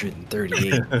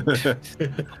 138.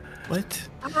 What?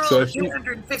 I rolled So if you-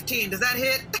 215. Does that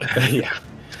hit? Yeah.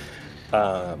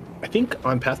 I think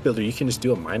on Path Builder you can just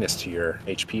do a minus to your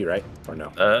HP, right? Or no?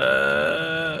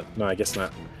 No, I guess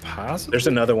not. Possibly. There's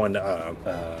another one,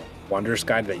 Wanderer's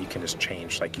Guide, that you can just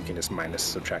change. You can just minus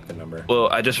subtract the number. Well,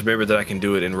 I just remembered that I can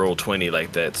do it in roll 20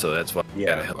 like that, so that's why I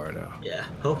gotta help her now. Yeah.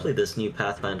 Hopefully this new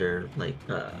Pathfinder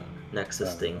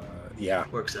Nexus thing Yeah.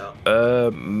 works out.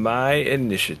 My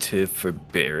initiative for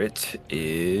Barrett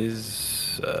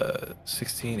is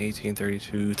 16, 18,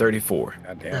 32, 34.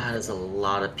 God damn. That is a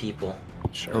lot of people.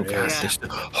 Sure Oh is. god.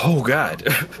 Yeah. Oh god.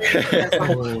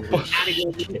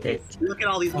 Look at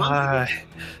all these monkeys. Why?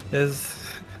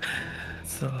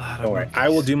 It's a lot of Don't worry. monkeys. I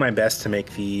will do my best to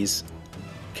make these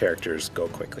characters go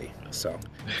quickly. So,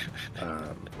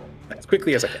 as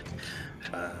quickly as I can.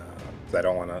 I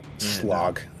don't want to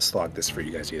slog this for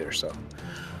you guys either. So,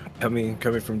 Coming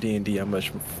from D&D, I'm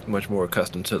much more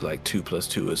accustomed to 2 +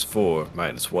 2 is 4,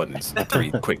 -1 is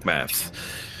 3. Quick maths.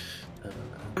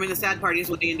 I mean, the sad part is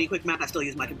with D&D quick math, I still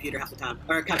use my computer half the time.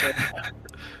 Or calculator.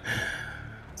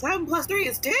 7 + 3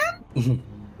 is 10?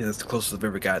 Yeah, that's the closest I've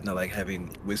ever gotten to like having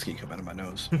whiskey come out of my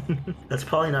nose. That's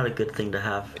probably not a good thing to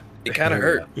have. It kind of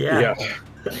hurt. Yeah.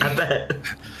 I bet.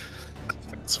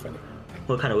 That's funny.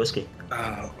 What kind of whiskey?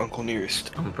 Uncle Nearest.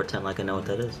 I'm gonna pretend like I know what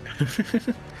that is.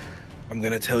 I'm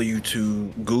gonna tell you to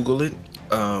Google it.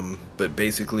 But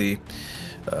basically,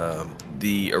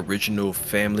 the original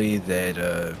family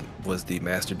that was the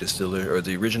master distiller, or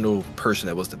the original person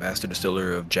that was the master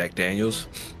distiller of Jack Daniels,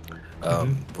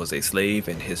 was a slave,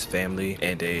 and his family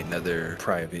and another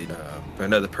private,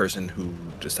 another person who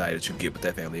decided to get with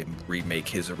that family and remake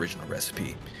his original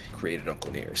recipe, created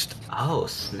Uncle Nearest. Oh,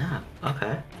 snap.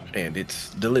 Okay. And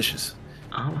it's delicious.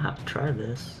 I'm gonna have to try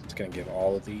this. It's gonna give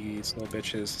all of these little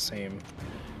bitches the same.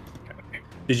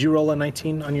 Did you roll a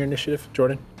 19 on your initiative,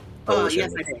 Jordan? Oh,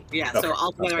 yes, I did. Yeah, Okay. so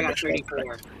altogether I got That's what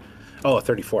 34. Oh, a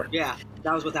 34. Yeah,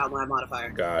 that was without my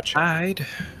modifier. Gotcha. I'd.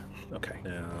 Okay.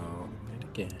 Now, and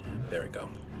again. There we go.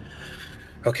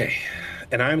 Okay.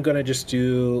 And I'm going to just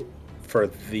do, for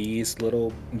these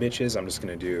little bitches, I'm just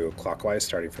going to do clockwise,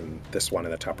 starting from this one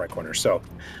in the top right corner. So,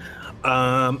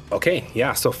 okay.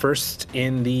 Yeah. So first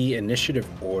in the initiative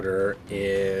order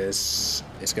is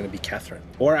going to be Catherine.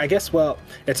 Or I guess, well,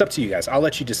 it's up to you guys. I'll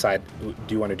let you decide. Do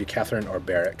you want to do Catherine or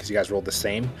Barrett? Because you guys rolled the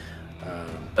same.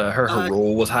 Her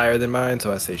roll was higher than mine,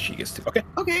 so I say she gets to. Okay.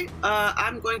 Okay,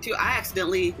 I'm going to. I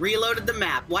accidentally reloaded the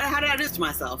map. How did I do this to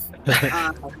myself?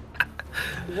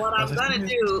 What I'm gonna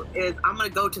do is I'm gonna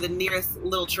go to the nearest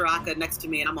little Chiraka next to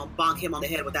me, and I'm gonna bonk him on the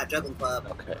head with that juggling club.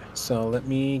 Okay. So let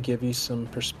me give you some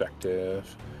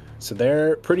perspective. So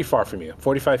they're pretty far from you.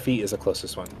 45 feet is the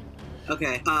closest one.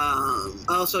 Okay.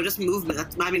 Oh, so just movement.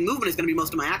 Movement is gonna be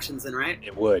most of my actions, then, right?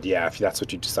 It would, yeah, if that's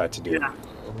what you decide to do. Yeah.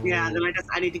 Yeah. Then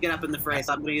I need to get up in the fray,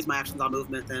 so I'm gonna use my actions on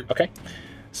movement then. Okay.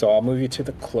 So I'll move you to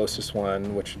the closest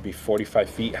one, which would be 45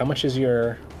 feet. How much is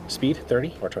your speed?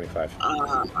 30 or 25?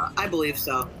 I believe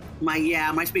so. My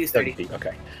speed is 30. feet.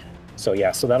 Okay. So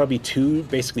yeah, so that'll be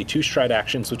basically two stride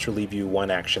actions, which will leave you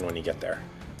one action when you get there.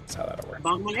 That's how that'll work.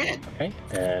 Bonk my head. Okay.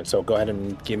 And so go ahead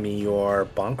and give me your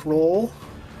bonk roll.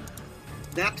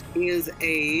 That is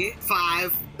a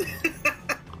 5.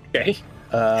 Okay.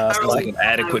 Like an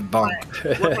adequate bonk.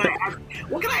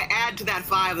 What can I add to that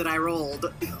 5 that I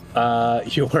rolled?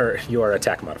 Your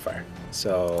attack modifier.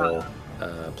 So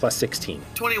plus 16.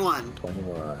 21.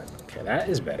 21. Okay, that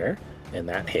is better. And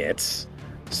that hits.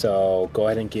 So go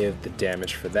ahead and give the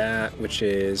damage for that, which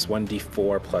is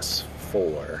 1d4 plus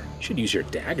 4. You should use your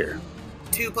dagger.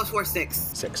 2 plus 4, 6.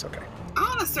 6, okay. I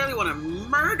don't necessarily want to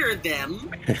murder them.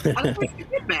 I just want to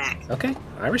get back. Okay,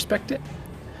 I respect it.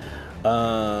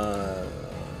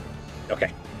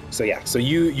 Okay, so yeah, so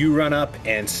you run up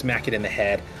and smack it in the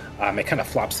head. It kind of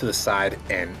flops to the side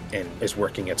and is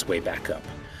working its way back up.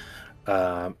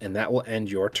 And that will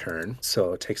end your turn.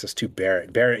 So it takes us to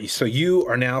Barrett. Barrett, so you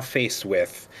are now faced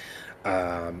with,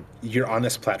 you're on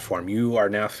this platform. You are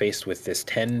now faced with this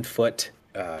 10-foot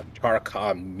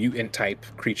Charaka mutant type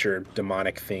creature,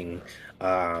 demonic thing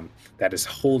that is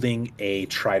holding a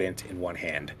trident in one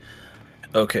hand.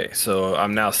 Okay, so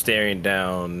I'm now staring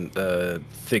down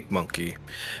Thick Monkey.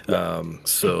 But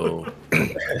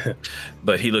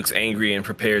he looks angry and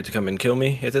prepared to come and kill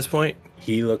me at this point.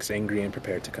 He looks angry and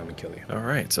prepared to come and kill you. All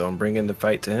right, so I'm bringing the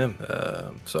fight to him.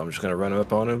 So I'm just gonna run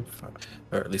up on him,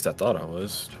 or at least I thought I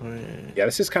was. 20. Yeah,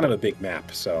 this is kind of a big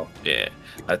map, so. Yeah,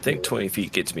 I think 20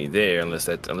 feet gets me there, unless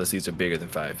these are bigger than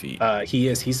 5 feet. He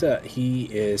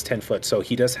is 10 foot, so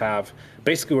he does have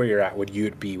basically where you're at.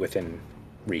 You'd be within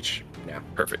reach now.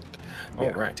 Perfect. All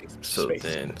Yeah, right. takes So space.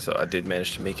 so I did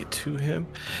manage to make it to him.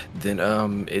 Then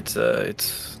it's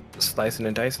slicing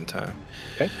and dicing time.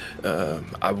 Okay.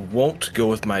 I won't go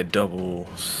with my double.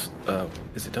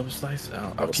 Is it double slice?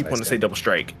 I'll keep wanting to say double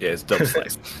strike. Yeah, it's double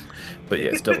slice. But yeah,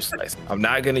 it's double slice. I'm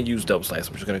not gonna use double slice.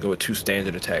 I'm just gonna go with 2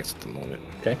 standard attacks at the moment.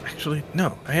 Okay. Actually,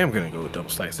 no, I am gonna go with double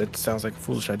slice. That sounds like a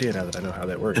foolish idea now that I know how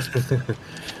that works.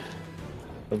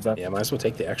 What's that? Yeah, might as well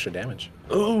take the extra damage.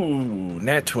 Ooh,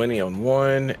 nat 20 on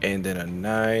one, and then a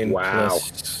 9 Wow.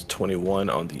 plus 21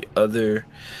 on the other.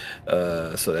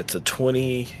 So that's a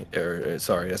 20, that's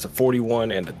a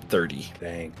 41 and a 30.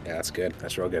 Dang, yeah, that's good.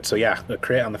 That's real good. So yeah, a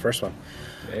crit on the first one.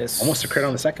 Yes. Almost a crit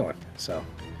on the second one. So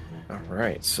All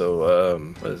right, so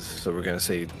we're gonna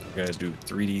do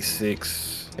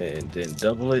 3d6 and then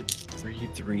double it. 3,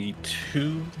 3,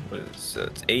 2. It's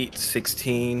 8,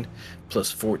 16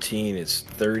 plus 14 is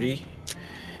 30,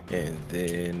 and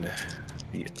then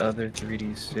the other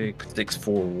 3d6. 6,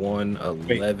 4, 1,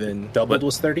 11. Doubled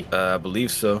was 30? I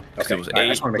believe so. Okay, It was I 8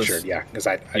 just want to make sure. plus- Yeah, because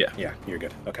yeah, you're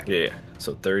good. Okay. Yeah,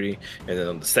 so 30. And then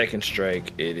on the second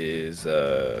strike, it is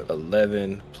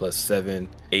 11 plus 7,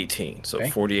 18. So Okay.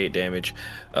 48 damage.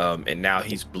 And now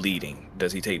he's bleeding.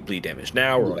 Does he take bleed damage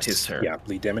now or on his turn? Yeah,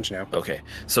 bleed damage now. Okay,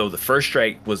 so the first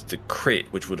strike was the crit,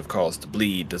 which would have caused the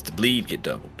bleed. Does the bleed get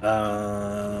doubled?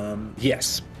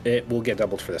 Yes, it will get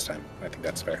doubled for this time. I think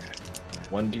that's fair.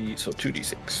 1d, so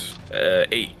 2d6.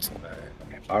 8.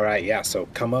 All right, yeah. So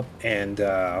come up and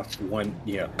a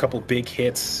couple big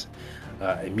hits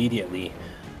immediately.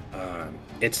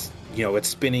 It's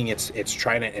spinning. It's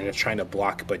trying to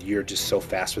block, but you're just so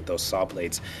fast with those saw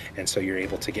blades, and so you're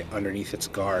able to get underneath its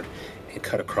guard and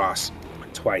cut across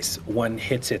twice. One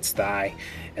hits its thigh,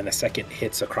 and the second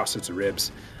hits across its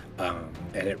ribs.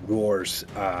 And it roars.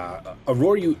 A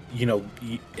roar, you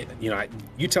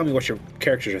tell me what your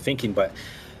characters are thinking, but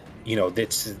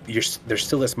there's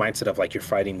still this mindset of like you're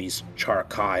fighting these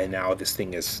Char-Ka, and now this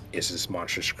thing is this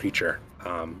monstrous creature,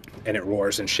 and it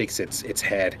roars and shakes its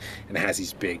head, and it has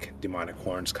these big demonic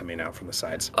horns coming out from the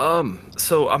sides.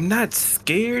 So I'm not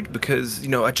scared because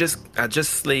I just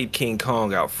slayed King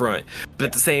Kong out front, but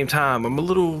at the same time I'm a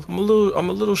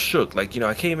little shook. Like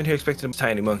I came in here expecting them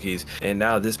tiny monkeys, and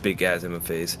now this big guy's in my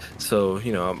face. So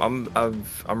I'm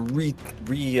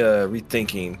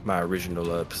rethinking my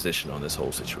original position on this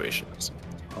whole situation.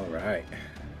 All right,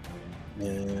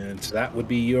 and so that would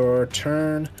be your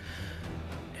turn.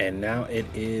 And now it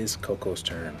is Coco's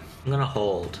turn. I'm gonna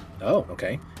hold. Oh,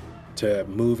 okay. To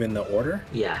move in the order?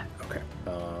 Yeah. Okay.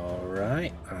 All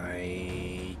right.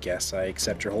 I guess I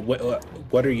accept your hold.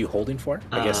 What are you holding for?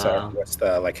 I guess what's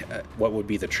the what would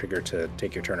be the trigger to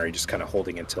take your turn? Or are you just kind of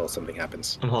holding until something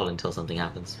happens? I'm holding until something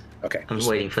happens. Okay. I'm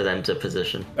waiting for them to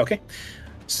position. Okay.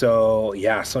 So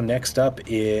yeah. So next up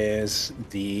is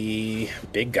the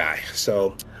big guy.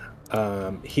 So.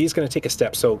 He's going to take a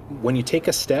step. So when you take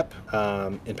a step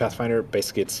in Pathfinder,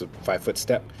 basically it's a 5-foot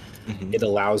step. Mm-hmm. It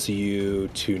allows you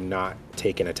to not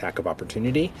take an attack of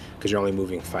opportunity because you're only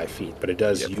moving 5 feet, but it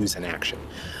does use an action.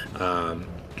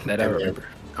 That I remember.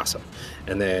 Awesome.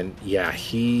 And then,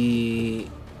 he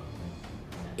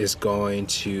is going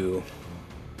to...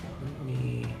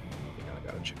 I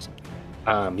got to check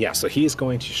something. So he is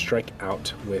going to strike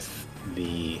out with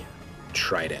the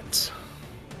trident.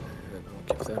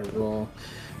 Give that a roll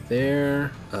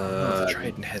there. The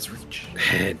trident has reach.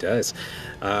 It does.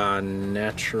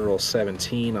 Natural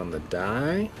 17 on the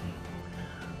die.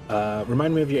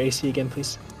 Remind me of your AC again,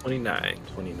 please. 29.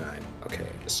 Okay,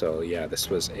 so this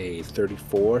was a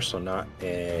 34, so not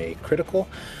a critical.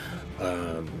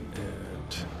 And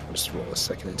I'll just roll a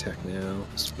second attack now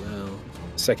as well.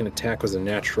 Second attack was a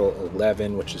natural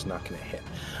 11, which is not going to hit.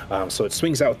 So it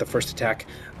swings out with the first attack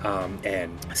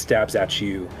and stabs at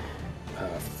you.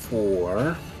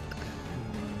 For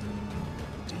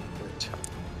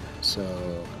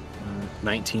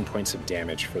 19 points of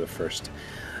damage for the first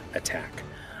attack.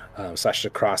 Slashes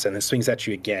across and then swings at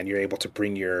you again. You're able to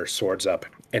bring your swords up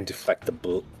and deflect the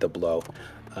blow.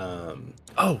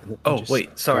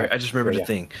 Wait, sorry, I just remembered a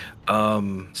thing.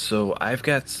 So I've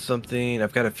got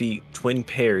a feat, Twin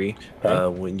Parry.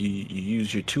 When you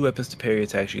use your 2 weapons to parry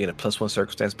attacks, you get a +1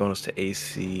 circumstance bonus to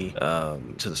AC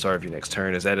to the start of your next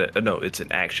turn. Is that no, it's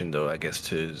an action though, I guess,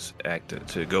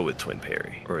 to go with Twin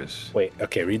Parry. Wait,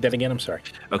 okay, read that again, I'm sorry.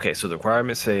 Okay, so the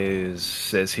requirement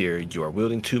says here, you are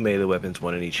wielding 2 melee weapons,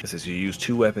 1 in each. It says you use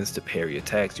 2 weapons to parry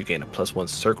attacks, you gain a +1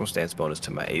 circumstance bonus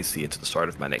to my AC until the start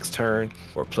of my next turn,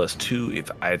 or +2 if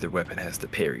either weapon has the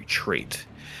parry trait.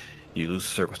 You lose a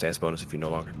circumstance bonus if you no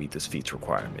longer meet this feat's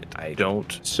requirement. I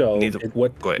don't. So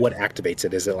what Go ahead. What activates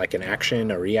it? Is it like an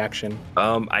action, a reaction?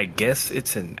 I guess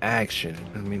it's an action.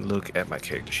 Let me look at my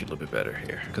character sheet a little bit better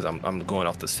here because I'm going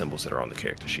off the symbols that are on the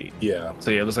character sheet. Yeah.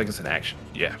 So it looks like it's an action.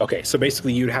 Yeah. Okay, so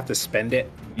basically you'd have to spend it.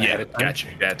 Yeah, gotcha.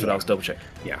 That's what I was double checking.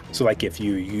 Yeah. So like if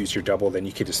you use your double, then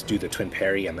you could just do the twin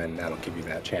parry, and then that'll give you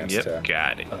that chance. Yep,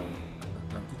 got it.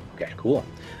 Okay, cool.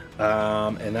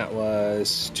 And that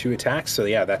was 2 attacks. So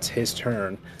yeah, that's his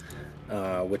turn,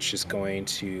 which is going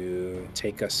to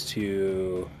take us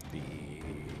to the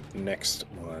next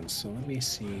one. So let me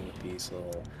see what these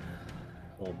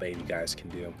little baby guys can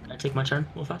do. Can I take my turn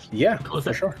real fast? Yeah,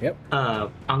 for sure. Yep.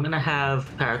 I'm gonna have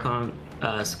Paracon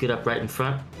scoot up right in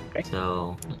front. Okay.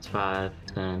 So that's 5,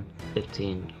 10,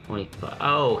 15, 25.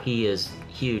 Oh, he is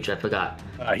huge. I forgot.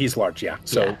 He's large, yeah.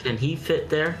 So can he fit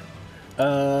there?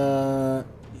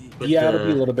 It'll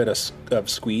be a little bit of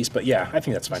squeeze, but yeah, I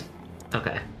think that's fine.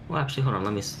 Okay. Well, actually, hold on.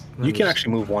 Let me. You can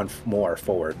actually move one more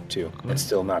forward too, and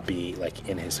still not be like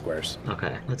in his squares.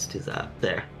 Okay, let's do that.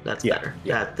 There, that's Yeah, better.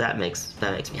 yeah. That makes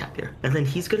me happier. And then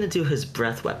he's gonna do his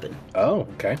breath weapon. Oh,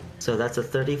 okay. So that's a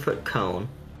 30-foot cone.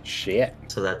 Shit.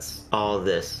 So that's all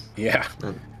this, Yeah.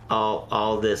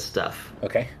 all this stuff.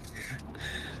 Okay.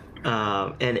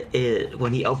 And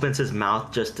when he opens his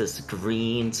mouth, just this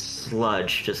green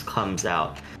sludge just comes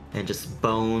out, and just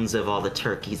bones of all the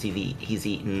turkeys he's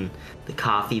eaten, the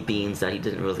coffee beans that he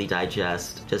didn't really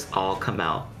digest, just all come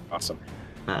out. Awesome.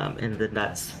 And then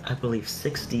that's, I believe,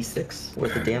 6d6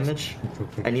 worth of damage.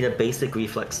 I need a basic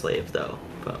reflex save, though.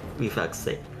 Reflex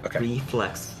save. Okay.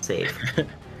 Reflex save.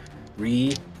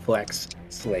 Reflex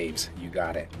slaves. You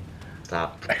got it.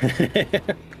 Stop.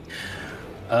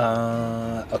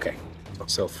 Okay.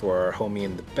 So for homie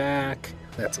in the back,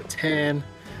 that's a 10.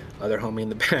 Other homie in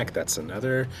the back, that's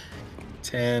another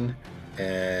 10.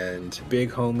 And big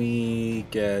homie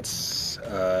gets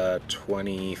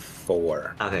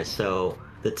 24. Okay, so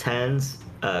the 10s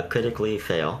critically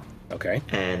fail, Okay.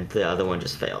 and the other one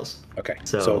just fails. Okay.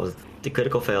 So the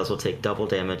critical fails will take double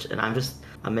damage, and I'm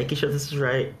making sure this is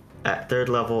right. At 3rd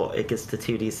level, it gets to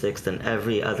 2d6, and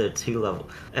every other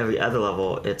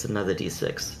level, it's another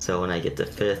d6. So when I get to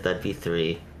 5th, that'd be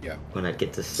 3. Yeah. When I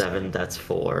get to 7, that's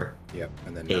 4. Yep.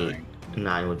 And then 8. 9.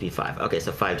 9 would be 5. Okay,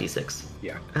 so 5d6.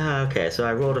 Yeah. Okay, so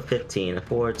I rolled a 15, a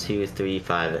 4, 2, 3,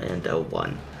 5, and a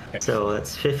 1. Okay. So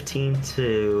that's 15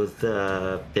 to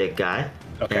the big guy,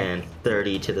 Okay. and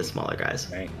 30 to the smaller guys.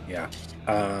 Okay. Yeah.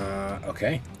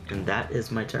 Okay. And that is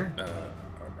my turn.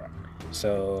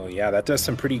 So yeah, that does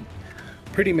some pretty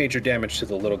major damage to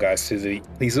the little guys, to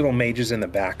these little mages in the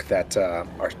back that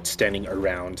are standing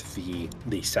around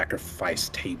the sacrifice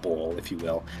table, if you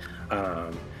will.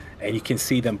 And you can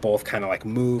see them both kind of like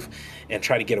move and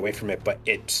try to get away from it, but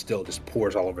it still just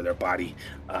pours all over their body.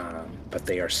 But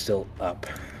they are still up.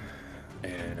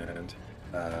 And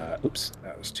oops,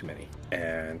 that was too many.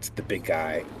 And the big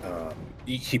guy,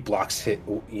 he blocks it,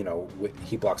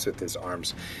 he blocks with his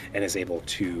arms and is able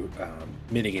to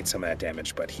mitigate some of that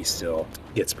damage, but he still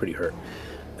gets pretty hurt.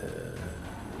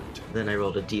 Then I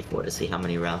rolled a d4 to see how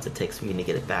many rounds it takes me to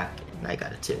get it back, and I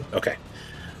got it too. Okay,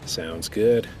 sounds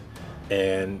good.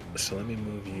 And so let me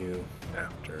move you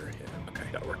after him. Okay,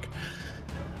 that'll work.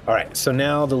 All right, so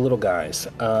now the little guys.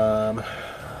 I'm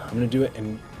gonna do it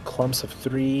in clumps of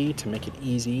 3 to make it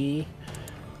easy.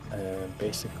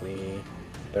 Basically,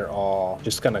 they're all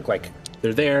just gonna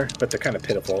they're there, but they're kind of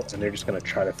pitiful, and they're just gonna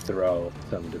try to throw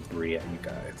some debris at you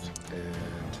guys.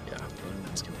 And yeah,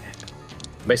 that's gonna hit.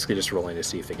 Basically, just rolling to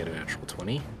see if they get a natural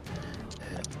 20.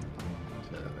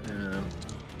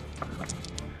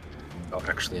 Oh,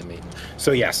 actually, I mean,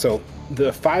 so yeah, so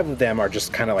the 5 of them are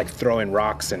just kind of like throwing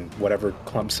rocks and whatever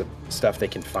clumps of stuff they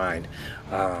can find,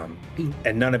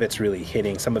 and none of it's really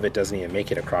hitting. Some of it doesn't even make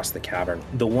it across the cavern.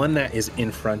 The one that is in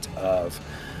front of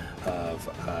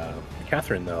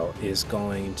Catherine, though, is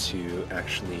going to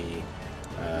actually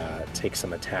take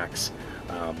some attacks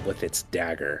with its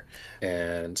dagger,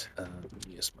 and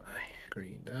use my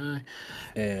green die,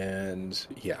 and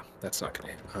yeah, that's not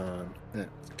gonna hit.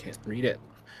 Can't read it.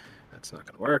 That's not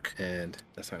going to work, and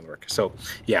that's not going to work. So,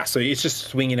 yeah, so it's just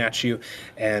swinging at you,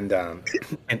 and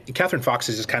Catherine Fox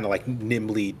is just kind of like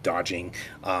nimbly dodging,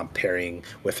 parrying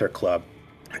with her club,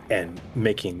 and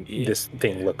making this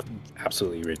thing look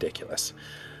absolutely ridiculous.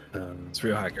 It's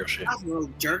real hot girl shit. That's a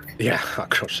little jerk. Yeah, hot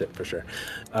girl shit for sure.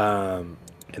 And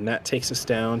that takes us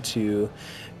down to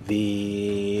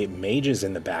the mages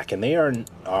in the back, and they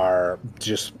have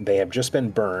just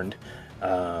been burned.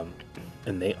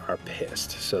 And they are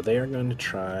pissed, so they are going to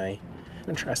try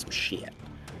some shit.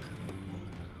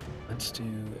 Let's do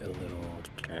a little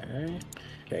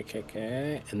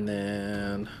okay, and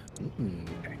then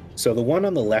okay. So the one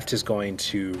on the left is going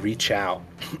to reach out,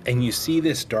 and you see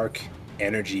this dark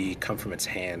energy come from its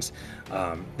hands.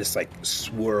 This like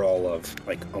swirl of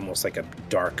like almost like a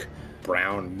dark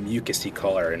brown mucusy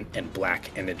color and black,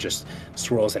 and it just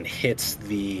swirls and hits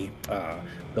the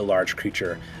large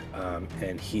creature,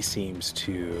 and he seems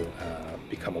to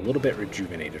become a little bit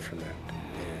rejuvenated from that.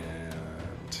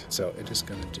 And so it is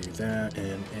going to do that,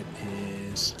 and it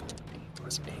is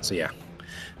so yeah.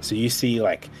 So you see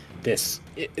like this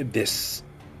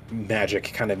magic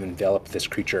kind of envelop this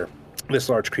creature, this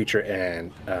large creature,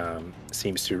 and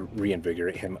seems to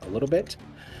reinvigorate him a little bit.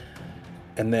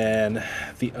 And then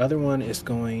the other one is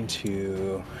going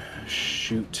to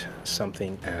shoot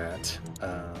something at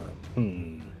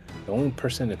the only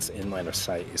person that's in line of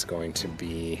sight is going to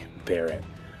be Barrett,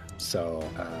 so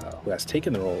who has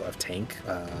taken the role of tank,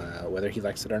 whether he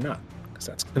likes it or not, because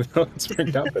that's how it's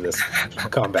worked out for this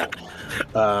combat.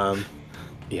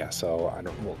 Yeah, so I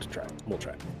don't. We'll try. We'll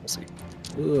see.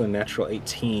 Ooh, a natural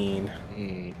 18.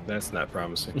 That's not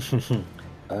promising.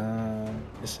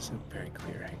 This isn't very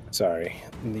clear. Sorry.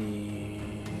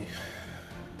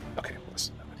 Okay.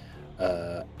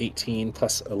 18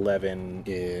 plus 11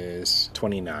 is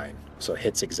 29. So it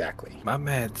hits exactly. My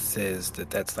math says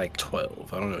that's like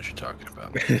 12. I don't know what you're talking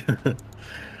about.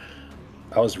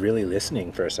 I was really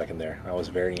listening for a second there. I was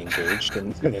very engaged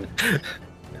and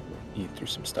you threw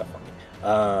some stuff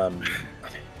on me.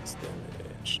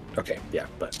 Okay, yeah,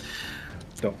 but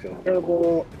don't feel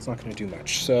terrible. It's not going to do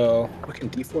much. So fucking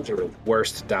D4 are the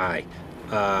worst die.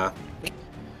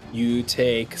 You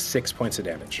take 6 points of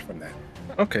damage from that.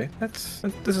 Okay, this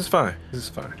is fine.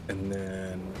 And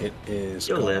then it is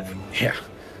You'll live. Yeah.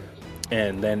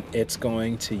 And then it's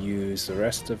going to use the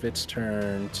rest of its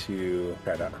turn to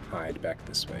try to hide back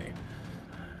this way.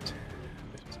 10,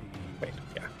 15, wait,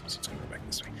 yeah, so it's going to go back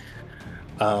this way.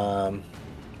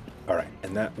 All right,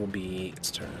 and that will be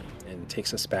its turn. And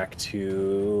takes us back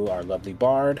to our lovely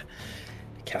bard,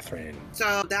 Catherine.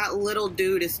 So that little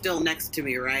dude is still next to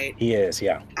me, right? He is,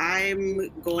 yeah. I'm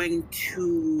going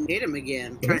to hit him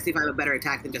again. Try to see if I have a better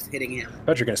attack than just hitting him. I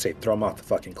thought you were going to say throw him off the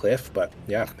fucking cliff, but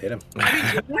yeah, hit him. I mean,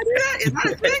 can I do that? Is that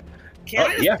a thing? Can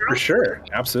I just yeah, throw for him? sure.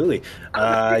 Absolutely.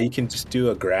 You can just do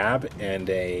a grab and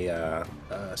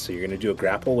so you're going to do a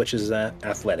grapple, which is an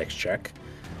athletics check.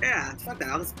 Yeah, fuck that.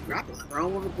 I'll just grapple him. Throw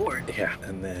him overboard. Yeah,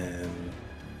 and then...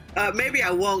 Maybe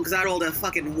I won't because I rolled a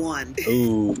fucking 1.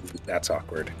 Ooh, that's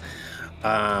awkward.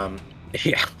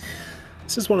 Yeah.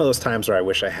 This is one of those times where I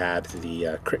wish I had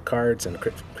the crit cards and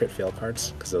crit fail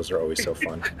cards, because those are always so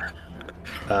fun.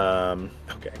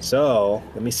 Okay, so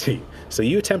let me see. So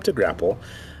you attempt to grapple,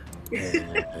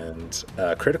 and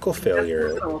critical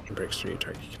failure breaks through your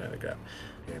target. You can either grab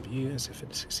and use if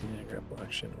it succeeds in a grapple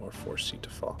action or force you to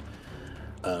fall.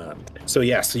 So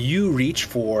you reach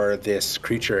for this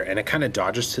creature and it kind of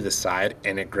dodges to the side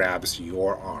and it grabs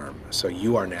your arm. So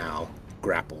you are now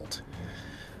grappled.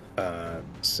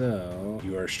 So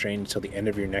you are restrained until the end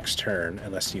of your next turn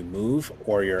unless you move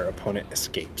or your opponent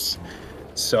escapes.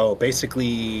 So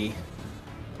basically,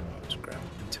 grappled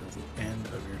until the end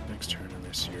of your next turn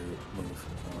unless you move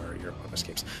or your opponent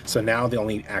escapes. So now the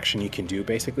only action you can do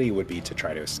basically would be to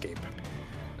try to escape.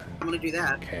 I'm going to do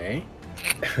that. Okay.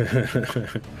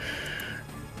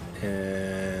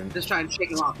 And Just try and shake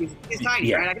him off. He's tiny,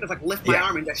 Yeah. right? I can just lift my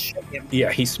arm and just shake him.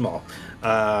 yeah, he's small.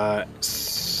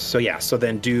 So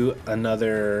then do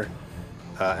another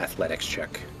athletics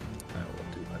check. I will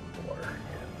do one more.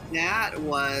 That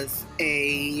was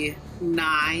a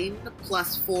 9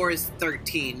 plus 4 is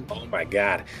 13. Oh my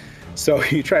god. So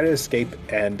you try to escape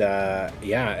and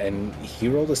and he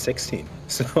rolled a 16.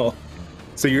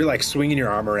 So you're like swinging your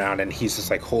arm around and he's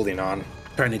just like holding on,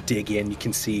 trying to dig in. You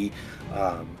can see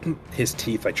his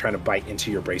teeth like trying to bite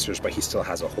into your bracers, but he still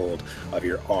has a hold of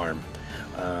your arm.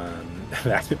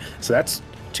 So that's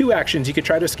 2 actions. You could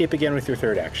try to escape again with your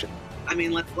 3rd action. I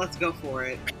mean, let's go for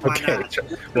it. Why Okay, not?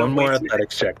 one more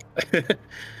athletics check.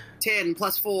 10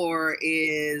 plus 4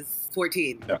 is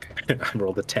 14. Okay, I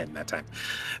rolled a 10 that time.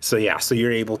 So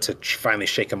you're able to finally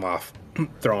shake him off,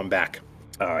 throw him back.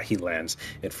 He lands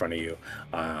in front of you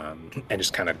and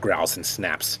just kind of growls and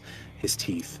snaps his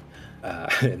teeth.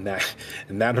 And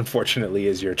that unfortunately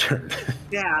is your turn.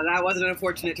 Yeah, that was an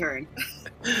unfortunate turn.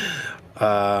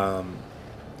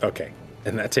 Okay,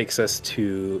 and that takes us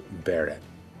to Barrett.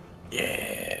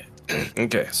 Yeah.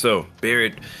 Okay, so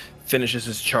Barrett finishes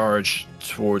his charge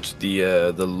towards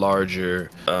the larger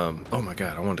oh my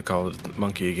god, I wanted to call it the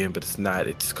monkey again, but it's not.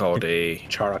 It's called a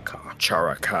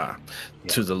Charaka.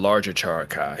 Yeah. To the larger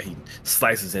Charaka. He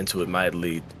slices into it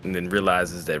mightily and then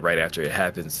realizes that right after it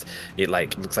happens, it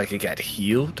looks like it got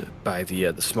healed by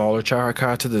the smaller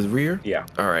Charaka to the rear. Yeah.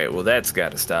 All right, well that's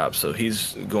got to stop. So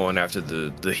he's going after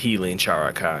the healing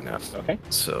Charaka now. Okay.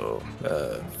 So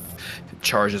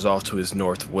charges off to his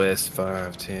northwest,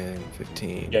 5, 10,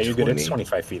 15, Yeah, you're 20. good. It's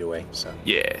 25 feet away. So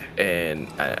Yeah, and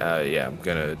I'm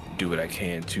gonna do what I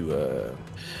can to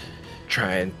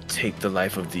try and take the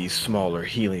life of the smaller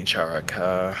healing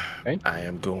Charaka. Okay. I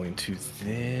am going to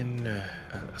then...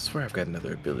 I swear I've got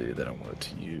another ability that I wanted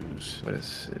to use. What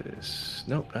is this?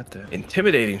 Nope, not that.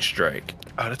 Intimidating Strike.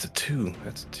 Oh, that's a 2.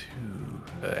 That's a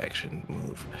 2 action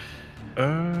move.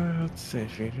 Let's see.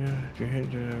 If your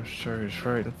hit target is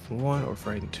frightened 1 or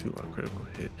frightened 2 on a critical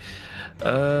hit.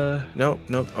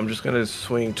 Nope. I'm just gonna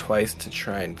swing twice to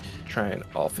try and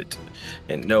off it.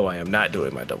 And no, I am not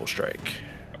doing my double strike.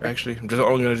 Actually, I'm just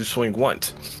only gonna just swing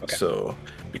once. Okay. So,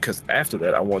 because after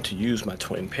that, I want to use my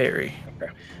twin parry.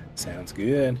 okay, sounds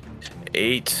good.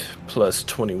 8 plus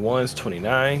 21 is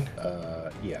 29.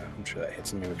 Yeah, I'm sure that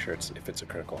hits. Let me make sure if it's a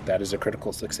critical. That is a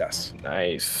critical success.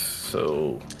 Nice.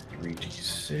 So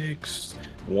 3d6,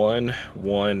 1,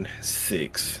 1,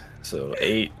 6. So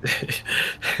 8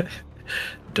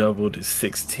 doubled is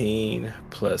 16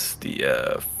 plus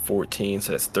the 14,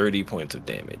 so that's 30 points of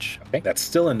damage. Okay, that's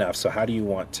still enough. So how do you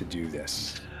want to do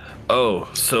this? Oh,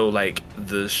 so like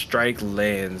the strike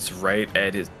lands right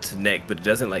at its neck, but it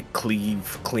doesn't like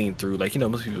cleave clean through. Like,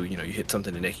 most people, you hit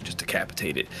something in the neck, you just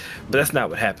decapitate it. But that's not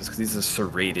what happens because these are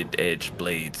serrated edge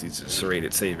blades. These are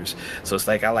serrated sabers. So it's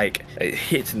like it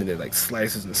hits and then it like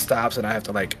slices and stops, and I have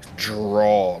to like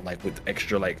draw like with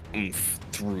extra like oomph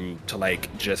through to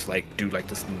like just like do like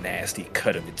this nasty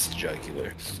cut of its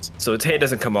jugular. So its head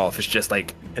doesn't come off. It's just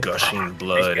like gushing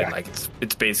blood, and like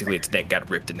it's basically its neck got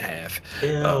ripped in half.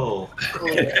 Ew.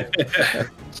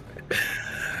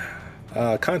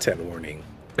 Content warning.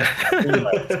 Is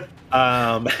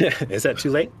that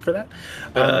too late for that?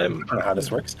 I don't know how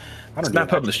this works. It's not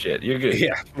published yet. You're good.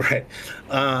 Yeah, right.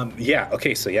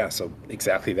 Okay. So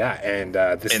exactly that, and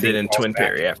this. And then in twin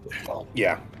parry after.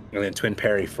 Yeah, and then twin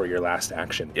parry for your last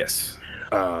action. Yes.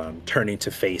 Turning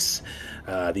to face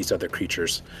these other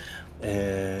creatures,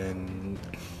 and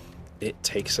it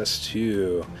takes us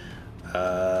to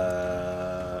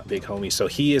big homie. So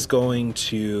he is going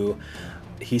to.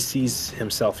 He sees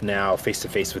himself now face to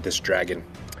face with this dragon,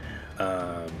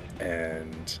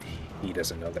 and he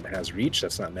doesn't know that it has reach.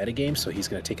 That's not metagame, so he's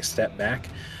going to take a step back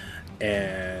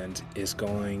and is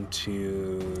going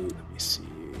to. Let me see.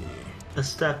 A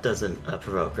step doesn't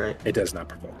provoke, right? It does not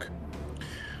provoke.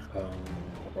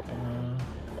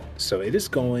 So it is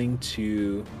going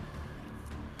to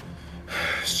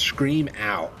scream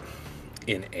out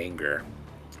in anger,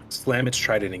 slam its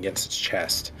trident against its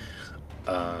chest,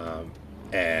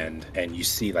 and you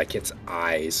see like its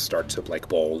eyes start to like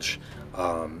bulge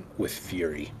with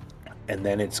fury, and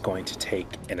then it's going to take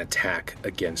an attack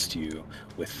against you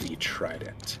with the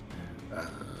trident.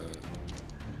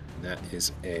 That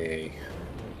is a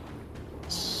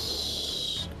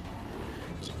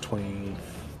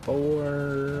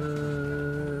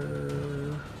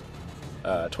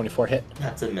 24 hit.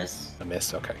 That's a miss. A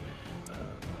miss, okay.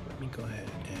 Let me go ahead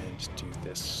and just do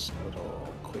this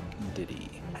little quick ditty.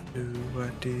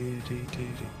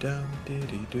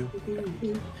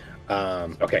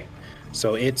 Okay,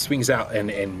 so it swings out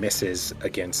and misses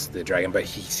against the dragon, but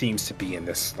he seems to be in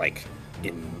this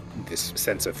this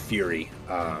sense of fury.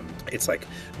 It's like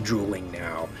drooling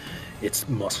now. Its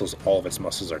muscles, all of its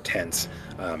muscles are tense,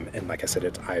 and like I said,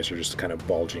 its eyes are just kind of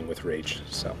bulging with rage.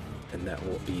 So, and that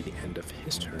will be the end of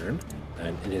his turn,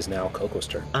 and it is now Coco's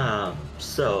turn.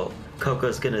 So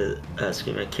Coco's gonna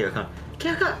scream at Kirikon.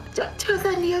 Kirikon, do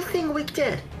the new thing we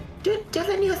did. Do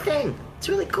the new thing. It's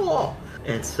really cool.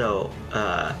 And so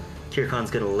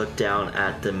Kirikon's gonna look down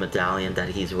at the medallion that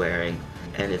he's wearing,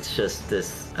 and it's just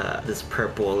this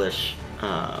purplish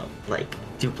like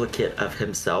duplicate of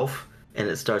himself, and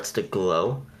it starts to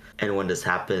glow. And when this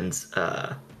happens,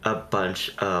 a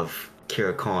bunch of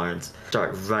Kirikons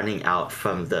start running out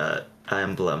from the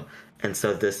emblem. And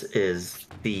so this is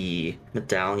the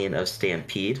medallion of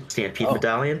Stampede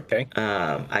medallion. Okay.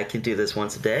 I can do this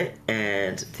once a day,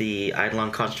 and the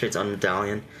Eidolon concentrates on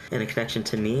medallion in a connection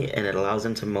to me, and it allows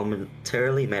them to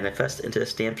momentarily manifest into a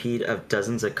stampede of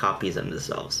dozens of copies of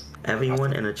themselves.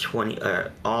 Everyone in a 20,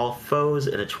 all foes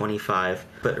in a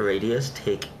 25-foot radius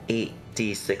take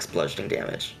 8d6 bludgeoning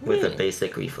damage with a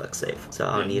basic reflex save. So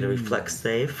I'll need a reflex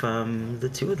save from the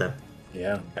two of them.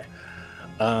 Yeah. Okay.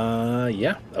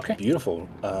 Yeah. Okay. Beautiful.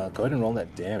 Go ahead and roll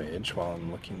that damage while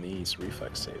I'm looking these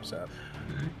reflex saves up.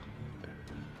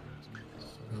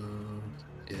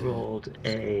 Rolled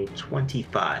a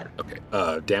 25. Okay.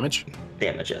 Damage?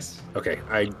 Damage, yes. Okay.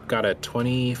 I got a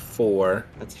 24.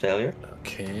 That's failure?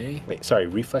 Okay. Wait, sorry.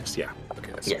 Reflex? Yeah.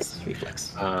 Okay. Yes,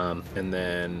 reflex. And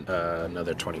then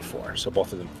another 24. So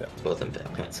both of them failed. Both of them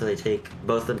fail. Okay, so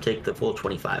both of them take the full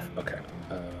 25. Okay.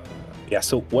 Yeah.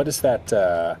 So what is that?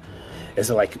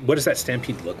 What does that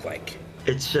stampede look like?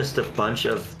 It's just a bunch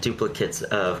of duplicates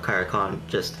of Kirikon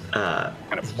just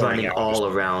Kind of running out, all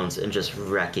around and just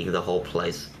wrecking the whole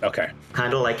place. Okay.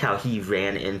 Kind of like how he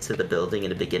ran into the building in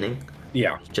the beginning.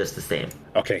 Yeah. Just the same.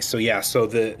 Okay. So yeah. So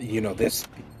this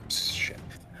shit.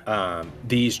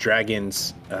 These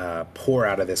dragons pour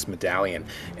out of this medallion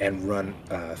and run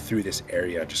through this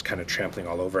area, just kind of trampling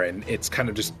all over, and it's kind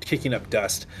of just kicking up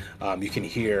dust. You can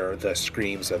hear the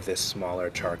screams of this smaller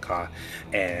Charka,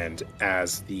 and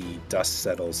as the dust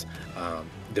settles,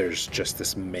 there's just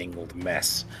this mangled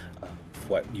mess of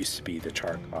what used to be the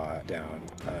Charka down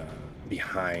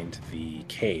behind the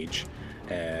cage.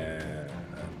 And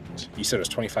you said it was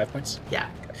 25 points? Yeah.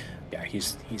 Yeah,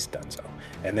 he's done so.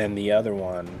 And then the other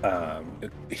one,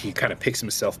 he kind of picks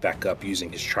himself back up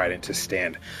using his trident to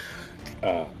stand,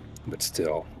 but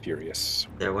still furious.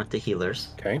 There went the healers.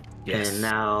 Okay. Yes. And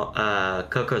now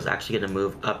Coco's actually going to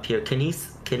move up here. Can he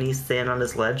stand on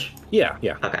this ledge? Yeah.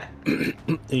 Okay.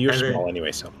 You're And then- small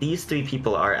anyway, so These 3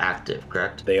 people are active,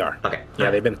 correct? they are. Okay.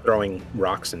 Yeah, they've been throwing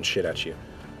rocks and shit at you.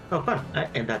 Oh, fun. All right,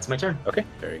 and that's my turn. Okay,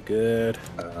 very good.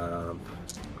 All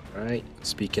right.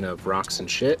 Speaking of rocks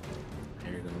and shit,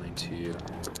 you're going to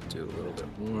do a little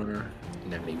bit more.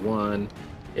 Natty 1.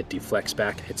 It deflects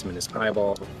back, hits him in his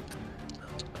eyeball.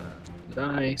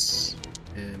 Dice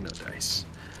and no dice,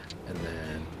 and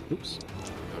then oops,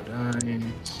 no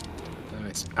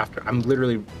dice. After I'm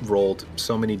literally rolled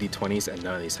so many d20s and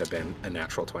none of these have been a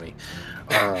natural 20.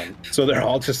 So they're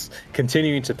all just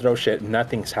continuing to throw shit.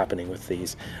 Nothing's happening with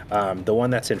these. The one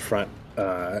that's in front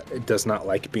does not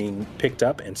like being picked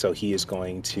up, and so he is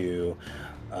going to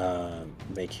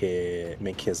make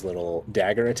his little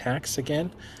dagger attacks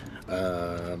again.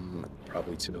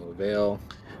 Probably to no avail.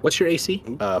 What's your AC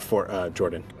for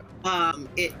Jordan?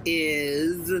 It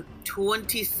is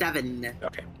 27.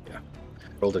 Okay, yeah.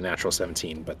 Rolled a natural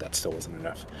 17, but that still wasn't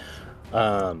enough.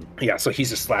 Yeah, so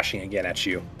he's just slashing again at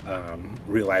you,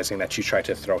 realizing that you tried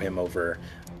to throw him over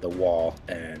the wall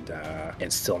and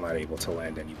still not able to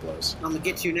land any blows. I'm gonna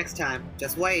get you next time.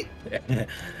 Just wait.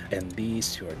 And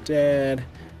these 2 are dead.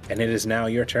 And it is now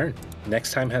your turn.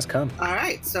 Next time has come. All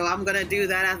right, so I'm gonna do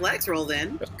that athletics roll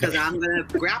then, because I'm gonna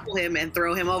grapple him and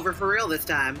throw him over for real this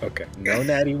time. Okay. No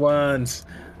natty ones.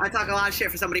 I talk a lot of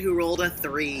shit for somebody who rolled a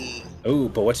 3. Ooh,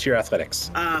 but what's your athletics?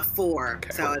 4.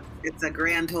 Okay. So it's a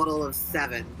grand total of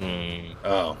 7.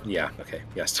 Oh, yeah. Okay.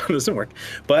 Yeah, so it doesn't work.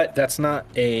 But that's not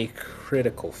a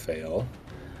critical fail.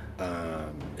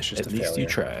 It's just At a least failure. you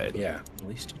tried. Yeah, at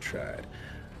least you tried.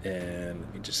 And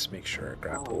let me just make sure.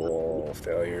 Grapple,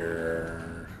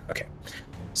 failure. Okay.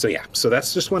 So yeah, so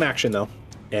that's just one action though.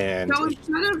 And So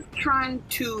instead of trying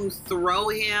to throw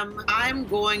him, I'm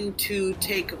going to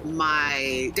take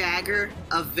my dagger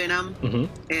of venom Mhm.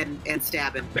 and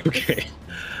stab him. okay.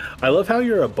 I love how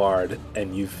you're a bard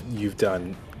and you've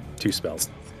done 2 spells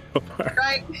so far.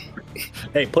 Right?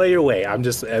 Hey, play your way. I'm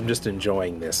just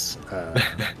enjoying this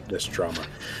this drama.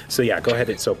 So yeah, go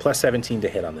ahead. So plus 17 to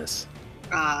hit on this.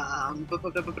 I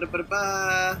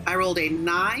rolled a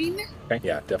 9. Okay.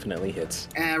 Yeah, definitely hits.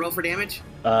 And roll for damage.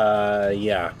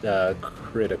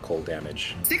 Critical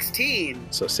damage. 16.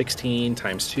 So 16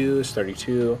 times 2 is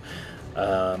 32.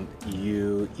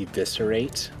 You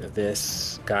eviscerate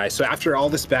this guy. So after all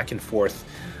this back and forth,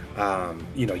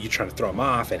 you trying to throw him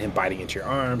off and him biting into your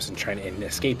arms and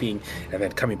escaping and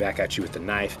then coming back at you with the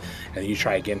knife, and then you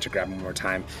try again to grab him one more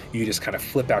time. You just kind of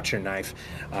flip out your knife,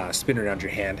 spin it around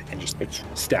your hand, and just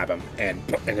stab him. And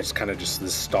it's kind of just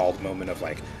this stalled moment of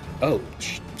like, oh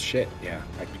shit, yeah,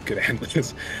 I could handle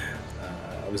this.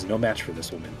 I was no match for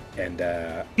this woman, and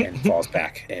falls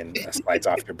back and slides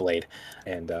off your blade,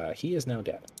 and he is now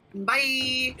dead.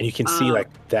 Bye. And you can see like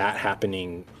that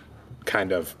happening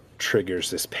kind of triggers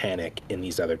this panic in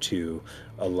these other 2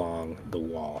 along the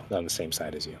wall on the same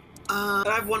side as you. I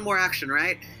have one more action,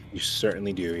 right? You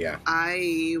certainly do, yeah.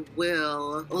 I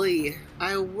will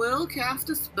cast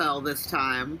a spell this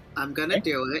time. I'm gonna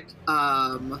do it.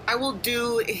 I will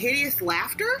do Hideous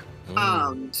Laughter.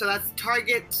 So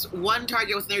that's one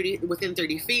target within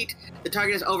 30 feet. The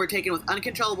target is overtaken with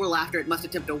uncontrollable laughter. It must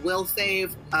attempt a will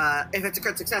save. If it's a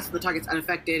crit success, the target's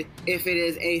unaffected. If it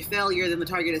is a failure, then the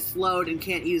target is slowed and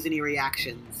can't use any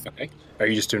reactions. Okay. Are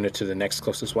you just doing it to the next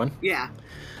closest one? Yeah.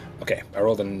 Okay. I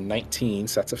rolled a 19,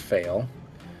 so that's a fail.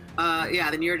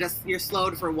 Then you're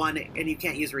slowed for 1 and you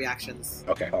can't use reactions.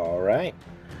 Okay. All right.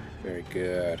 Very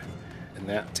good. And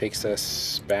that takes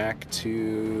us back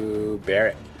to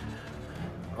Barrett.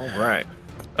 All right.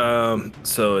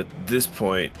 So at this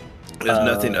point, there's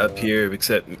nothing up here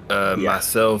except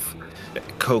myself,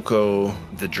 Coco,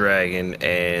 the dragon,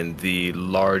 and the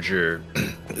larger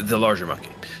monkey.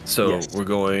 So Yes. we're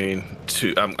going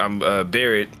to.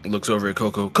 Barrett looks over at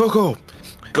Coco. Coco,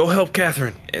 go help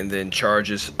Catherine, and then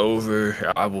charges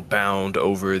over. I will bound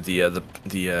over the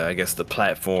I guess the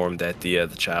platform that the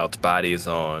child's body is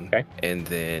on. Okay. And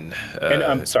then. And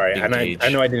I'm sorry, and I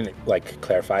engage. know I didn't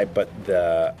clarify, but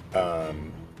the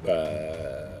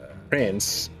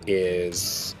prince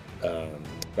is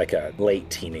like a late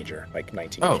teenager, like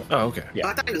 19. Oh, okay. Yeah.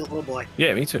 I thought he was a little boy.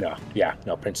 Yeah, me too.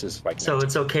 No, Prince is like. So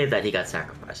it's okay that he got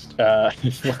sacrificed.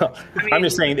 Well, I'm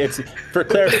just saying it's for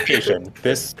clarification.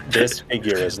 This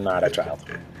figure is not a child.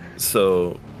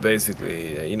 So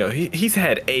basically, he's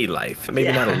had a life,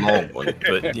 maybe not a long one,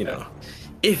 but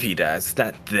if he dies, it's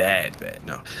not that bad.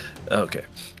 No. Okay.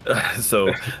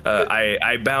 So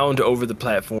I bound over the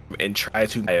platform and try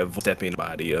to avoid stepping the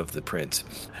body of the prince,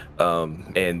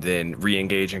 and then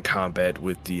re-engage in combat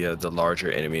with the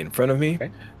larger enemy in front of me.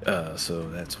 Okay. So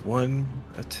that's one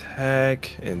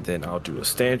attack, and then I'll do a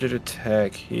standard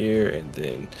attack here, and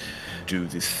then do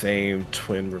the same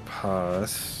twin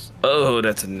riposte. Oh,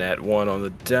 that's a nat 1 on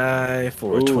the die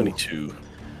for a 22.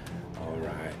 All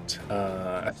right.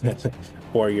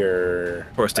 For your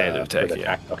For a standard attack, for the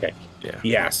yeah. Okay. Yeah.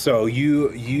 Yeah. So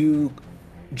you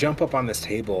jump up on this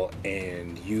table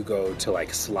and you go to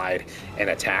like slide and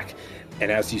attack,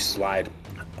 and as you slide,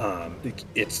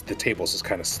 the table's just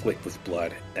kind of slick with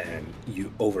blood, and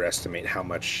you overestimate how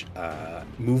much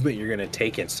movement you're going to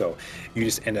take, and so you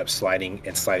just end up sliding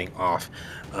off,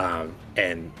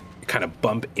 and kind of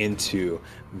bump into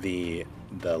the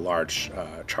large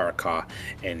Charaka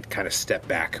and kind of step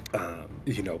back, and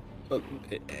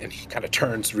he kind of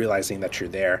turns, realizing that you're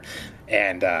there,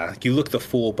 and you look the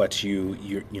fool, but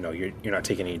you're not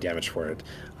taking any damage for it.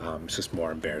 It's just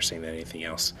more embarrassing than anything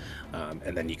else.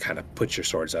 And then you kind of put your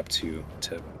swords up to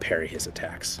parry his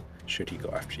attacks should he go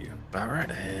after you.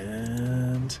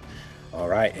 All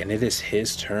right, and it is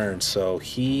his turn. So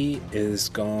he is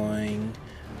going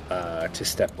to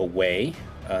step away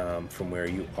from where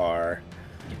you are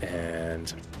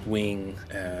and swing,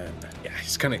 and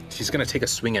he's gonna take a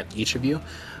swing at each of you.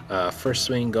 First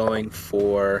swing going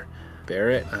for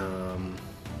Barrett,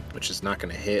 which is not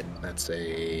gonna hit. That's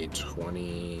a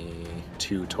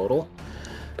 22 total.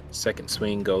 Second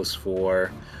swing goes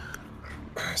for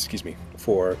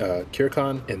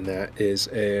Kirkan, and that is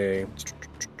a,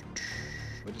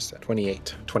 what is that,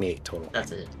 28 total.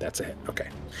 That's it. That's a hit. Okay.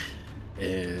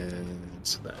 And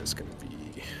so that is gonna be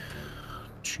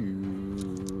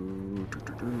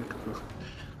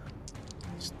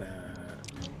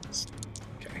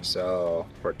okay, so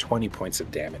for 20 points of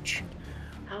damage.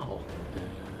 Ow.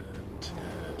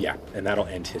 And that'll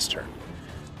end his turn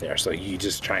there. So you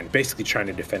just basically trying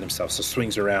to defend himself. So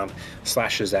swings around,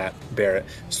 slashes at Barrett,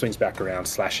 swings back around,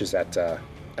 slashes at the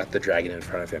dragon in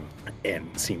front of him, and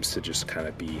seems to just kind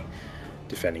of be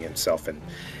defending himself, and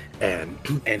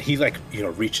he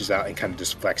reaches out and kind of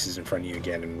just flexes in front of you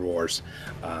again and roars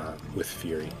with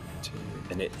fury.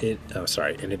 And it is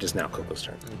now Coco's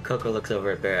turn. Coco looks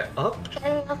over at Barrett.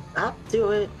 Okay, I'll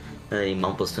do it. And then he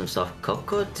mumbles to himself,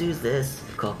 Coco do this,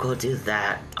 Coco do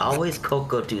that. Always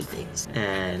Coco do things.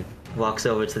 And walks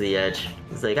over to the edge.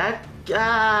 He's like,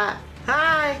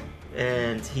 hi!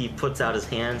 And he puts out his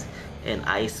hands, and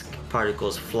ice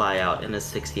particles fly out in a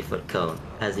 60-foot cone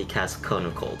as he casts Cone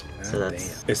of Cold. So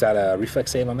that's... Is that a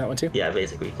reflex save on that one too? Yeah,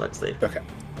 basic reflex save. Okay.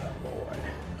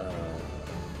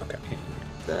 Okay.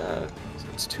 So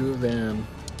it's two of them.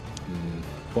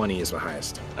 20 is the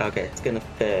highest. Okay, it's gonna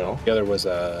fail. The other was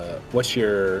what's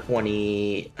your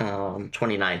 29.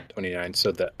 29.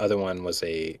 So the other one was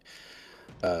a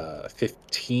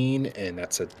 15, and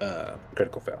that's a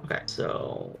critical fail. Okay,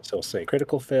 so we'll say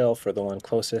critical fail for the one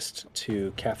closest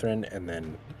to Catherine, and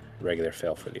then regular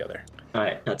fail for the other. all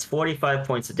right, that's 45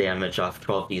 points of damage off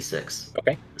 12d6.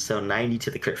 Okay. So 90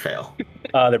 to the crit fail.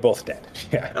 They're both dead.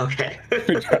 Yeah. Okay.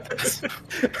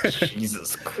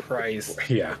 Jesus Christ.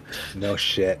 Yeah. No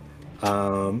shit.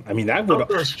 I mean that would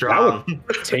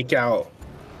take out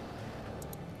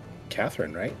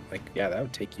Catherine, right? Like, yeah, that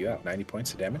would take you out. 90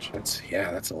 points of damage.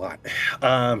 That's a lot.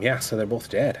 So they're both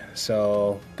dead.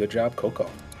 So good job, Coco.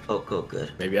 Coco,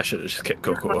 good. Maybe I should have just kept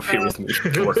Coco up here with me,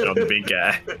 working on the big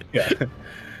guy. Yeah.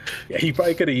 Yeah, he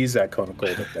probably could have used that cone of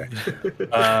cold up there.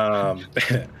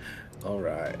 All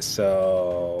right,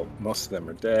 so most of them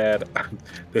are dead.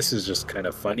 This is just kind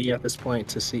of funny at this point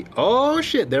to see. Oh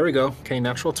shit, there we go. Okay,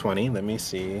 natural 20. Let me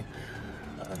see.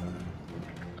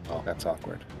 Oh, that's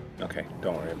awkward. Okay,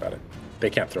 don't worry about it. They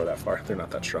can't throw that far. They're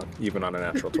not that strong, even on a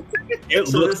natural 20.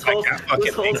 So this whole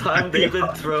time they've been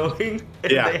throwing,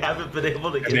 and they haven't been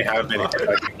able to get they haven't been able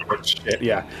to shit.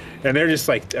 Yeah, and they're just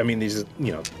like, I mean, these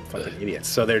fucking idiots.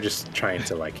 So they're just trying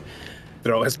to like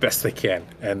throw as best they can,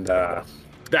 and I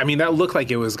mean, that looked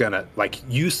like it was gonna, like,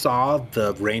 you saw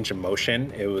the range of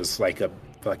motion. It was like an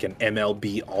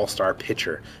MLB all-star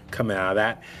pitcher coming out of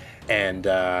that. And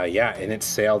and it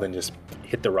sailed and just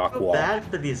hit the rock wall. Bad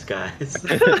for these guys.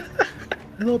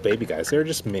 Little baby guys. They're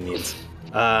just minions.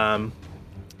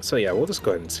 So yeah, we'll just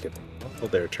go ahead and skip all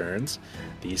their turns.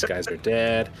 These guys are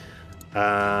dead.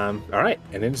 All right,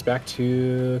 and then it's back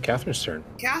to Catherine's turn.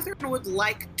 Catherine would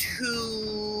like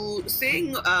to,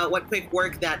 seeing what quick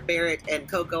work that Barrett and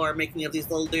Coco are making of these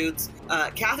little dudes,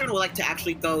 Catherine would like to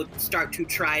actually go start to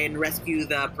try and rescue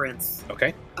the prince.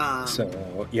 Okay.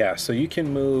 So you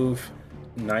can move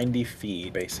 90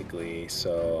 feet, basically.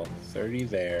 So 30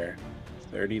 there,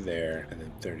 30 there, and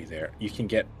then 30 there. You can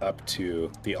get up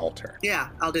to the altar. Yeah,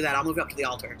 I'll do that. I'll move up to the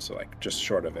altar. So like just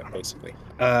short of it, basically.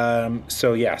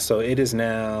 So it is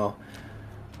now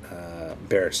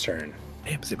Barrett's turn.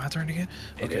 Damn, is it my turn again?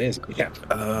 It is. Yeah.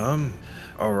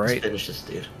 All right. Let's finish this,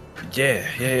 dude.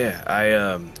 Yeah.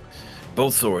 I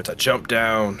both swords. I jump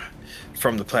down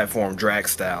from the platform, drag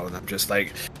style, and I'm just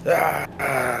like,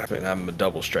 and I'm a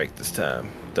double strike this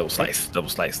time. Double slice.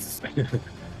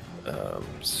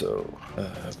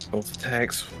 Both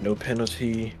attacks, no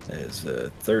penalty. There's a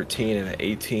 13 and an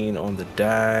 18 on the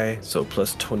die. So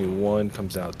plus 21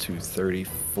 comes out to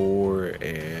 34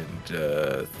 and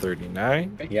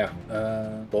 39. Yeah.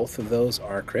 Both of those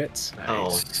are crits.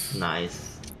 Nice. Oh, nice.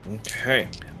 Okay.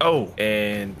 Oh,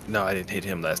 and no, I didn't hit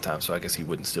him last time, so I guess he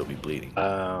wouldn't still be bleeding.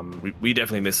 We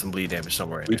definitely missed some bleed damage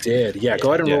somewhere in We there. did. Yeah. Go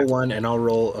ahead and roll one, and I'll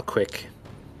roll a quick.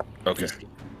 Okay. DC.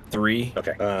 3.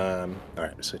 Okay. All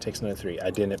right. So it takes another 3. I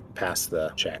didn't pass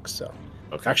the check, so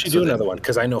Okay. actually So do then- another one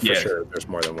because I know for Yeah. sure there's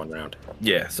more than one round.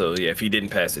 Yeah, so if he didn't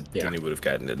pass it, Yeah. then he would have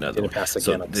gotten another Didn't one. pass again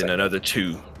So on the then second. another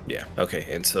 2. Yeah. Okay,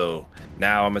 and so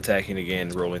now I'm attacking again,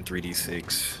 rolling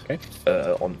 3d6. Okay.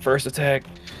 On the first attack,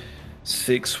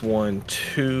 6, 1,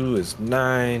 2 is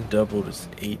 9, doubled is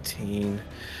 18,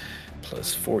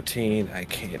 plus 14. I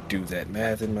can't do that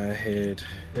math in my head.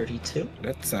 32.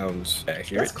 That sounds That's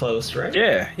accurate. close, right?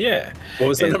 Yeah. What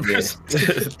was the And numbers?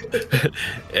 then-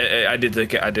 I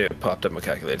did popped up my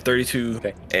calculator. 32.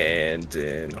 Okay. And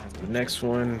then the next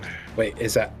one. Wait,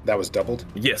 that was doubled?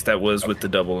 Yes, that was with the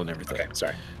double and everything. Okay,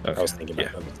 sorry. I was thinking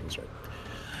about other things, right?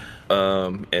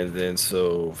 And then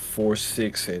so 4,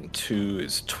 6, and 2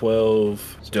 is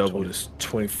 12. Doubled is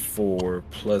 24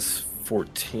 plus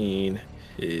 14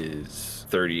 is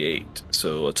 38.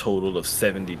 So a total of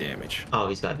 70 damage. Oh,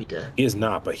 he's gotta be dead. He is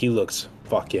not, but he looks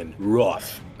fucking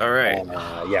rough. All right.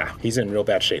 Yeah, he's in real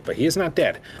bad shape, but he is not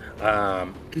dead.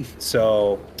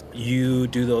 So you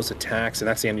do those attacks, and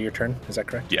that's the end of your turn. Is that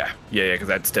correct? Yeah, because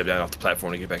I had to step down off the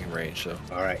platform to get back in range. So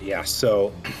All right, yeah.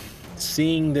 So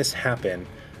seeing this happen,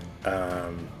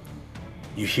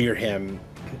 you hear him,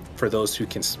 for those who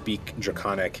can speak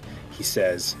Draconic, he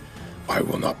says, "I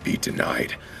will not be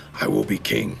denied. I will be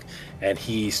king." And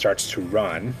he starts to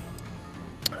run,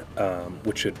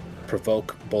 which should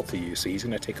provoke both of you. So he's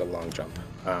going to take a long jump.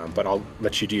 But I'll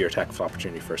let you do your attack of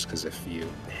opportunity first, because if you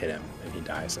hit him and he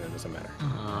dies, then it doesn't matter.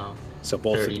 So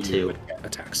both 32. of you would get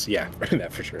attacks. Yeah,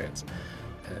 that for sure hits.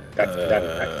 That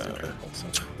attack is incredible. So.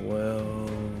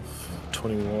 12,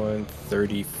 21,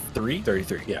 33?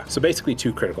 33. Yeah, so basically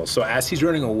 2 criticals. So as he's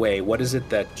running away, what is it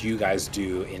that you guys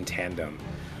do in tandem,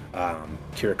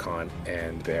 Kirakan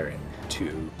and Barrett,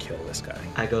 to kill this guy?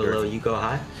 I go low, you go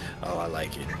high. Oh, I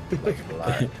like it. I like it a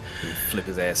lot. Flip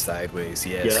his ass sideways,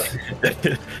 yes.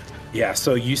 Yeah,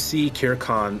 so you see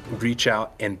Kirakan reach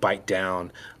out and bite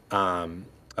down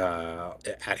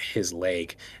at his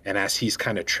leg, and as he's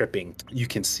kind of tripping, you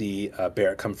can see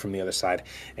Barrett come from the other side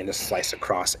and just slice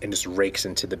across and just rakes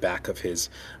into the back of his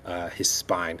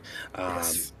spine.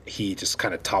 He just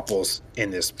kind of topples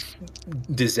in this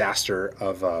disaster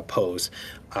of a pose,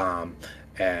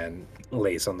 and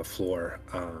lays on the floor,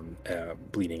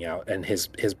 bleeding out, and his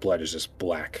blood is just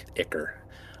black ichor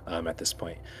at this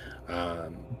point.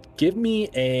 Give me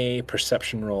a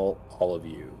perception roll, all of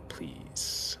you,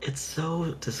 please. It's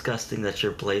so disgusting that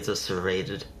your blades are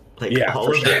serrated. Like, Yeah, all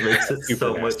for of sure. it makes it so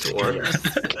Super much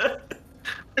nasty.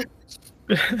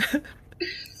 worse.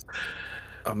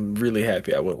 I'm really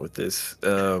happy I went with this.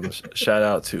 Shout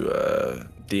out to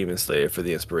Demon Slayer for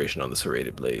the inspiration on the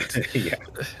serrated blades. Yeah.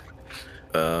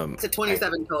 It's a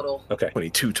 27 total. Okay.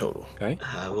 22 total. Okay.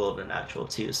 I rolled a natural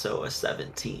 2, so a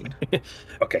 17.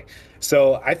 Okay.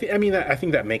 So I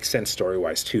think that makes sense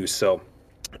story-wise too. So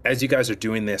as you guys are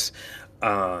doing this,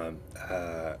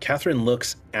 Catherine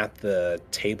looks at the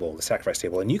table, the sacrifice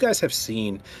table, and you guys have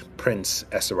seen Prince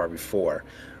Estebar before.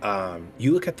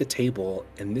 You look at the table,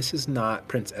 and this is not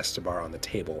Prince Estebar on the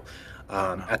table.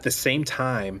 At the same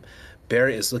time,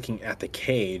 Barrett is looking at the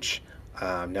cage,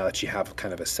 now that you have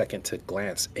kind of a second to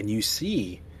glance, and you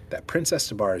see that Prince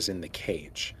Estebar is in the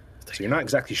cage. So you're not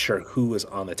exactly sure who was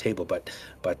on the table, but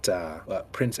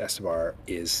Prince Estebar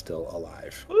is still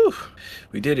alive. Woo.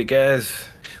 We did it, guys.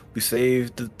 We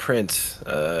saved the prince.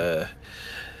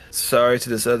 Sorry to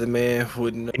this other man who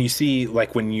wouldn't know. And you see,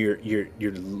 like, when you're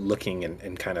looking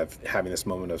and kind of having this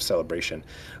moment of celebration,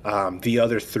 the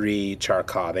other 3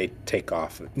 Charka, they take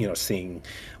off, seeing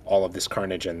all of this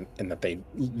carnage and that they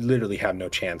literally have no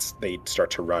chance. They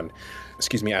start to run,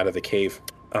 out of the cave.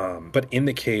 But in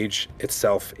the cage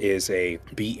itself is a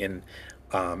beaten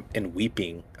and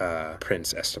weeping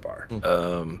Prince Estebar.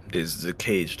 Is the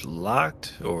cage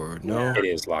locked or no? It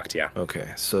is locked, yeah.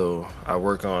 Okay, so I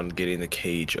work on getting the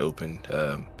cage open.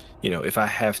 If I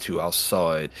have to, I'll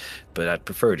saw it, but I'd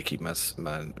prefer to keep my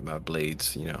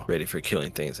blades, ready for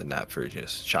killing things and not for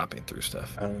just chopping through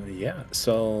stuff. Yeah.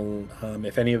 So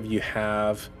if any of you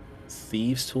have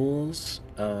thieves tools,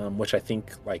 which I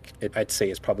think I'd say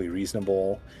is probably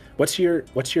reasonable. What's your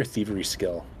thievery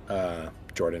skill,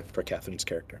 Jordan, for Catherine's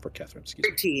character? For Catherine, excuse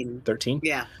me. 13.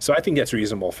 Yeah. So I think that's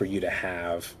reasonable for you to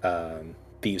have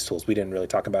thieves tools. We didn't really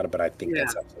talk about it, but I think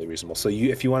that's absolutely reasonable. So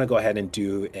if you want to go ahead and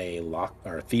do a lock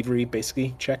or a thievery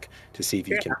basically check to see if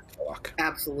you can make the lock.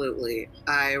 Absolutely.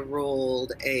 I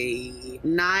rolled a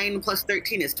 9 plus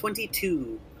 13 is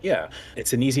 22. Yeah,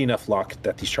 it's an easy enough lock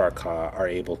that the Sharka are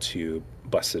able to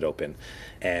bust it open,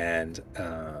 and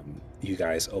you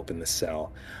guys open the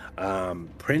cell.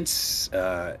 Prince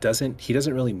doesn't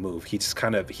really move.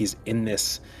 He's in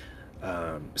this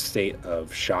state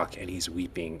of shock, and he's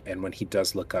weeping, and when he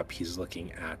does look up, he's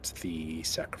looking at the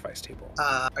sacrifice table.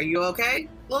 Are you okay,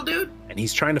 little dude? And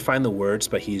he's trying to find the words,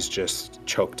 but he's just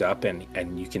choked up,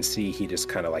 and you can see he just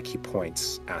kind of he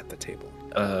points at the table.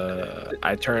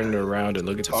 I turn around and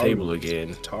look at the table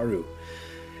again. Taru.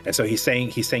 And so he's saying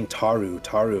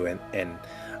Taru, and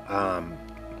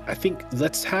I think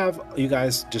let's have you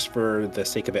guys, just for the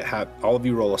sake of it, have all of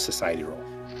you roll a society roll.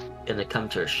 Gonna come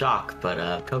to a shock,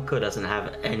 but Coco doesn't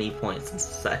have any points in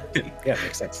society. Yeah,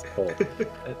 makes sense. Cool.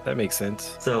 That makes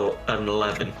sense. So an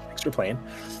 11. Thanks for playing.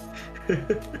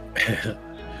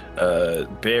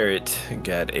 Barrett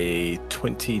got a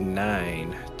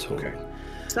 29 total. Okay.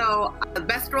 So the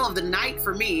best roll of the night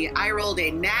for me, I rolled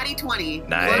a natty 20.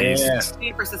 Nice. Plus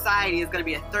 16 for society is going to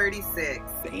be a 36.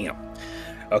 Damn.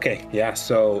 Okay, yeah,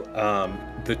 so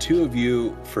the two of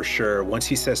you, for sure, once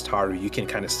he says Taru, you can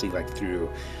kind of see through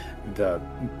the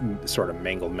sort of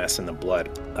mangled mess in the blood.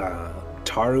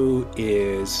 Taru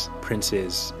is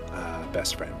Prince's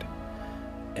best friend,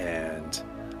 and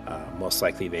most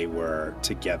likely they were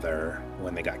together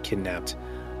when they got kidnapped,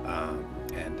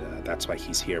 and that's why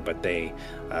he's here. But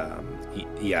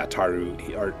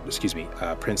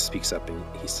Prince speaks up and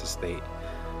he says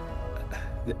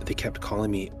they kept calling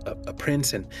me a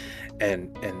prince, and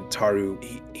Taru,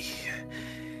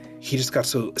 he just got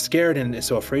so scared and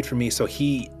so afraid for me. So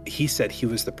he said he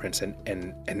was the prince, and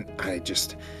he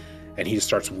just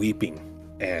starts weeping,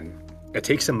 and it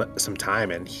takes him some time,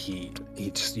 and he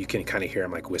just, you can kind of hear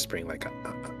him whispering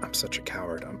I'm such a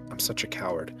coward. I'm such a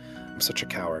coward. I'm such a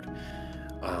coward.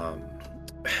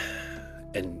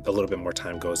 And a little bit more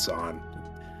time goes on.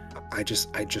 I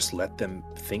just let them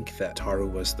think that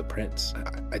Taru was the prince.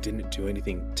 I didn't do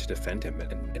anything to defend him,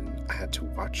 and I had to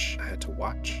watch.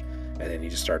 And then he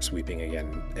just starts weeping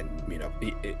again, and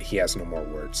he has no more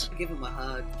words. Give him a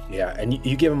hug. Yeah, and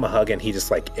you give him a hug, and he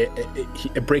just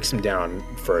it breaks him down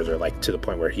further, to the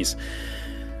point where he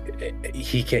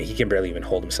can barely even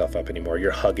hold himself up anymore.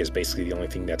 Your hug is basically the only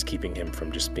thing that's keeping him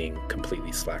from just being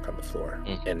completely slack on the floor.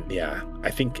 And yeah,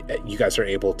 I think you guys are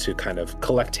able to kind of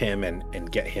collect him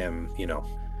and get him,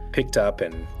 picked up,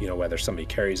 and whether somebody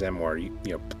carries him or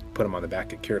put him on the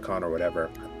back at Kirikon or whatever.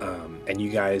 And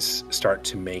you guys start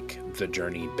to make the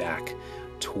journey back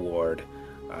toward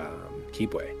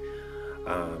Kibwe.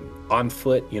 On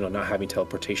foot, not having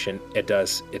teleportation,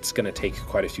 it's going to take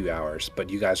quite a few hours, but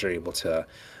you guys are able to,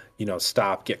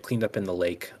 stop, get cleaned up in the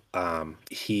lake.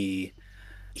 He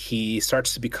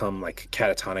starts to become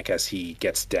catatonic as he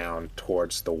gets down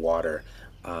towards the water,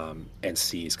 and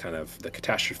sees kind of the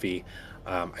catastrophe.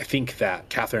 I think that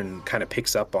Catherine kind of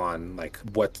picks up on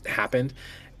what happened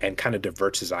and kind of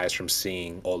diverts his eyes from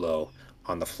seeing Olo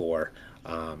on the floor,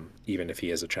 even if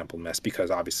he is a trampled mess, because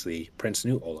obviously Prince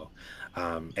knew Olo.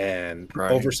 And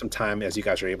right. Over some time, as you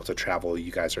guys are able to travel,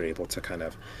 you guys are able to kind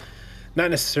of not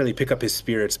necessarily pick up his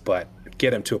spirits, but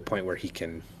get him to a point where he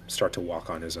can start to walk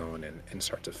on his own and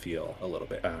start to feel a little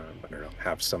bit,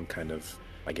 have some kind of,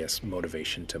 I guess,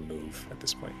 motivation to move at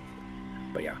this point.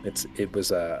 But yeah, it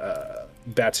was a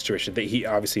bad situation. He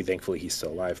obviously, thankfully, he's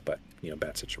still alive, but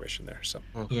bad situation there. So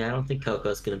yeah, I don't think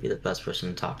Coco's gonna be the best person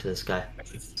to talk to this guy,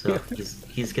 so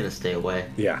he's gonna stay away.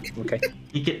 Yeah, okay.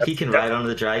 He can ride on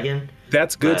the dragon.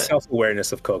 That's good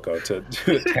self-awareness of Coco to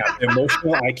have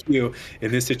emotional IQ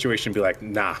in this situation. Be like,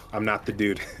 nah, I'm not the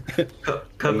dude.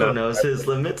 Coco knows his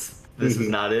limits. This is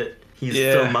not it. He's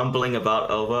still mumbling about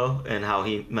Ovo and how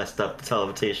he messed up the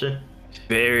teleportation.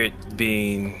 Barrett,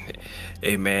 being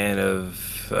a man of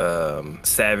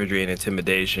savagery and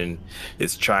intimidation,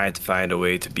 is trying to find a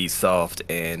way to be soft,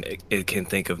 and it can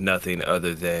think of nothing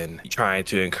other than trying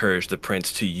to encourage the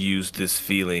prince to use this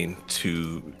feeling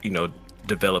to,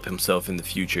 develop himself in the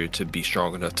future to be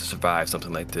strong enough to survive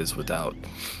something like this without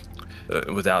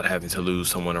having to lose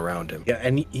someone around him. Yeah,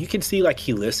 and you can see like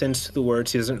he listens to the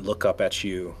words. He doesn't look up at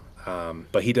you,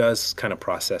 but he does kind of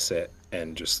process it,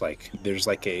 and just like there's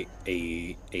like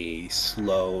a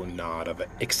slow nod of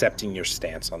accepting your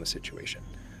stance on the situation,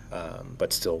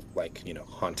 but still like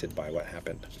haunted by what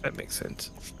happened. That makes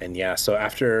sense. And yeah, so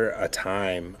after a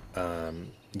time,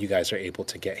 you guys are able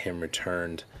to get him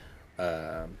returned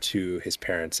to his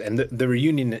parents, and the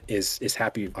reunion is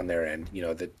happy on their end.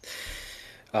 That.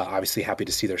 Obviously happy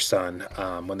to see their son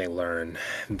when they learn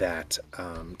that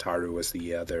Taru was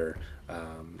the other,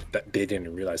 that they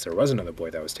didn't realize there was another boy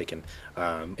that was taken.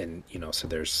 And, so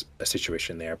there's a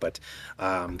situation there. But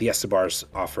the Estebars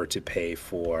offer to pay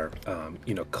for,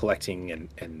 collecting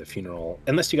and the funeral,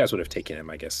 unless you guys would have taken him,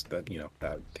 I guess. But,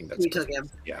 I think that's... We took him.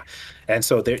 Yeah. And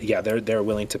so they're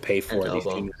willing to pay for the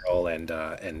funeral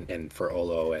and for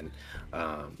Olo and,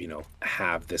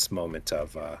 have this moment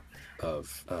of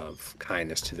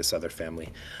kindness to this other family.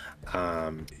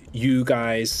 You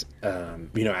guys,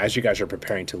 as you guys are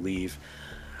preparing to leave,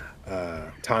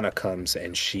 Tana comes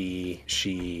and she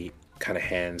kind of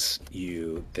hands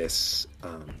you this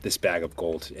bag of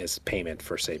gold as payment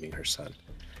for saving her son.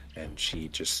 And she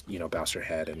just, bows her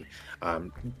head, and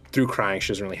through crying, she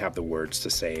doesn't really have the words to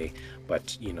say,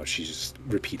 but, she just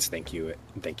repeats thank you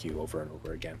over and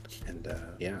over again. And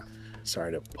yeah.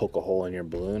 Sorry to poke a hole in your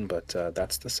balloon, but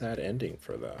that's the sad ending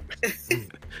for that.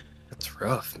 That's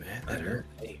rough, man. That hurt.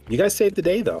 You guys saved the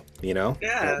day, though. Yeah.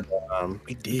 And,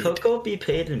 we did. Coco be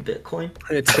paid in Bitcoin?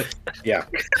 Yeah.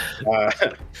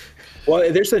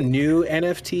 Well, there's a new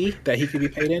NFT that he could be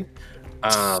paid in.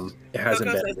 It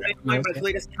hasn't Coco been. says Bitcoin, but it's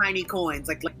like just tiny coins,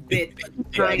 like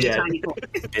tiny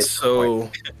coins. So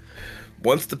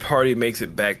once the party makes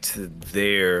it back to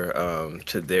their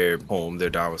home, their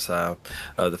domicile,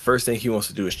 the first thing he wants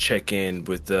to do is check in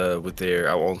with their,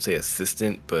 I won't say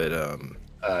assistant, but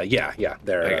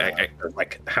they're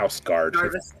like house guard.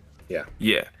 Yeah.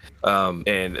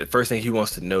 And the first thing he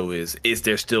wants to know is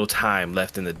there still time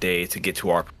left in the day to get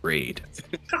to our parade?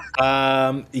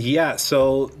 Yeah,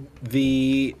 so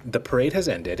the parade has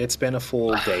ended. It's been a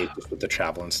full day just with the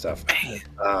travel and stuff.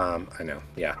 I know,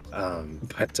 yeah.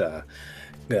 But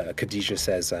Khadijah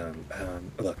says,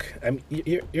 look,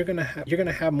 you're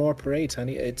gonna have more parades,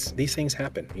 honey. These things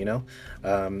happen,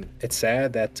 It's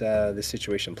sad that this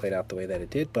situation played out the way that it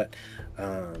did, but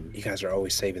you guys are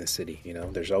always saving the city.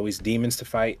 There's always demons to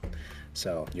fight,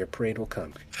 so your parade will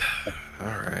come. All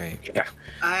right. Yeah.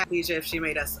 I asked Khadijah if she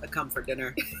made us a comfort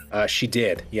dinner. She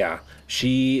did. Yeah,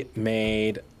 she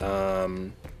made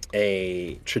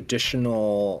a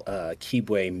traditional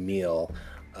Kibwe meal.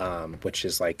 Which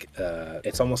is like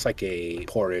it's almost like a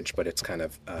porridge, but it's kind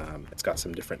of it's got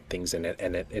some different things in it,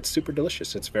 and it's super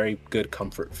delicious. It's very good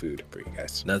comfort food for you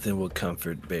guys. Nothing will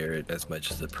comfort Barrett as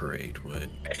much as the parade would.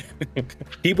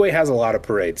 Kibwe has a lot of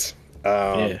parades.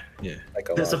 Yeah. Like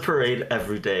There's a parade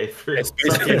every day for it's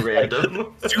something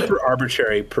random. Super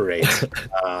arbitrary parades.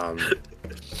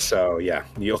 So yeah,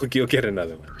 you'll get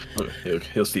another one.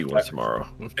 He'll see one tomorrow.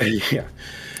 Yeah.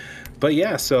 But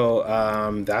yeah, so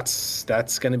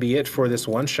that's gonna be it for this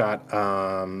one shot.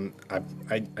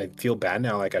 I feel bad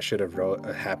now, like I should have wrote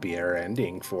a happier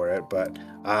ending for it, but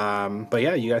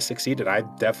yeah, you guys succeeded. I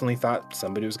definitely thought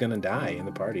somebody was gonna die in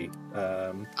the party.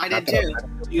 I did too.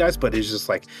 You guys, but it's just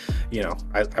like,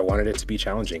 I wanted it to be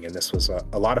challenging, and this was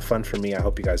a lot of fun for me. I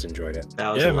hope you guys enjoyed it.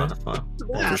 That was a lot of fun.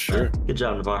 Yeah, for sure. Good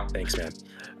job, Navarre. Thanks, man.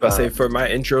 I say for my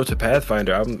intro to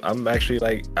Pathfinder, I'm actually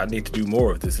like, I need to do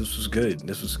more of this. This was good.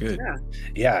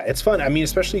 Yeah, it's fun. I mean,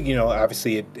 especially,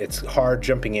 obviously it's hard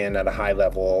jumping in at a high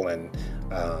level and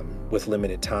with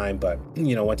limited time, but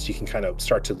once you can kind of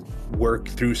start to work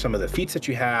through some of the feats that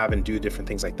you have and do different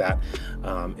things like that,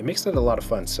 it makes it a lot of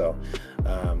fun. So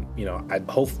I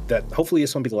hope that hopefully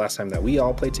this won't be the last time that we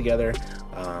all play together.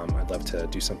 I'd love to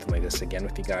do something like this again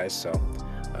with you guys. So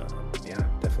yeah,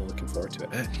 definitely looking forward to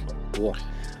it. Cool.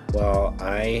 Well,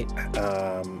 I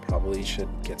probably should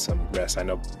get some rest. I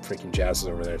know freaking Jazz is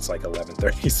over there. It's like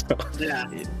 11:30. So Yeah.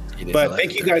 But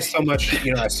thank you guys so much.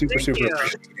 I super appreciate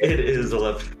it. It is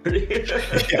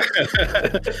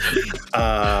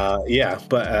 11:30.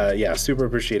 Yeah, super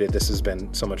appreciate it. This has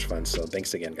been so much fun. So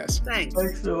thanks again, guys. Thanks.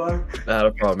 Thanks, Navarre. Not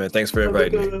a problem, man. Thanks for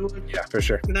inviting me. Yeah, for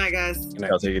sure. Good night, guys. Good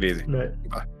night. I'll take it easy. Good night.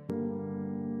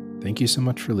 Thank you so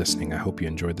much for listening. I hope you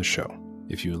enjoyed the show.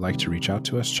 If you would like to reach out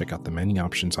to us, check out the many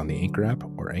options on the Anchor app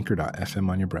or anchor.fm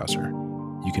on your browser.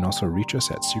 You can also reach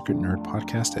us at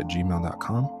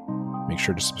secretnerdpodcast@gmail.com. Make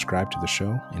sure to subscribe to the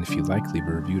show, and if you'd like, leave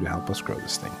a review to help us grow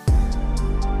this thing.